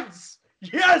heads.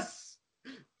 Yes.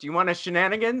 Do you want a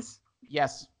shenanigans?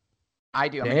 Yes, I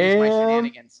do. I'm gonna use my Damn.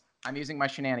 shenanigans. I'm using my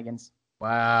shenanigans.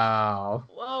 Wow.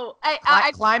 whoa,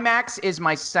 I Climax is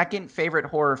my second favorite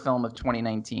horror film of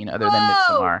 2019, other than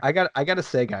Whoa! Midsommar. I gotta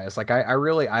say, guys, like I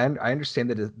really I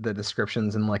understand the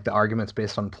descriptions and like the arguments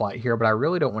based on plot here, but I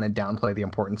really don't want to downplay the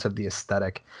importance of the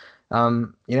aesthetic.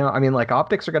 You know, I mean, like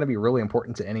optics are going to be really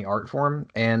important to any art form,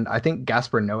 and I think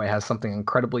Gaspar Noé has something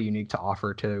incredibly unique to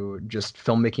offer to just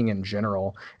filmmaking in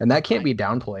general, and that can't be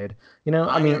downplayed. You know,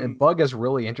 I mean, Bug is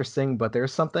really interesting, but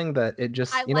there's something that it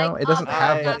just, I you know, like it doesn't all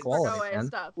have the that Gaspar quality, Noé man.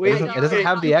 stuff. It doesn't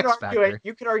have the you X could argue factor.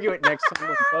 you could argue it next time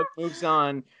when Bug moves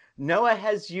on. Noah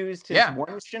has used his Yeah.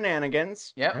 one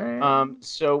shenanigans. Yep. All right.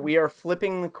 So we are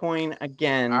flipping the coin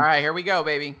again. All right, here we go,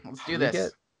 baby. Let's do You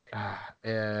this.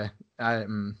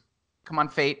 Come on,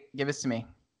 fate, give this to me.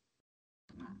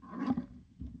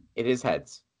 It is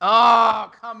heads.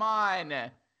 Oh, come on.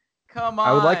 Come on.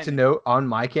 I would like to note on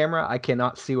my camera, I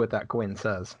cannot see what that coin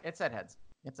says. It's at heads.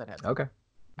 It's at heads. Okay.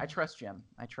 I trust Jim.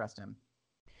 I trust him.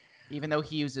 Even though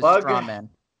he uses Bug. straw men.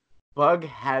 Bug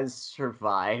has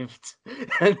survived,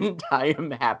 and I am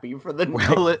happy for the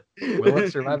Will night. Will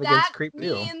it survive against That Creep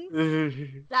 2?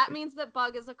 means that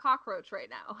Bug is a cockroach right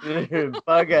now.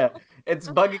 Bug, it's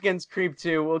Bug against Creep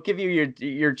 2. We'll give you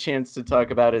your chance to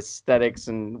talk about aesthetics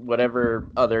and whatever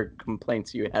other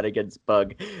complaints you had against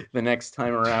Bug the next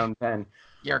time around, Ben.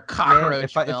 You're a Man, cockroach.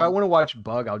 if I film. want to watch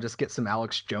Bug, I'll just get some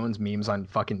Alex Jones memes on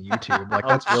fucking YouTube. Like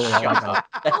that's really all I Shut got.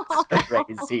 up. That's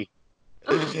crazy.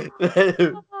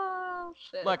 Oh,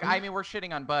 shit. Look, I mean, we're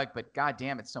shitting on Bug, but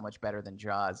goddamn, it's so much better than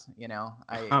Jaws. You know,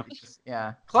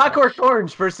 yeah. Clockwork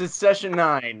Orange versus Session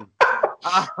 9.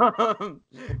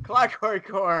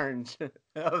 Clockwork Orange,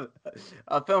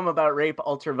 a film about rape,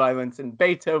 ultraviolence, and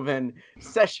Beethoven.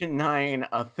 Session 9,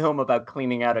 a film about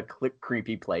cleaning out a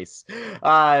creepy place.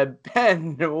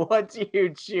 Ben, what do you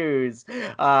choose?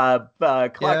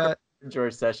 Clockwork Orange or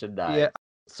Session 9? Yeah.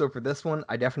 So for this one,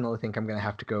 I definitely think I'm gonna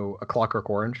have to go A Clockwork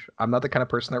Orange. I'm not the kind of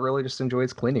person that really just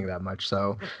enjoys cleaning that much.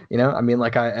 So, you know, I mean,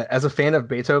 like as a fan of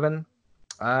Beethoven,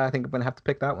 I think I'm gonna have to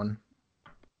pick that one.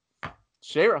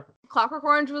 Shayra. Clockwork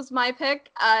Orange was my pick.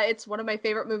 It's one of my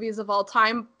favorite movies of all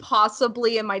time,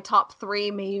 possibly in my top 3,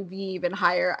 maybe even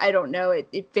higher. I don't know.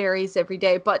 It varies every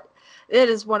day, but it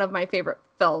is one of my favorite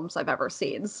films I've ever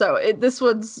seen. So this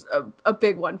one's a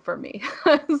big one for me.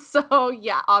 So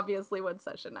yeah, obviously wins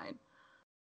Session 9.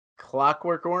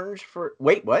 Clockwork Orange for...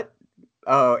 Wait, what?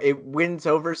 Oh, it wins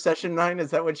over Session 9? Is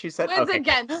that what you said? Wins Okay.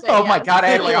 against it, Oh my yes. god, I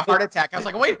had like a heart attack. I was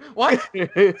like, wait, what?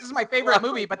 This is my favorite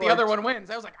movie, but the other one wins.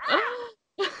 I was like,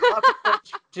 Clockwork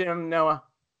Orange, Jim, Noah.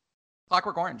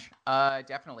 Clockwork Orange.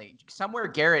 Definitely. Somewhere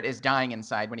Garrett is dying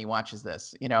inside when he watches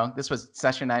this. You know, this was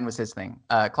Session 9 was his thing.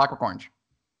 Clockwork Orange.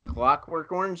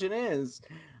 Clockwork Orange it is.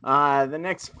 The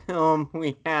next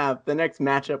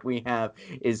matchup we have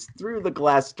is Through the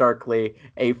Glass Darkly,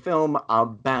 a film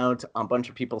about a bunch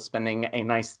of people spending a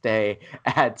nice day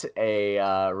at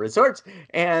a resort,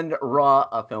 and Raw,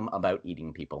 a film about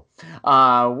eating people.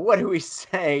 What do we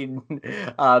say?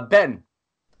 Ben?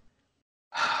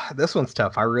 This one's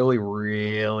tough. I really,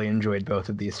 really enjoyed both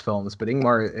of these films, but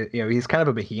Ingmar, you know, he's kind of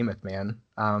a behemoth, man.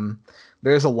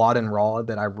 There's a lot in Raw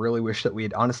that I really wish that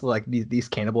we'd honestly like these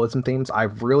cannibalism themes. I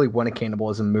really want a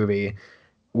cannibalism movie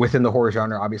within the horror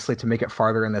genre, obviously, to make it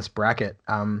farther in this bracket.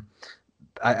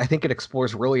 I think it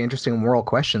explores really interesting moral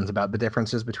questions about the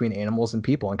differences between animals and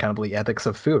people and kind of the ethics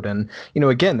of food. And, you know,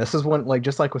 again, this is one, like,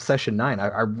 just like with Session 9,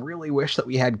 I really wish that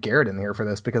we had Garrett in here for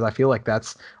this, because I feel like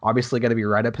that's obviously going to be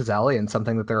right up his alley and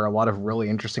something that there are a lot of really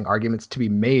interesting arguments to be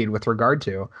made with regard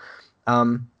to.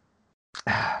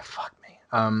 Fuck me.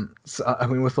 So, I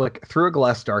mean, with like Through a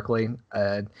Glass Darkly,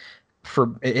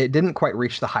 it didn't quite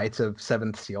reach the heights of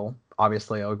Seventh Seal.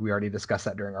 Obviously, we already discussed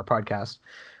that during our podcast.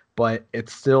 but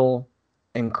it's still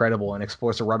incredible and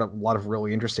explores a lot of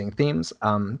really interesting themes.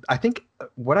 I think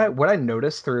what I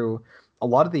noticed through a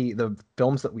lot of the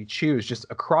films that we choose, just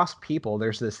across people,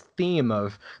 there's this theme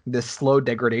of this slow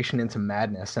degradation into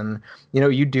madness, and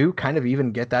you do kind of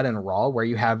even get that in Raw, where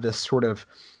you have this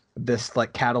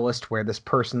like catalyst where this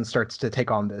person starts to take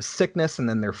on this sickness, and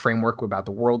then their framework about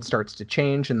the world starts to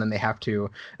change, and then they have to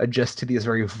adjust to these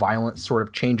very violent sort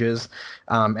of changes,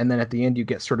 and then at the end you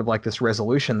get sort of like this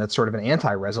resolution that's sort of an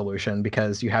anti-resolution,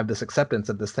 because you have this acceptance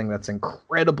of this thing that's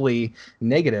incredibly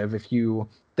negative if you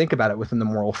think about it within the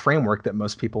moral framework that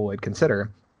most people would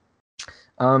consider.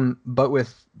 But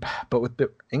with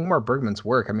Ingmar Bergman's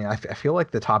work, I mean, I feel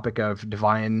like the topic of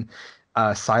divine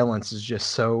silence is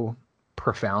just so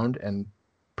profound and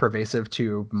pervasive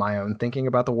to my own thinking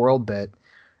about the world that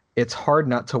it's hard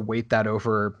not to weight that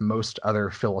over most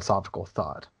other philosophical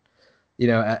thought.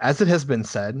 As it has been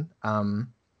said,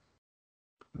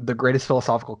 the greatest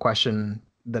philosophical question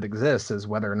that exists is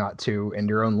whether or not to end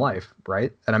your own life,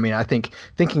 right? And I mean, I think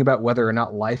thinking about whether or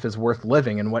not life is worth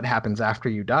living and what happens after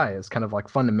you die is kind of like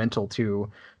fundamental to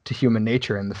human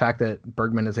nature, and the fact that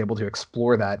Bergman is able to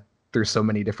explore that through so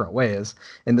many different ways.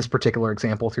 In this particular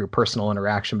example, through personal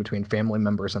interaction between family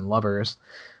members and lovers.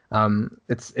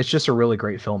 It's just a really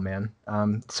great film, man.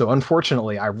 So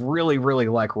unfortunately, I really, really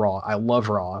like Raw. I love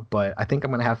Raw, but I think I'm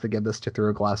going to have to give this to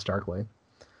Through a Glass Darkly.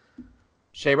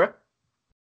 Shabra?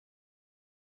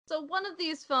 So one of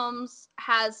these films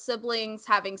has siblings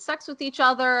having sex with each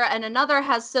other, and another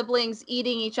has siblings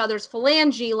eating each other's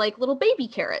phalange like little baby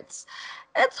carrots.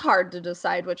 It's hard to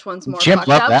decide which one's more Jim fucked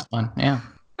loved up. that one, yeah.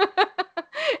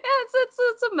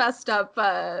 It's a messed up.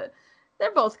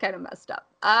 They're both kind of messed up.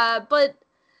 But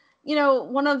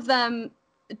one of them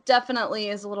definitely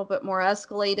is a little bit more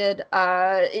escalated.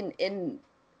 In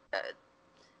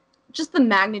just the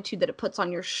magnitude that it puts on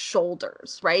your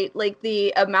shoulders, right? Like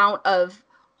the amount of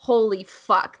holy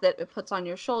fuck that it puts on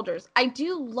your shoulders. I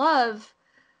do love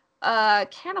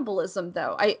cannibalism,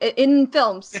 though. In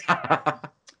films.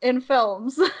 In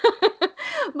films.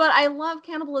 But I love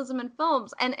cannibalism in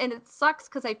films, and it sucks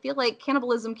because I feel like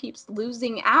cannibalism keeps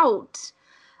losing out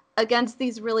against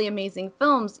these really amazing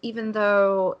films, even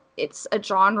though it's a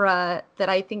genre that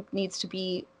I think needs to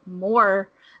be more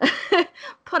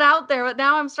put out there. But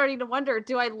now I'm starting to wonder,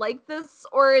 do I like this,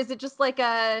 or is it just like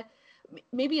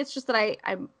maybe it's just that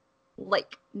I'm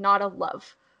like not a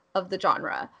love of the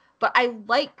genre, but I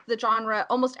like the genre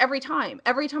almost every time.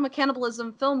 Every time a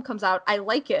cannibalism film comes out, I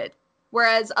like it.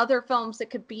 Whereas other films, it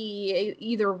could be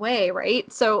either way,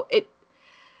 right? So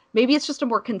maybe it's just a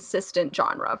more consistent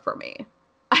genre for me.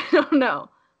 I don't know.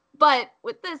 But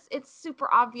with this, it's super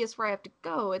obvious where I have to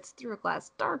go. It's Through a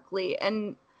Glass Darkly.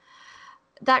 And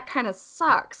that kind of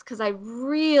sucks because I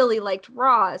really liked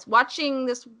Raw. Watching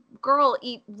this girl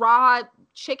eat raw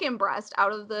chicken breast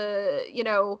out of the,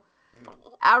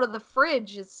 out of the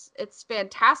fridge it's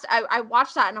fantastic. I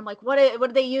watched that and I'm like, what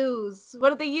did they use? How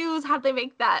did they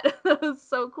make that? That was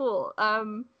so cool.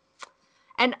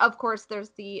 And of course there's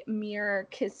the mirror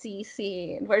kissy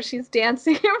scene where she's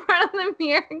dancing in front of the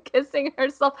mirror and kissing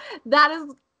herself. That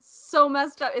is so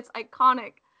messed up. It's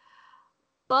iconic.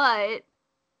 But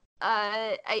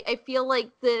I feel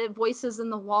like the voices in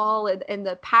the wall and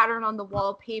the pattern on the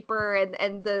wallpaper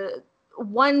and the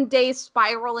one day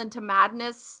spiral into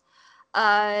madness,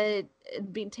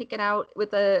 being taken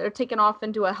off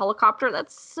into a helicopter.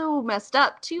 That's so messed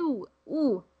up too.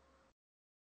 Ooh.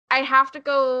 I have to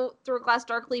go Through a Glass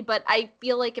Darkly, but I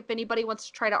feel like if anybody wants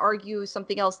to try to argue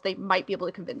something else, they might be able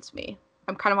to convince me.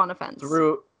 I'm kind of on the fence.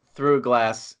 Through a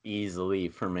Glass easily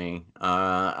for me.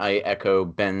 I echo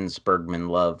Ben's Bergman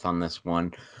love on this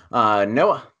one.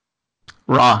 Noah.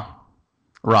 Raw.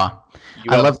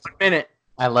 You have 1 minute.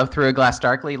 I love Through a Glass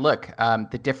Darkly. Look,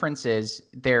 the difference is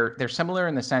they're similar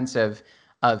in the sense of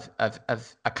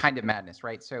a kind of madness,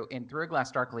 right? So in Through a Glass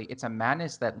Darkly, it's a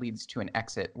madness that leads to an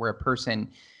exit where a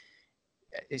person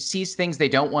sees things they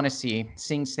don't want to see,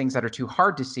 sees things that are too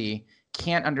hard to see,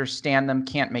 can't understand them,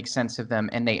 can't make sense of them,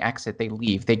 and they exit, they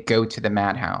leave, they go to the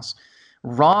madhouse.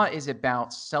 Raw is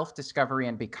about self-discovery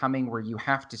and becoming, where you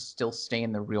have to still stay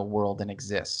in the real world and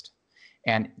exist.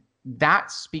 And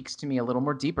that speaks to me a little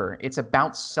more deeper. It's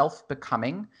about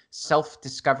self-becoming,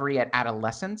 self-discovery at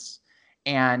adolescence,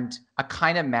 and a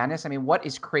kind of madness. I mean, what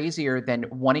is crazier than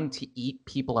wanting to eat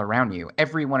people around you,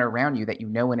 everyone around you that you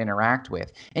know and interact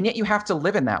with, and yet you have to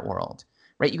live in that world,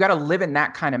 right? You got to live in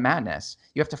that kind of madness.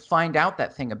 You have to find out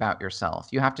that thing about yourself.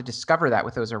 You have to discover that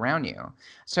with those around you.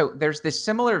 So there's this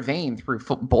similar vein through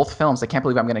both films. I can't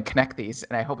believe I'm going to connect these,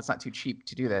 and I hope it's not too cheap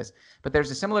to do this. But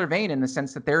there's a similar vein in the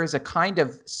sense that there is a kind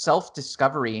of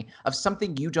self-discovery of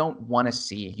something you don't want to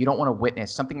see, you don't want to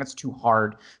witness, something that's too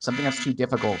hard, something that's too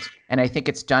difficult. And I think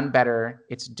it's done better,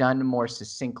 it's done more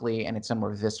succinctly, and it's done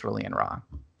more viscerally and raw.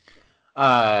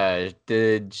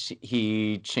 Did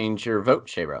he change your vote,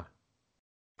 Shayra?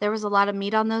 There was a lot of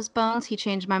meat on those bones. He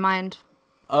changed my mind.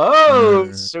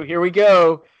 Oh, so here we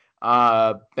go.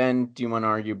 Ben, do you want to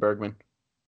argue Bergman?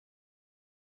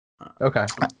 Okay.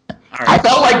 I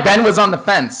felt like Ben was on the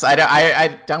fence. I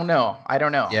don't know. I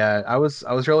don't know. Yeah, I was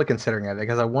really considering it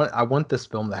because I want this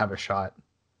film to have a shot.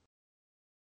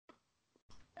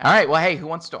 All right. Well, hey, who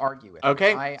wants to argue it?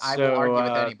 Okay. I will argue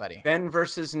with anybody. Ben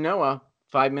versus Noah.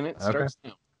 5 minutes starts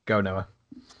now. Go, Noah.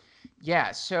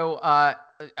 Yeah. So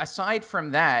aside from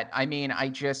that, I mean,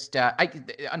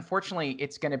 unfortunately,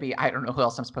 it's going to be, I don't know who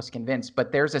else I'm supposed to convince,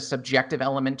 but there's a subjective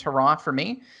element to Raw for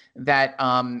me that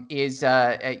is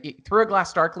Through a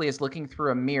Glass Darkly is looking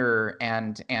through a mirror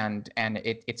and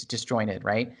it's disjointed,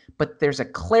 right? But there's a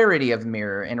clarity of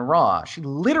mirror in Raw. She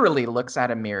literally looks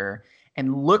at a mirror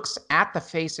and looks at the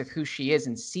face of who she is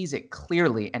and sees it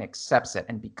clearly and accepts it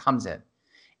and becomes it.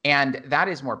 And that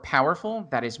is more powerful.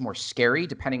 That is more scary,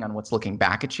 depending on what's looking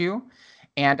back at you.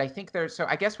 And I think so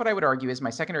I guess what I would argue is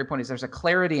my secondary point is there's a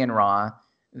clarity in Raw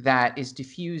that is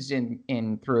diffused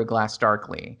in Through a Glass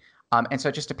Darkly. And so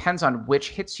it just depends on which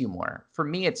hits you more. For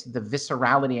me, it's the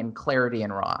viscerality and clarity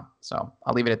in Raw. So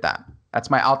I'll leave it at that.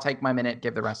 I'll take my minute,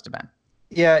 give the rest to Ben.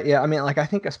 Yeah. I mean, like, I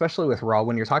think especially with Raw,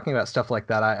 when you're talking about stuff like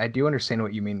that, I do understand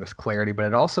what you mean with clarity, but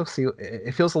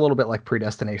it feels a little bit like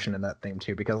predestination in that theme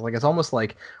too, because like it's almost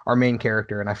like our main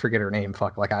character, and I forget her name.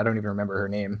 Fuck, like I don't even remember her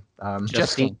name.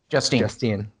 Justine.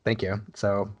 Thank you.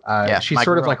 So she's girl.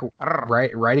 sort of like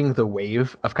riding the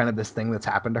wave of kind of this thing that's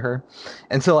happened to her,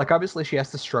 and so like obviously she has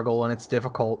to struggle and it's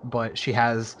difficult, but she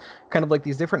has kind of like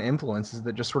these different influences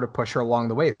that just sort of push her along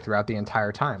the way throughout the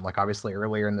entire time. Like obviously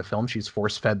earlier in the film, she's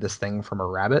force-fed this thing from a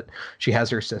rabbit. She has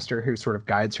her sister who sort of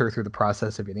guides her through the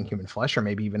process of eating human flesh, or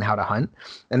maybe even how to hunt.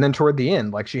 And then toward the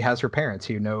end, like she has her parents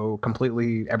who know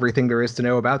completely everything there is to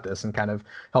know about this and kind of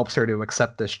helps her to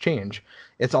accept this change.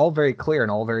 It's all very clear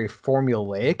and all very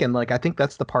formulaic. And like, I think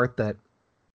that's the part that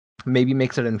maybe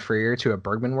makes it inferior to a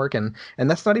Bergman work, and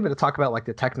that's not even to talk about like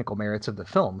the technical merits of the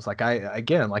films. Like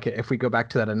like if we go back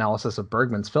to that analysis of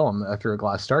Bergman's film Through a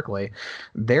Glass Darkly,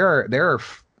 there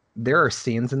are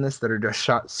scenes in this that are just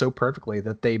shot so perfectly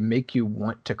that they make you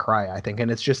want to cry, I think.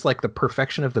 And it's just like the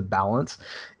perfection of the balance.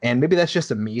 And maybe that's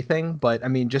just a me thing, but I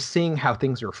mean, just seeing how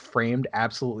things are framed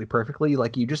absolutely perfectly,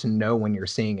 like you just know when you're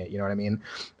seeing it, you know what I mean?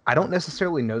 I don't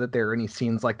necessarily know that there are any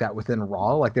scenes like that within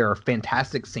Raw. Like there are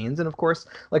fantastic scenes. And of course,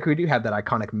 like we do have that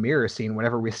iconic mirror scene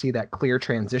whenever we see that clear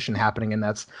transition happening. And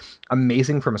that's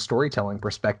amazing from a storytelling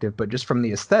perspective, but just from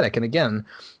the aesthetic. And again,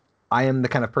 I am the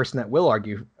kind of person that will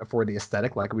argue for the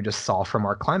aesthetic, like we just saw from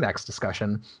our climax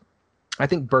discussion. I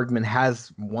think Bergman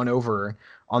has won over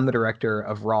on the director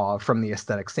of Raw from the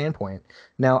aesthetic standpoint.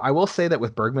 Now, I will say that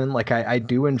with Bergman, like I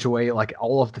do enjoy like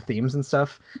all of the themes and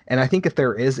stuff. And I think if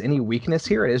there is any weakness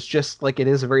here, it is just like it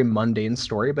is a very mundane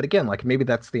story. But again, like maybe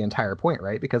that's the entire point,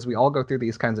 right? Because we all go through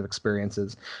these kinds of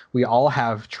experiences. We all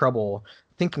have trouble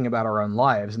thinking about our own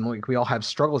lives, and we all have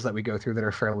struggles that we go through that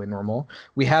are fairly normal.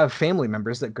 We have family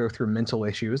members that go through mental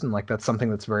issues, and like that's something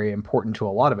that's very important to a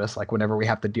lot of us. Like whenever we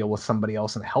have to deal with somebody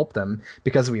else and help them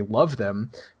because we love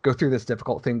them go through this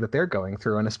difficult thing that they're going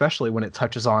through, and especially when it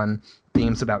touches on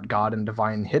themes about God and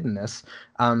divine hiddenness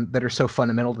that are so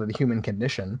fundamental to the human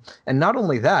condition. And not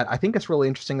only that, I think it's really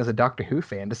interesting as a Doctor Who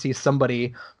fan to see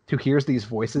somebody who hears these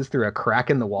voices through a crack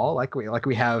in the wall, like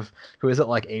we have, who is it,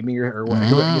 like Amy or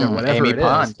whatever Amy it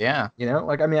Pond, is. yeah. You know,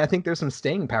 like I mean, I think there's some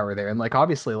staying power there, and like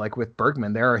obviously, like with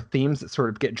Bergman, there are themes that sort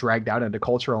of get dragged out into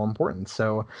cultural importance.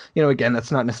 So you know, again,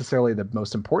 that's not necessarily the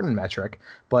most important metric,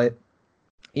 but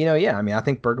you know, yeah, I mean, I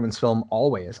think Bergman's film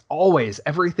always,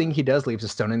 everything he does leaves a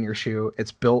stone in your shoe.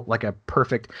 It's built like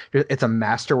it's a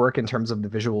masterwork in terms of the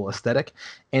visual aesthetic,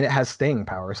 and it has staying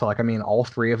power. So, like, I mean, all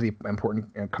three of the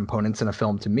important components in a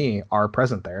film to me are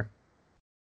present there.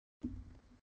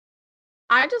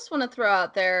 I just want to throw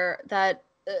out there that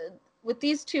with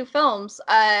these two films,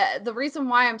 the reason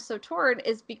why I'm so torn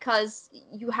is because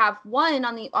you have one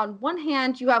on one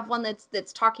hand, you have one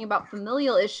that's talking about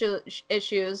familial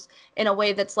issues in a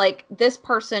way that's like this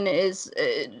person is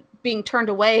being turned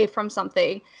away from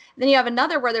something. Then you have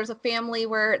another where there's a family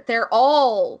where they're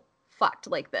all fucked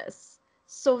like this.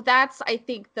 So that's, I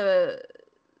think, the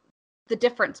the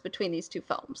difference between these two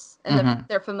films and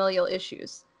their familial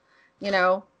issues, you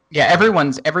know. Yeah,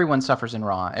 everyone suffers in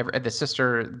Raw.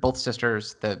 Both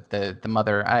sisters, the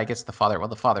mother, I guess the father. Well,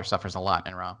 the father suffers a lot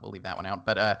in Raw. We'll leave that one out.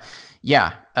 But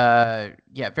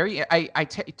very. I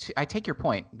take your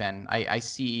point, Ben. I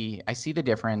see the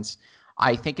difference.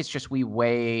 I think it's just we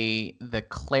weigh the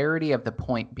clarity of the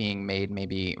point being made,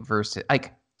 maybe versus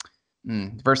the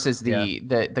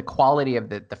quality of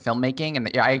the filmmaking.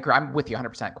 And I agree. I'm with you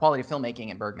 100%. Quality of filmmaking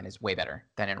in Bergman is way better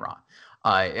than in Raw.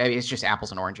 It's just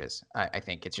apples and oranges. I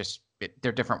think it's just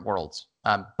they're different worlds.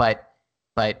 But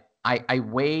I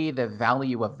weigh the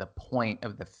value of the point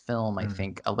of the film, I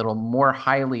think, a little more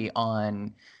highly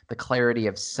on the clarity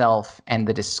of self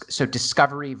and so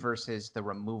discovery versus the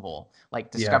removal, like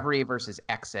discovery versus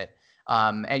exit.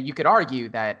 And you could argue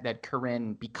that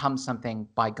Corinne becomes something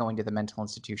by going to the mental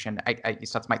institution.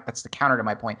 So that's the counter to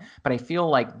my point. But I feel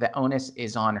like the onus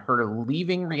is on her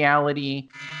leaving reality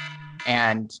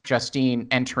and Justine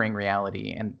entering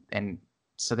reality, and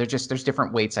so there's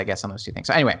different weights, I guess, on those two things.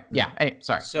 So anyway,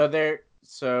 sorry.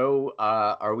 So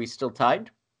are we still tied?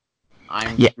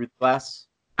 I'm through the glass.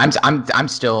 I'm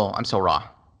still Raw.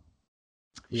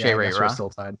 Yeah, I guess we're still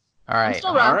tied. All right. I'm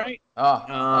still Raw. All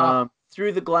right.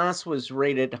 Through the Glass was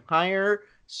rated higher,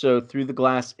 so Through the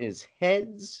Glass is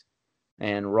heads,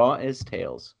 and Raw is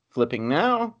tails. Flipping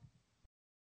now.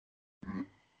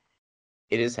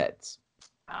 It is heads.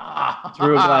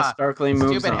 Through a Glass darkly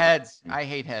moves Stupid on. heads. I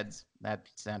hate heads. That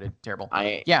sounded terrible.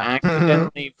 I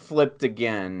accidentally flipped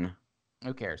again.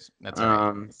 Who cares? That's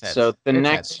all right. So the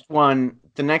next one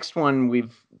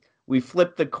we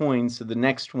flipped the coin, so the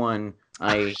next one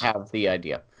I have the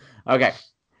idea. Okay.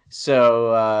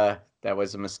 So that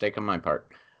was a mistake on my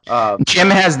part. Jim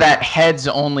has that heads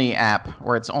only app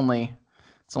where it's only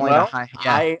the high.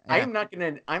 Yeah, I'm not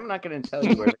gonna tell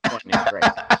you where the coin is right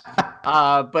now.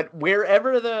 But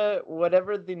whatever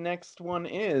the next one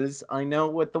is, I know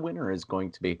what the winner is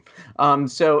going to be.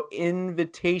 So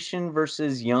Invitation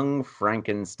versus Young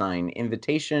Frankenstein.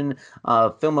 Invitation,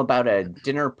 film about a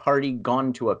dinner party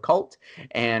gone to a cult,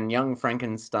 and Young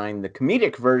Frankenstein, the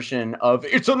comedic version of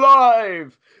It's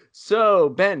Alive. So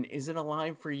Ben, is it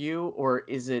alive for you or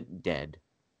is it dead?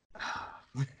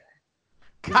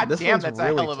 God damn, that's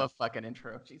really a hell of a fucking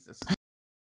intro. Jesus.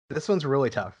 This one's really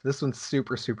tough. This one's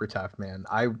super, super tough, man.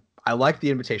 I like The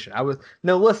Invitation.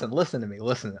 Listen to me.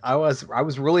 Listen. I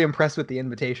was really impressed with The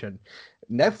Invitation.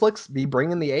 Netflix be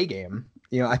bringing the A game.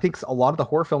 You know, I think a lot of the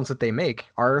horror films that they make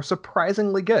are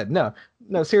surprisingly good. No,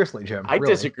 seriously, Jim. I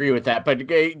really. Disagree with that, but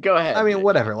go ahead. I mean,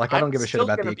 whatever. Like, I don't give a shit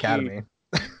about the Academy.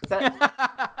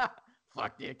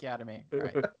 Fuck the Academy. All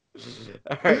right.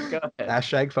 All right, go ahead.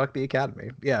 Hashtag fuck the Academy.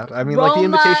 Yeah, I mean, like, The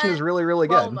Invitation is really, really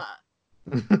good.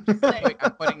 I'm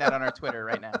putting that on our Twitter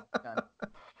right now. Done.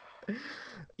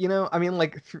 You know, I mean,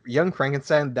 like, Young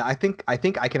Frankenstein, I think I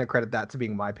can accredit that to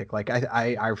being my pick. Like,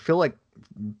 I feel like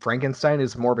Frankenstein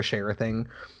is more of a Shara thing.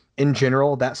 In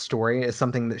general, that story is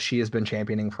something that she has been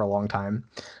championing for a long time.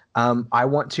 I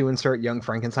want to insert Young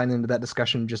Frankenstein into that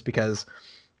discussion just because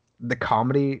the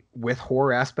comedy with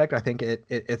horror aspect, I think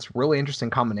it's really interesting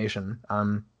combination.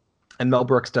 And Mel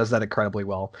Brooks does that incredibly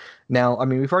well. Now, I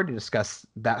mean, we've already discussed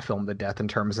that film to death in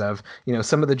terms of, you know,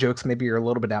 some of the jokes maybe are a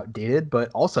little bit outdated, but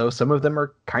also some of them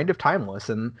are kind of timeless.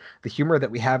 And the humor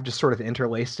that we have just sort of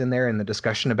interlaced in there, and the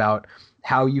discussion about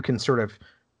how you can sort of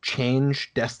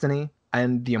change destiny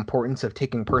and the importance of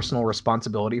taking personal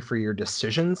responsibility for your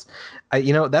decisions.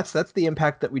 You know, that's the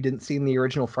impact that we didn't see in the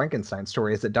original Frankenstein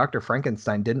story, is that Dr.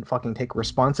 Frankenstein didn't fucking take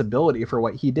responsibility for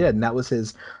what he did. And that was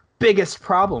his biggest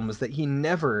problem, was that he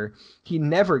never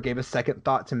gave a second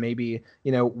thought to maybe,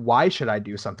 you know, why should I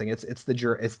do something? It's the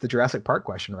Jurassic Park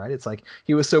question, right? It's like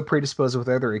he was so predisposed with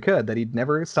whether he could that he'd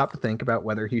never stop to think about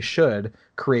whether he should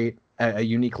create a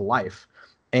unique life.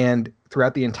 And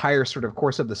throughout the entire sort of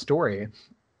course of the story,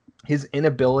 his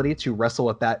inability to wrestle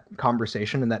with that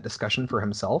conversation and that discussion for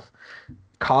himself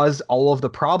caused all of the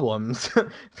problems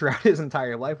throughout his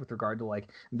entire life with regard to, like,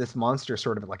 this monster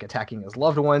sort of like attacking his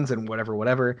loved ones and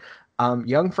whatever.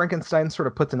 Young Frankenstein sort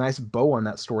of puts a nice bow on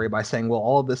that story by saying, well,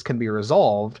 all of this can be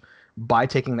resolved by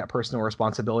taking that personal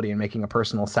responsibility and making a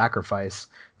personal sacrifice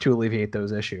to alleviate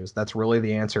those issues. That's really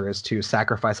the answer, is to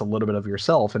sacrifice a little bit of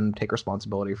yourself and take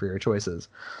responsibility for your choices.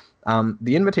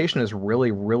 The Invitation is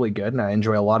really, really good, and I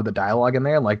enjoy a lot of the dialogue in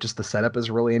there. Like, just the setup is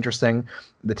really interesting,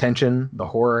 the tension, the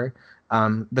horror,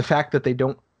 the fact that they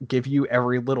don't give you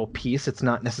every little piece. It's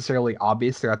not necessarily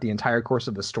obvious throughout the entire course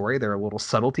of the story. There are little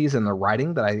subtleties in the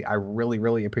writing that I really,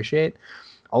 really appreciate.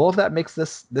 All of that makes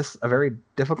this a very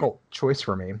difficult choice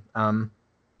for me.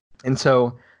 And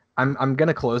so I'm going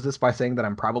to close this by saying that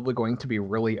I'm probably going to be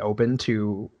really open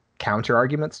to counter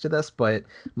arguments to this, but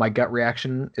my gut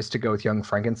reaction is to go with Young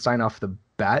Frankenstein off the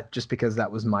bat, just because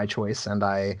that was my choice and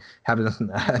I have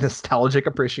a nostalgic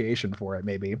appreciation for it,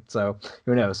 maybe. So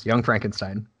who knows? Young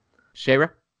Frankenstein. Shayra?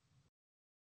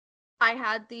 I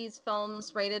had these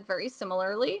films rated very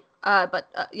similarly, but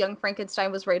Young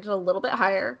Frankenstein was rated a little bit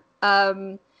higher.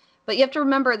 But you have to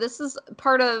remember, this is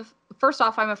part of, first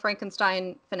off, I'm a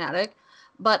Frankenstein fanatic,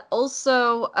 but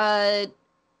also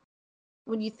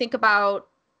when you think about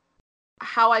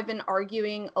how I've been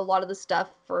arguing a lot of the stuff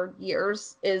for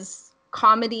years, is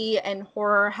comedy and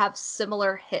horror have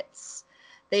similar hits.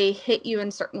 They hit you in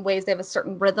certain ways. They have a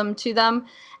certain rhythm to them.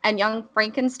 And Young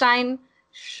Frankenstein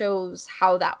shows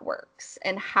how that works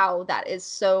and how that is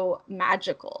so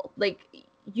magical. Like,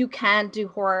 you can do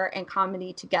horror and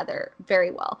comedy together very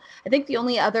well. I think the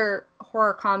only other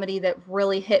horror comedy that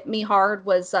really hit me hard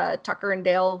was Tucker and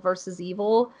Dale versus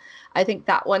Evil. I think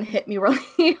that one hit me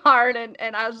really hard, and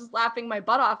I was just laughing my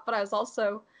butt off, but I was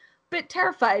also a bit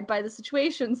terrified by the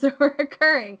situations that were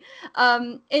occurring.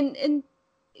 And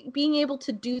being able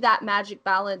to do that magic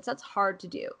balance, that's hard to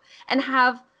do. And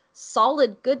have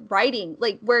solid, good writing,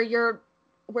 like where you're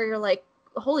like,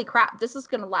 holy crap, this is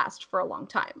going to last for a long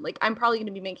time. Like, I'm probably going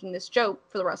to be making this joke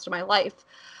for the rest of my life.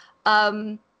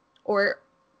 Or,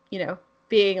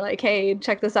 being like, hey,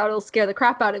 check this out, it'll scare the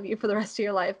crap out of you for the rest of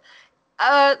your life.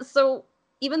 So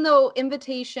even though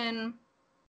Invitation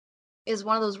is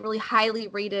one of those really highly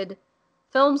rated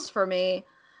films for me,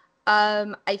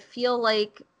 I feel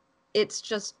like it's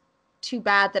just too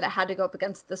bad that it had to go up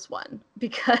against this one,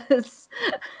 because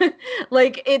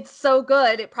like, it's so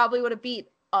good. It probably would have beat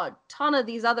a ton of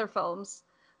these other films,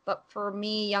 but for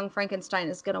me, Young Frankenstein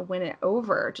is going to win it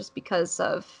over just because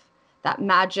of that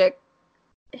magic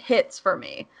hits for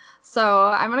me. So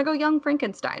I'm going to go Young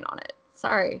Frankenstein on it.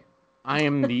 Sorry. I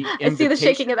am the I see the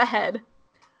shaking of the head.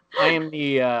 I am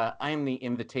the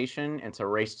Invitation. It's a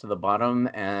race to the bottom,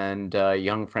 and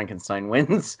Young Frankenstein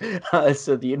wins.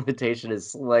 So the Invitation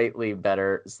is slightly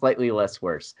better, slightly less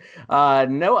worse.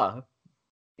 Noah,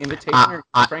 Invitation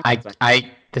or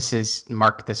Frankenstein? This is,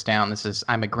 mark this down.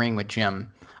 I'm agreeing with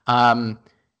Jim.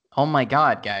 Oh my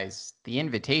God, guys, The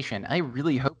Invitation. I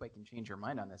really hope I can change your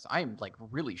mind on this. I'm like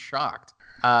really shocked.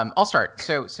 I'll start.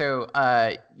 So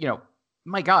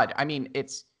my God, I mean,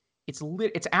 it's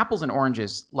apples and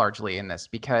oranges largely in this,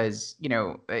 because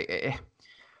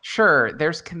sure,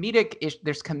 there's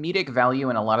comedic value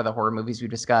in a lot of the horror movies we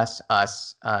discuss.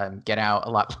 Us, Get Out, a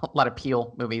lot of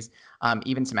Peele movies,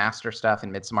 even some Aster stuff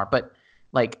and Midsommar. But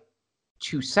like,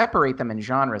 to separate them in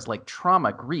genres like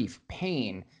trauma, grief,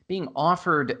 pain, being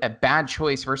offered a bad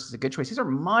choice versus a good choice, these are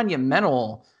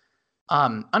monumental,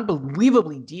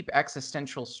 unbelievably deep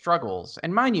existential struggles.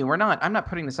 And mind you, I'm not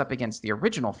putting this up against the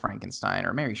original Frankenstein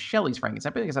or Mary Shelley's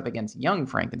Frankenstein. I'm putting this up against Young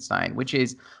Frankenstein, which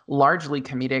is largely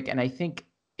comedic. And I think,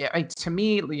 to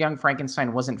me, Young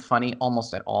Frankenstein wasn't funny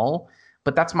almost at all.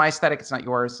 But that's my aesthetic. It's not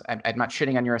yours. I'm not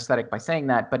shitting on your aesthetic by saying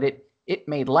that. But it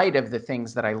made light of the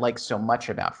things that I like so much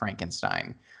about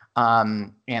Frankenstein.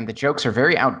 And the jokes are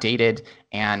very outdated.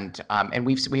 And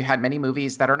we've had many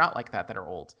movies that are not like that are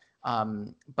old.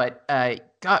 But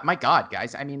my God,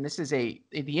 guys, I mean,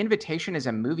 The Invitation is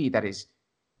a movie that is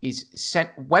sent,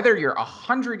 whether you're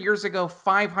 100 years ago,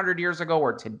 500 years ago,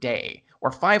 or today,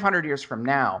 or 500 years from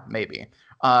now, maybe.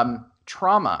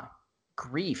 Trauma,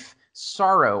 grief,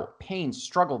 sorrow, pain,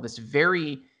 struggle, this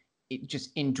very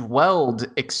just indwelled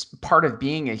part of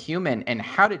being a human, and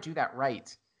how to do that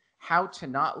right. How to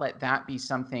not let that be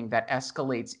something that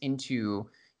escalates into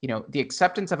the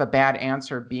acceptance of a bad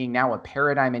answer being now a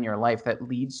paradigm in your life that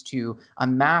leads to a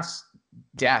mass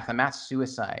death, a mass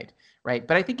suicide, right?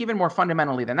 But I think even more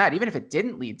fundamentally than that, even if it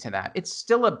didn't lead to that, it's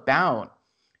still about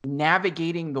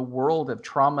navigating the world of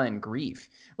trauma and grief.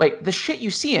 Like the shit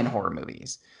you see in horror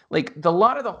movies. Like a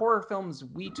lot of the horror films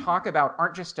we talk about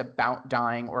aren't just about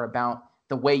dying or about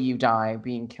the way you die,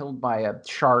 being killed by a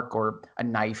shark or a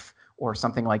knife or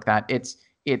something like that.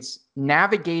 It's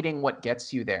navigating what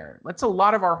gets you there. That's a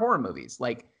lot of our horror movies.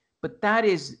 But that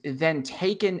is then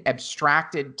taken,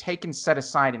 abstracted, set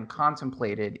aside and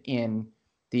contemplated in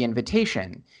The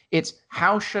Invitation. It's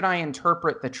how should I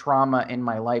interpret the trauma in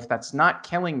my life that's not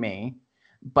killing me,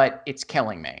 but it's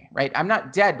killing me, right? I'm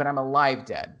not dead, but I'm alive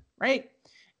dead, right?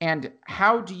 And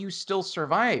how do you still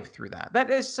survive through that?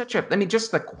 That is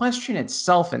just the question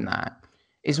itself in that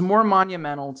is more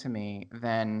monumental to me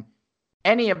than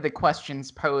any of the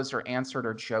questions posed or answered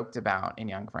or joked about in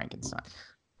Young Frankenstein.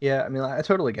 Yeah, I mean, I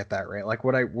totally get that, right? Like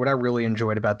what I really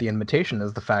enjoyed about The Invitation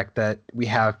is the fact that we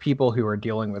have people who are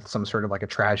dealing with some sort of like a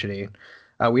tragedy.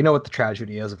 We know what the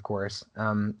tragedy is, of course,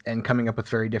 and coming up with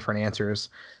very different answers.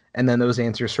 and then those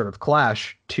answers sort of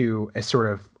clash to a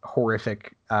sort of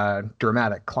horrific,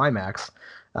 dramatic climax.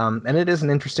 And it is an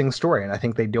interesting story, and I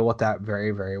think they deal with that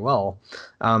very, very well.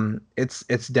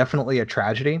 It's definitely a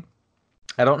tragedy.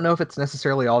 I don't know if it's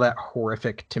necessarily all that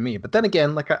horrific to me, but then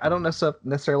again, like I don't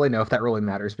necessarily know if that really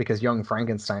matters, because Young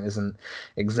Frankenstein isn't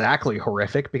exactly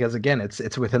horrific, because again,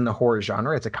 it's within the horror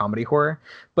genre. It's a comedy horror,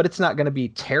 but it's not going to be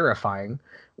terrifying.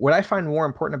 What I find more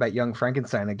important about Young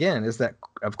Frankenstein, again, is that,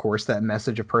 of course, that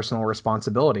message of personal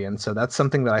responsibility, and so that's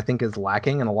something that I think is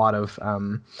lacking in a lot of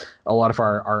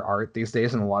our art these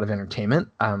days and a lot of entertainment.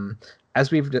 As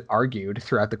we've argued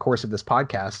throughout the course of this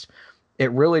podcast,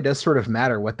 it really does sort of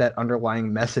matter what that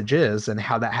underlying message is and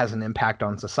how that has an impact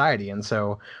on society. And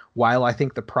so while I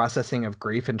think the processing of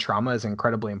grief and trauma is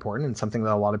incredibly important and something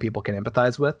that a lot of people can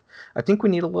empathize with, I think we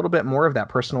need a little bit more of that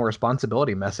personal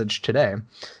responsibility message today.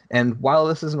 And while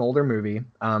this is an older movie,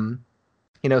 some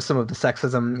of the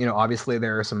sexism, obviously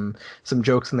there are some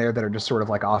jokes in there that are just sort of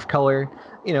like off color.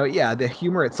 Yeah, the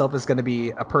humor itself is going to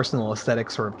be a personal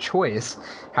aesthetic sort of choice.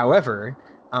 However,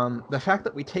 the fact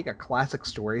that we take a classic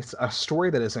story, a story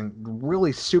that is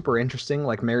really super interesting,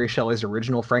 like Mary Shelley's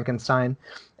original Frankenstein,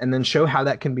 and then show how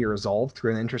that can be resolved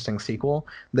through an interesting sequel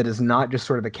that is not just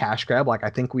sort of a cash grab, like I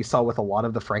think we saw with a lot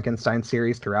of the Frankenstein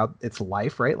series throughout its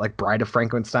life, right? Like Bride of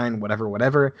Frankenstein, whatever.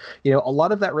 A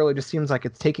lot of that really just seems like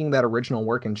it's taking that original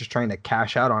work and just trying to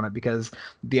cash out on it, because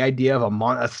the idea of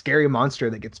a scary monster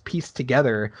that gets pieced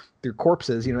together through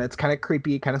corpses, it's kind of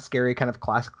creepy, kind of scary, kind of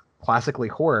classically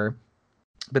horror.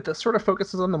 But this sort of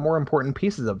focuses on the more important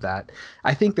pieces of that.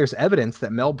 I think there's evidence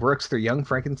that Mel Brooks, through Young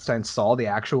Frankenstein, saw the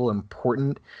actual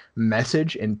important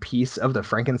message and piece of the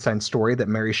Frankenstein story that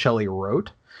Mary Shelley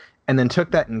wrote, and then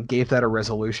took that and gave that a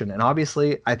resolution. And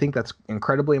obviously, I think that's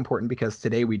incredibly important, because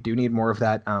today we do need more of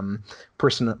that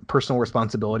personal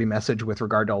responsibility message with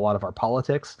regard to a lot of our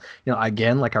politics.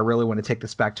 Again, like I really want to take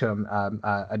this back to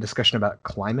a discussion about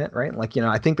climate, right? Like,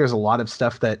 I think there's a lot of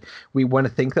stuff that we want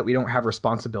to think that we don't have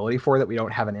responsibility for, that we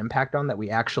don't have an impact on, that we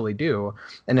actually do.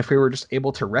 And if we were just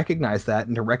able to recognize that,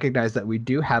 and to recognize that we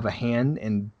do have a hand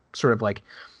in sort of like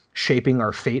shaping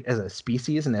our fate as a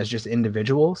species and as just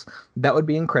individuals, that would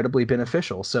be incredibly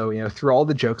beneficial. So, through all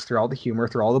the jokes, through all the humor,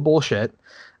 through all the bullshit,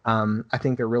 I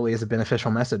think there really is a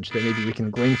beneficial message that maybe we can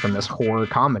glean from this horror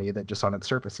comedy that just on its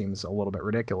surface seems a little bit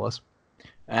ridiculous.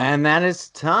 And that is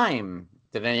time.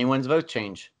 Did anyone's vote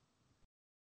change?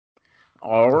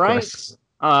 All right.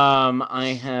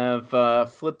 I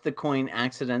have flipped the coin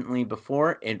accidentally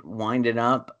before. It wound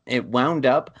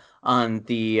up on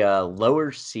the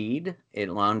lower seed.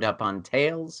 It wound up on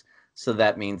tails. So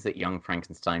that means that Young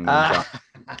Frankenstein moves up.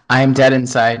 I'm dead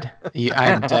inside.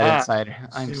 I'm dead inside.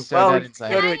 I'm so dead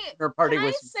inside. Can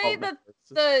I say that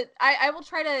I will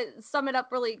try to sum it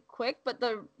up really quick, but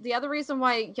the other reason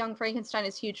why Young Frankenstein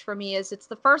is huge for me is it's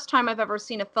the first time I've ever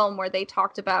seen a film where they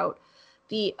talked about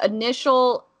the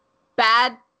initial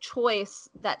bad choice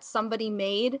that somebody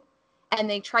made, and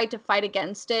they tried to fight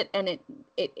against it, and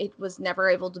it was never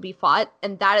able to be fought.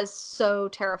 And that is so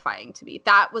terrifying to me.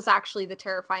 That was actually the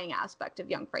terrifying aspect of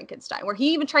Young Frankenstein, where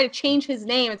he even tried to change his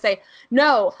name and say,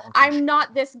 no, I'm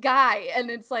not this guy.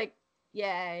 And it's like,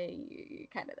 yeah, you're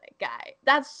kind of that guy.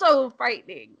 That's so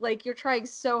frightening. Like, you're trying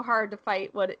so hard to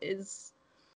fight what is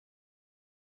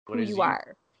who you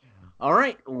are. All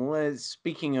right. Well,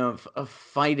 speaking of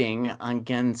fighting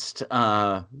against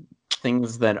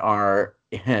things that are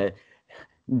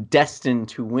destined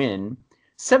to win,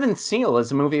 Seventh Seal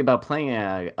is a movie about playing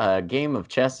a game of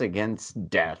chess against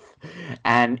death.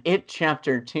 And It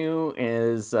Chapter 2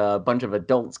 is a bunch of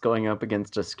adults going up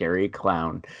against a scary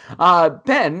clown.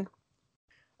 Ben,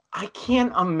 I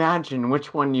can't imagine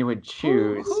which one you would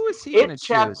choose. Who is he going to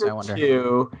choose, I wonder?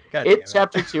 It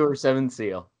Chapter 2 or Seventh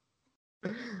Seal?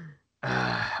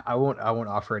 I won't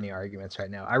offer any arguments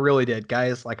right now. I really did,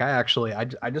 guys. Like, I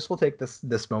just will take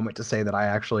this moment to say that I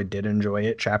actually did enjoy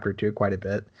It Chapter 2 quite a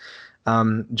bit.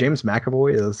 James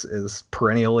McAvoy is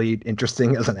perennially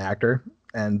interesting as an actor,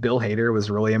 and Bill Hader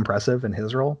was really impressive in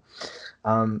his role.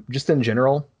 Just in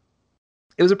general,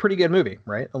 it was a pretty good movie,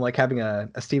 right? And like having a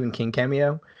Stephen King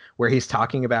cameo where he's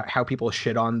talking about how people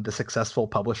shit on the successful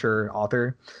publisher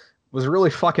author was really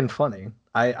fucking funny.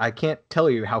 I can't tell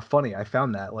you how funny I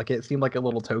found that. Like, it seemed like a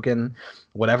little token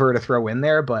whatever to throw in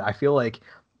there, but I feel like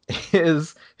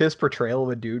his portrayal of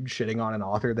a dude shitting on an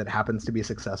author that happens to be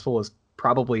successful is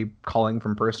probably calling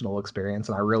from personal experience,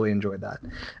 and I really enjoyed that.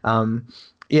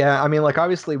 Yeah, I mean, like,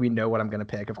 obviously we know what I'm going to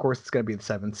pick. Of course, it's going to be The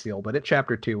Seventh Seal, but It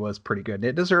Chapter 2 was pretty good.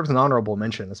 It deserves an honorable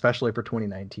mention, especially for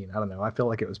 2019. I don't know. I feel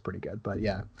like it was pretty good, but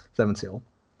yeah, Seventh Seal.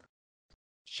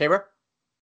 Shaver?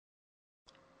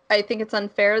 I think it's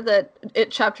unfair that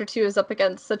It Chapter 2 is up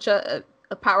against such a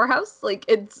powerhouse. Like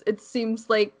it seems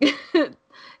like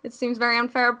it seems very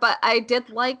unfair, but I did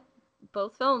like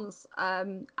both films.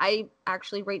 I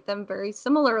actually rate them very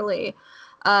similarly.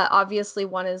 Obviously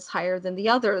one is higher than the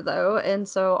other though, and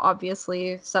so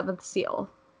obviously Seventh Seal.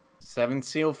 Seventh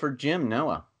Seal for Jim.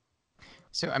 Noah.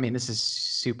 So, I mean, this is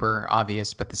super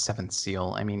obvious, but the Seventh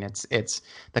Seal, I mean, it's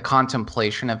the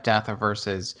contemplation of death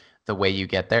versus the way you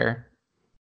get there.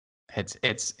 It's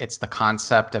the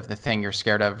concept of the thing you're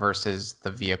scared of versus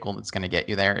the vehicle that's going to get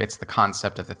you there. It's the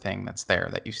concept of the thing that's there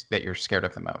that you're scared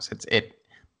of the most. It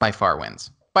by far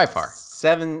wins. By far.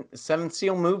 Seventh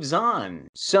Seal moves on.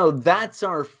 So that's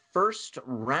our first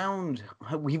round.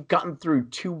 We've gotten through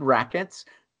 2 brackets.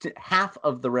 Half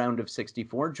of the round of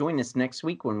 64. Join us next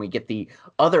week when we get the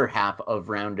other half of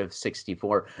round of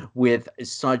 64 with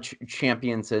such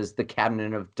champions as The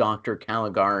Cabinet of Dr.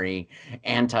 Caligari,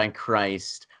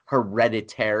 Antichrist,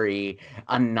 Hereditary,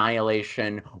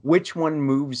 Annihilation. Which one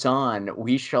moves on?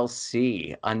 We shall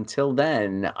see. Until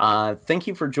then, thank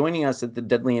you for joining us at the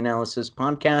Deadly Analysis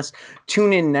podcast.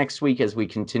 Tune in next week as we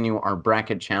continue our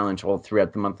bracket challenge all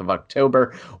throughout the month of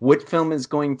October. What film is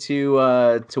going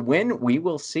to win? We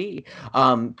will see.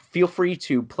 Feel free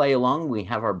to play along. We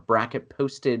have our bracket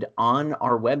posted on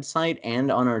our website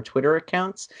and on our Twitter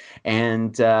accounts.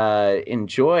 And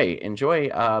enjoy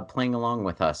playing along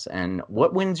with us. And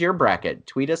what wins your bracket?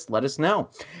 Tweet us, let us know.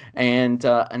 And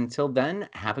until then,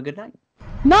 have a good night.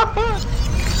 Not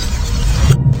fun.